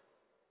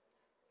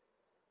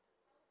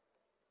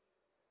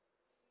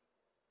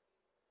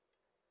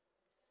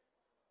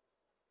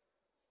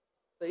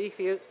 So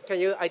can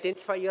you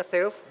identify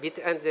yourself a bit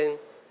and then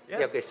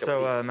your question,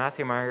 so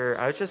Matthew Marger,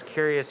 I was just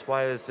curious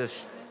why it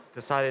was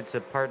decided to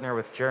partner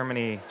with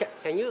Germany.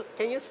 Can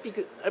you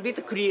speak a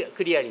bit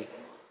clearly?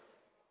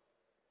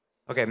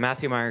 Okay,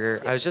 Matthew Marger,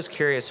 I was just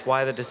curious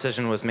why the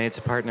decision was made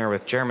to partner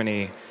with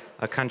Germany,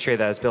 a country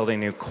that is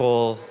building new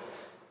coal,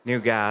 new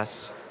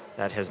gas,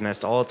 that has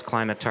missed all its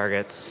climate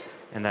targets,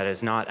 and that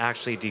is not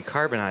actually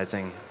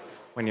decarbonizing.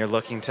 When you're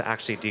looking to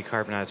actually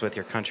decarbonize with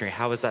your country,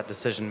 how was that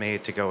decision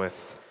made to go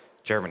with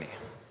Germany?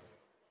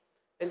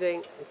 And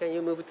then can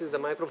you move to the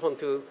microphone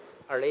to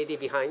our lady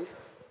behind?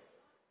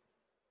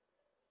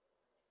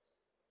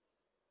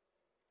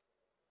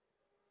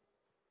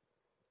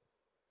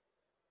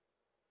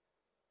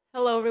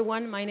 Hello,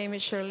 everyone. My name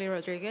is Shirley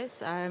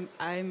Rodriguez. I'm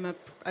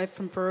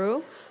from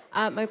Peru.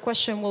 My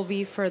question will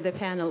be for the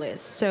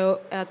panelists.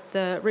 So at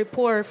the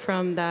report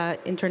from the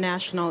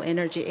International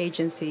Energy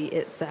Agency,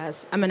 it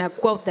says, I'm going to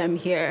quote them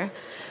here,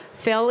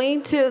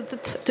 failing to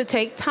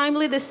take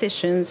timely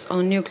decisions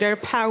on nuclear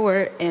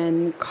power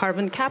and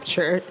carbon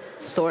capture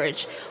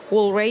storage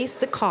will raise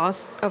the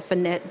cost of a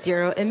net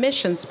zero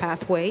emissions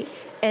pathway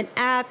and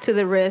add to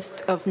the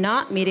risk of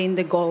not meeting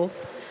the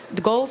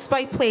goals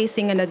by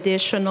placing an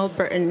additional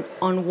burden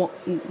on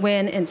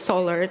wind and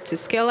solar to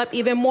scale up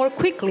even more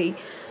quickly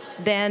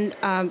than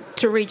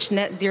to reach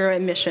net zero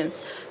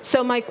emissions.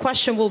 So my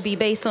question will be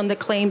based on the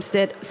claims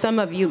that some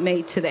of you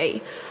made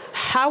today.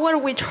 How are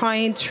we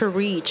trying to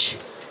reach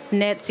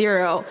net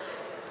zero,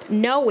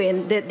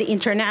 knowing that the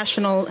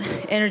International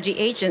Energy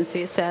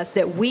Agency says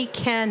that we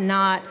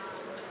cannot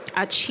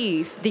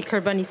achieve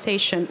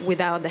decarbonization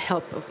without the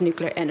help of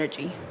nuclear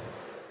energy?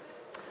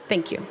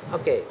 Thank you.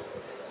 Okay.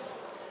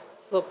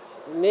 So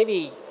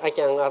maybe I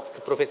can ask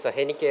Professor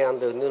Henike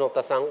and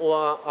Nunota-san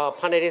or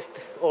panelists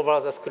over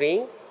the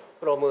screen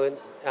from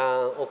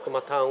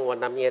Okuma Town or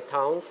Namie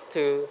towns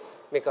to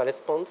make a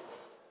response.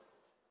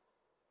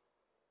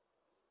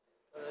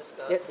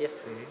 Yes.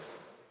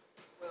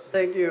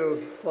 Thank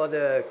you for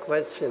the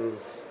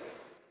questions.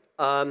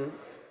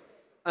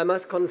 I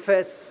must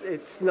confess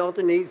it's not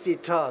an easy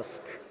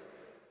task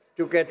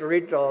to get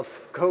rid of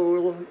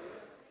coal,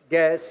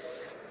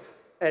 gas,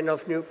 and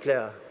of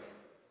nuclear.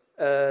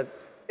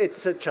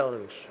 It's a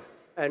challenge,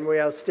 and we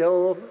are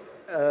still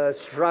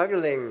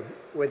struggling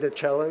with the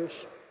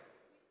challenge.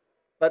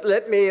 But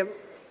let me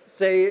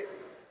say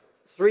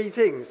three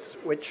things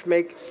which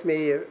makes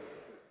me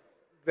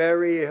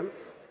very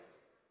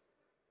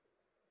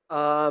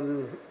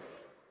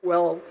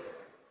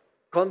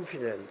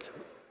confident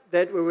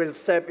that we will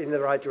step in the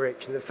right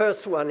direction. The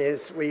first one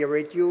is we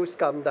reduce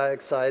carbon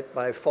dioxide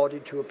by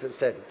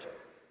 42%.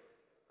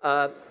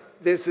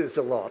 This is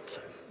a lot,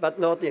 but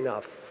not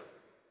enough.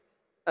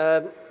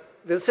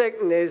 The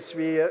second is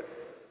we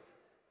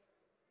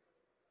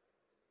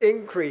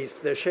increase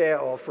the share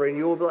of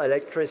renewable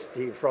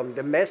electricity from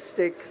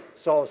domestic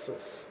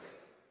sources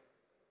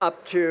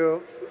up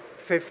to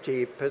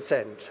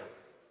 50%.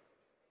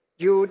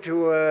 Due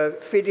to a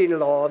feed-in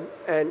law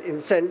and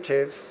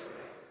incentives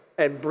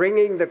and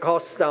bringing the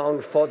costs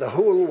down for the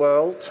whole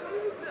world,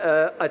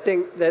 I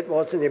think that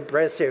was an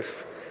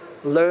impressive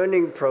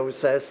learning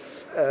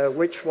process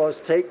which was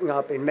taken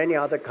up in many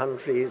other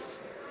countries.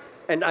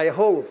 And I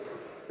hope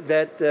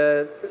that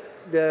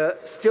the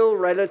still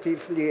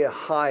relatively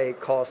high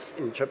costs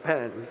in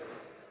Japan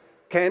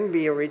can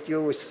be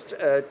reduced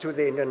to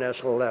the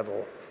international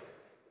level.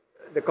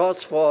 The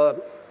cost for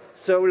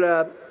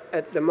solar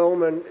at the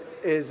moment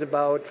is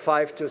about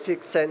 5 to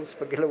 6 cents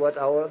per kilowatt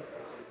hour.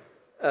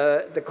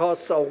 The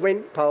cost of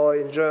wind power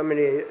in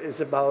Germany is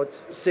about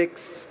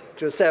 6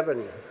 to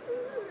 7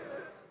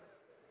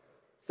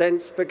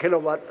 cents per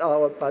kilowatt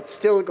hour, but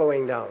still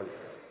going down.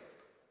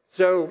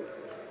 So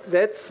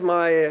that's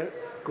my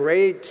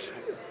great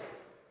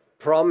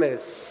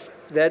promise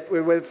that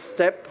we will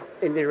step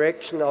in the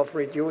direction of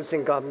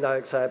reducing carbon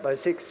dioxide by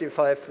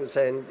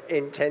 65%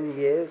 in 10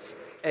 years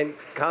and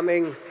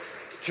coming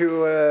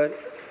to a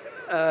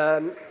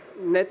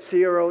net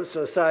zero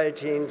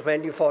society in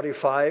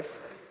 2045.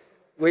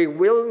 We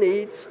will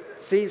need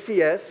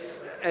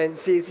CCS and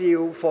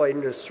CCU for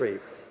industry,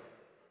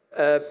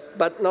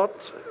 but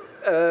not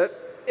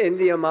in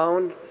the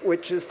amount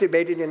which is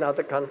debated in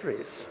other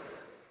countries.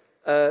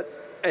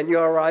 And you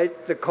are right,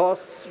 the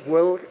costs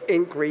will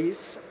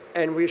increase,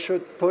 and we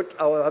should put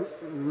our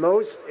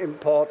most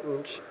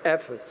important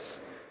efforts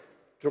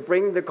to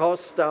bring the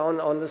costs down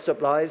on the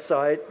supply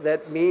side.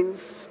 That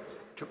means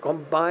to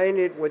combine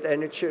it with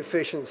energy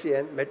efficiency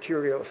and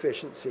material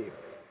efficiency.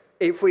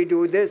 If we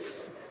do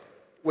this,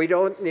 we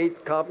don't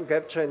need carbon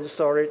capture and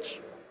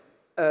storage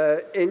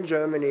in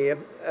Germany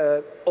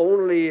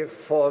only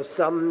for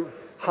some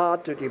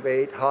hard to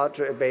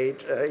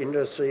abate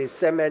industries,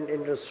 cement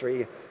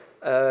industry,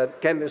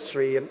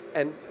 chemistry,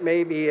 and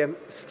maybe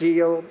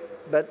steel,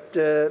 but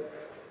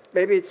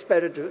maybe it's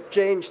better to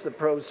change the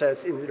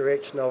process in the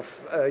direction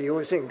of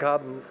using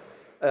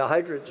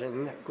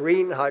hydrogen,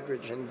 green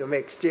hydrogen, to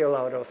make steel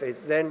out of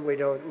it. Then we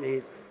don't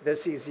need the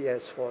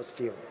CCS for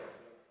steel.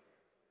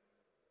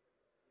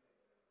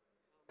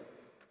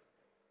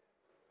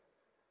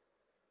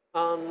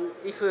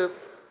 If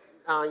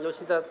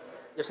Yoshida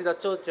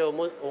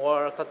Chocho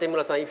or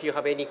Tatemura-san, if you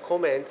have any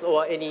comments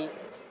or any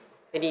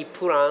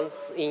plans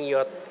in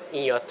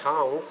your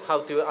towns,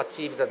 how to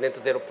achieve the net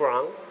zero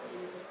plan,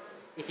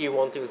 if you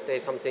want to say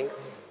something,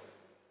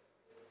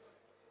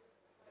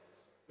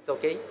 it's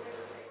okay.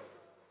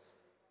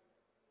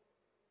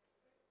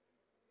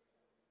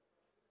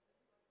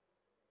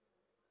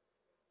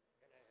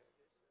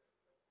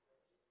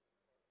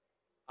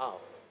 Oh,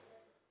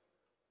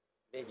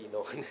 maybe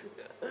no.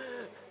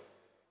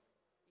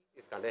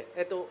 ですかね。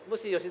も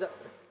し吉田、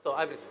So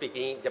I will speak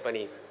in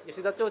Japanese.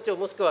 吉田町長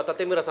もしくは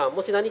立村さん、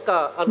もし何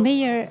か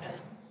Mayor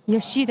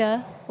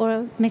Yoshida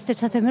or Mr.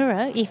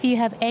 Tatemura, if you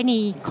have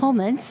any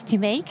comments to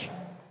make,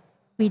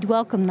 we'd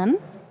welcome them.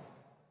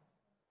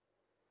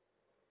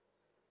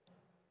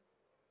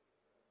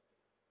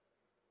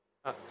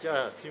 じ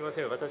ゃあすみま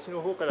せん、私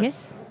の方から。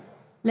Yes,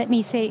 let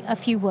me say a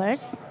few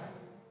words.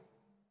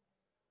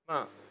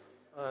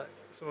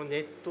 そのネ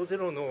ットゼ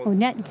ロの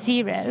net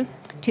zero,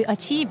 to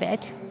achieve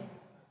it,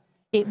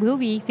 it will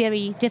be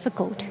very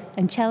difficult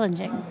and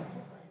challenging.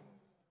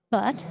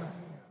 But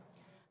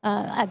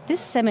at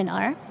this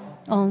seminar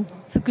on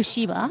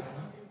Fukushima,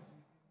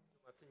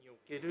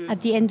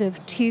 at the end of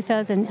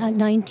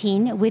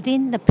 2019,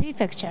 within the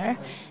prefecture,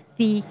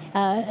 the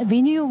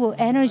renewable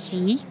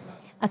energy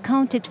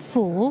accounted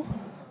for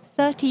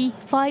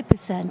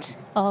 35%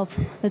 of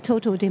the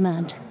total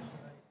demand.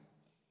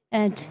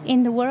 And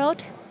in the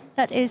world,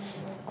 that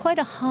is quite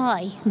a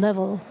high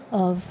level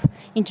of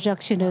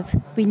introduction of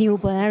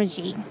renewable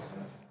energy.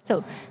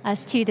 So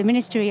as to the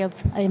Ministry of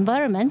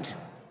Environment,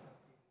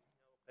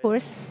 of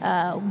course,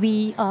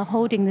 we are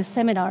holding the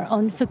seminar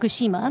on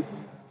Fukushima,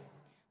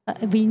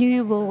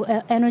 renewable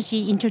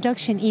energy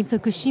introduction in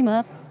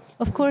Fukushima.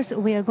 Of course,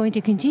 we are going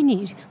to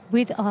continue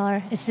with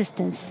our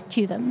assistance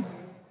to them.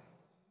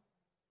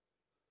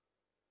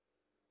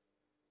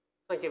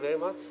 Thank you very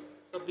much.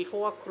 So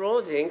before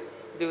closing,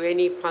 do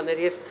any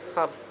panelists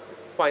have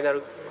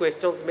final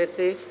questions,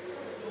 message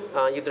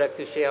you'd like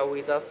to share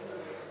with us?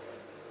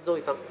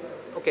 Zoe-san.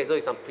 Okay,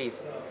 Zoe-san, please.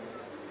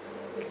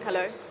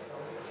 Hello.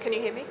 Can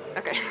you hear me?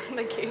 Okay,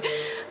 thank you.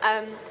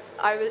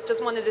 I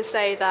just wanted to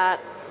say that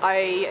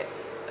I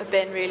have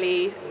been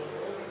really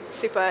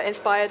super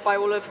inspired by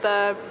all of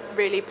the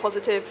really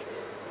positive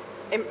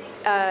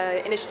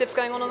initiatives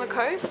going on the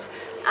coast.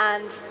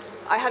 And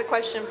I had a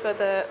question for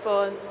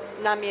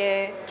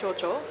Namie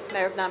Chocho,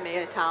 Mayor of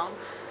Namie Town,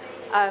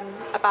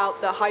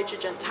 about the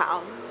hydrogen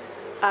town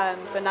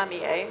for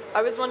Namie.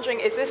 I was wondering,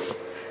 is this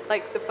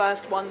like the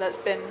first one that's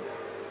been?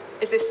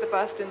 Is this the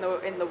first in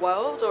the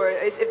world, or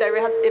if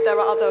there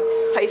are other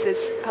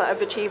places that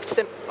have achieved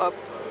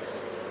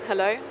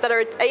that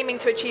are aiming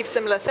to achieve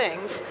similar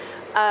things?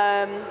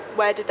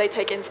 Where did they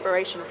take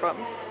inspiration from?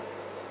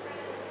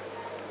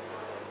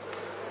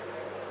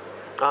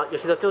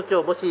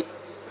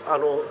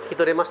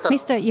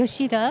 Mr.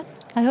 Yoshida,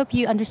 I hope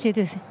you understood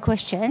this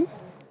question.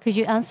 Could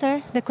you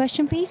answer the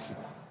question, please?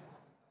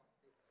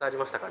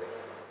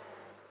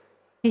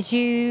 Did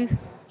you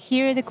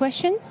hear the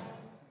question?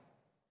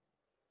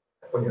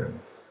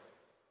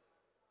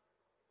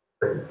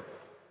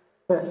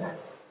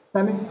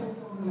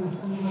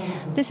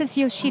 This is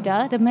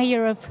Yoshida, the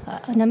mayor of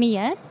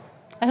Namie.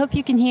 I hope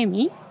you can hear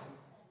me.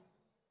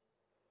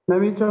 I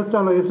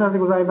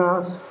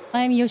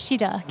am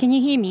Yoshida. Can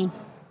you hear me?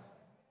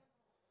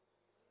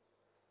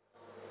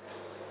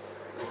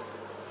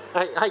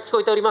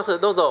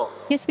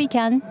 Yes, we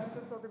can.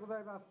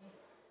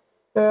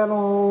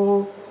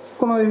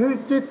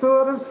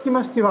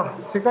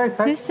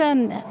 This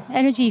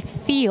energy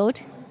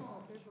field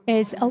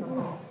is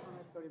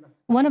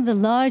one of the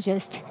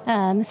largest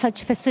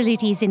such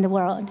facilities in the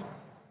world.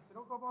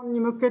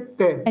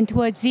 And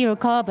towards zero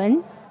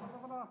carbon,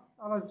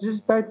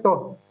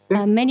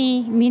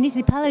 many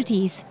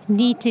municipalities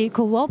need to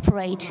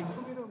cooperate,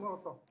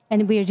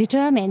 and we are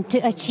determined to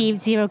achieve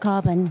zero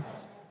carbon.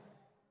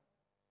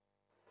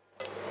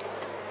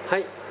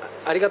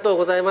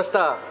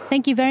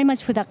 Thank you very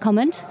much for that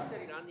comment.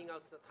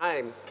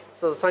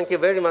 So thank you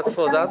very much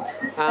for that.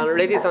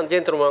 Ladies and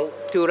gentlemen,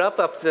 to wrap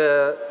up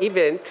the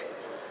event,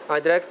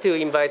 I'd like to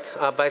invite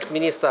Vice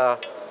Minister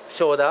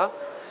Shoda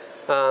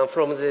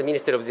from the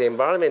Ministry of the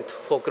Environment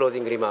for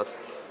closing remarks.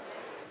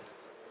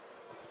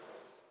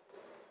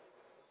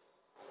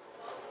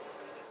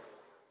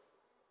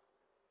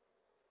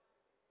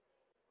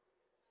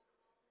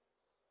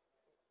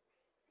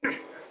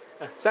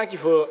 Thank you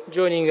for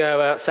joining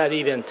our side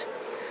event.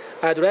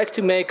 I'd like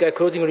to make a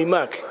closing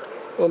remark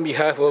on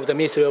behalf of the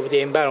Ministry of the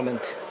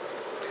Environment.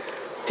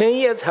 10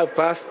 years have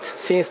passed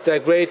since the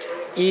Great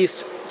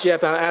East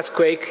Japan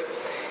earthquake,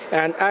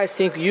 and I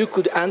think you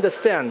could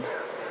understand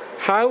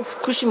how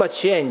Fukushima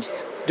changed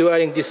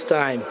during this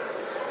time,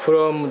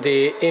 from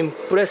the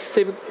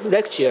impressive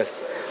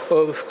lectures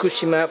of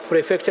Fukushima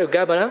Prefecture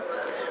Governor,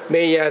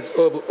 mayors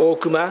of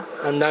Okuma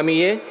and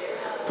Namie,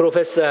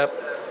 Professor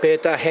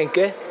Peter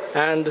Henke,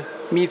 and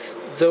Ms.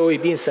 Zoe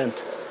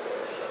Vincent.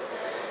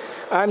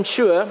 I'm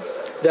sure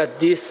that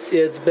this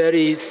is a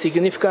very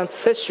significant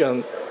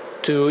session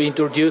to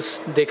introduce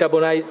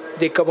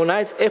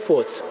decarbonized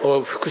efforts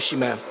of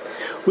Fukushima.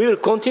 We will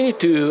continue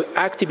to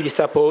actively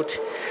support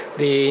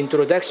the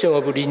introduction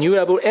of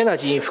renewable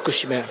energy in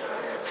Fukushima,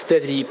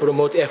 steadily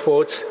promote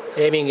efforts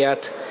aiming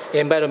at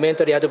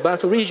environmentally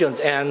advanced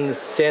regions, and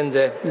send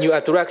the new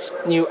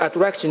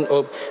attraction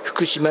of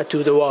Fukushima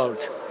to the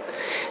world.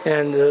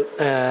 And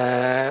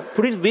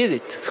please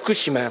visit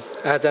Fukushima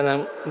as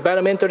an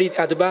environmentally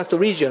advanced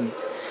region.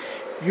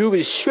 You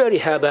will surely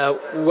have a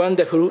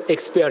wonderful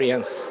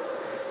experience.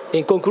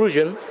 In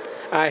conclusion,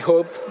 I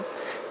hope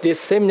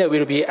this seminar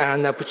will be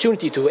an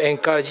opportunity to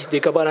encourage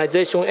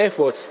decarbonization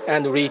efforts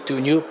and lead to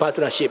new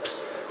partnerships.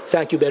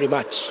 Thank you very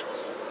much.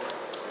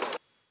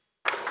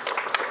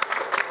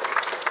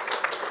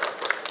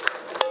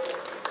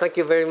 Thank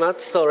you very much.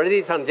 So,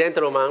 ladies and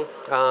gentlemen,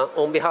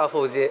 on behalf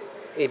of the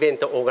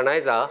event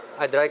organizer,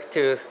 I'd like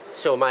to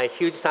show my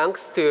huge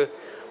thanks to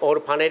all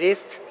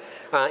panelists,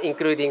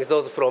 including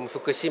those from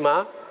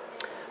Fukushima,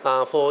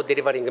 for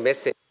delivering a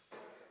message.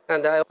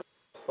 And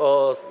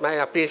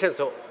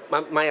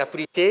my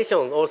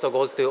appreciation also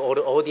goes to all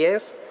the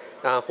audience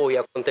for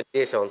your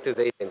contribution to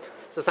the event.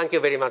 So thank you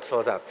very much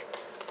for that.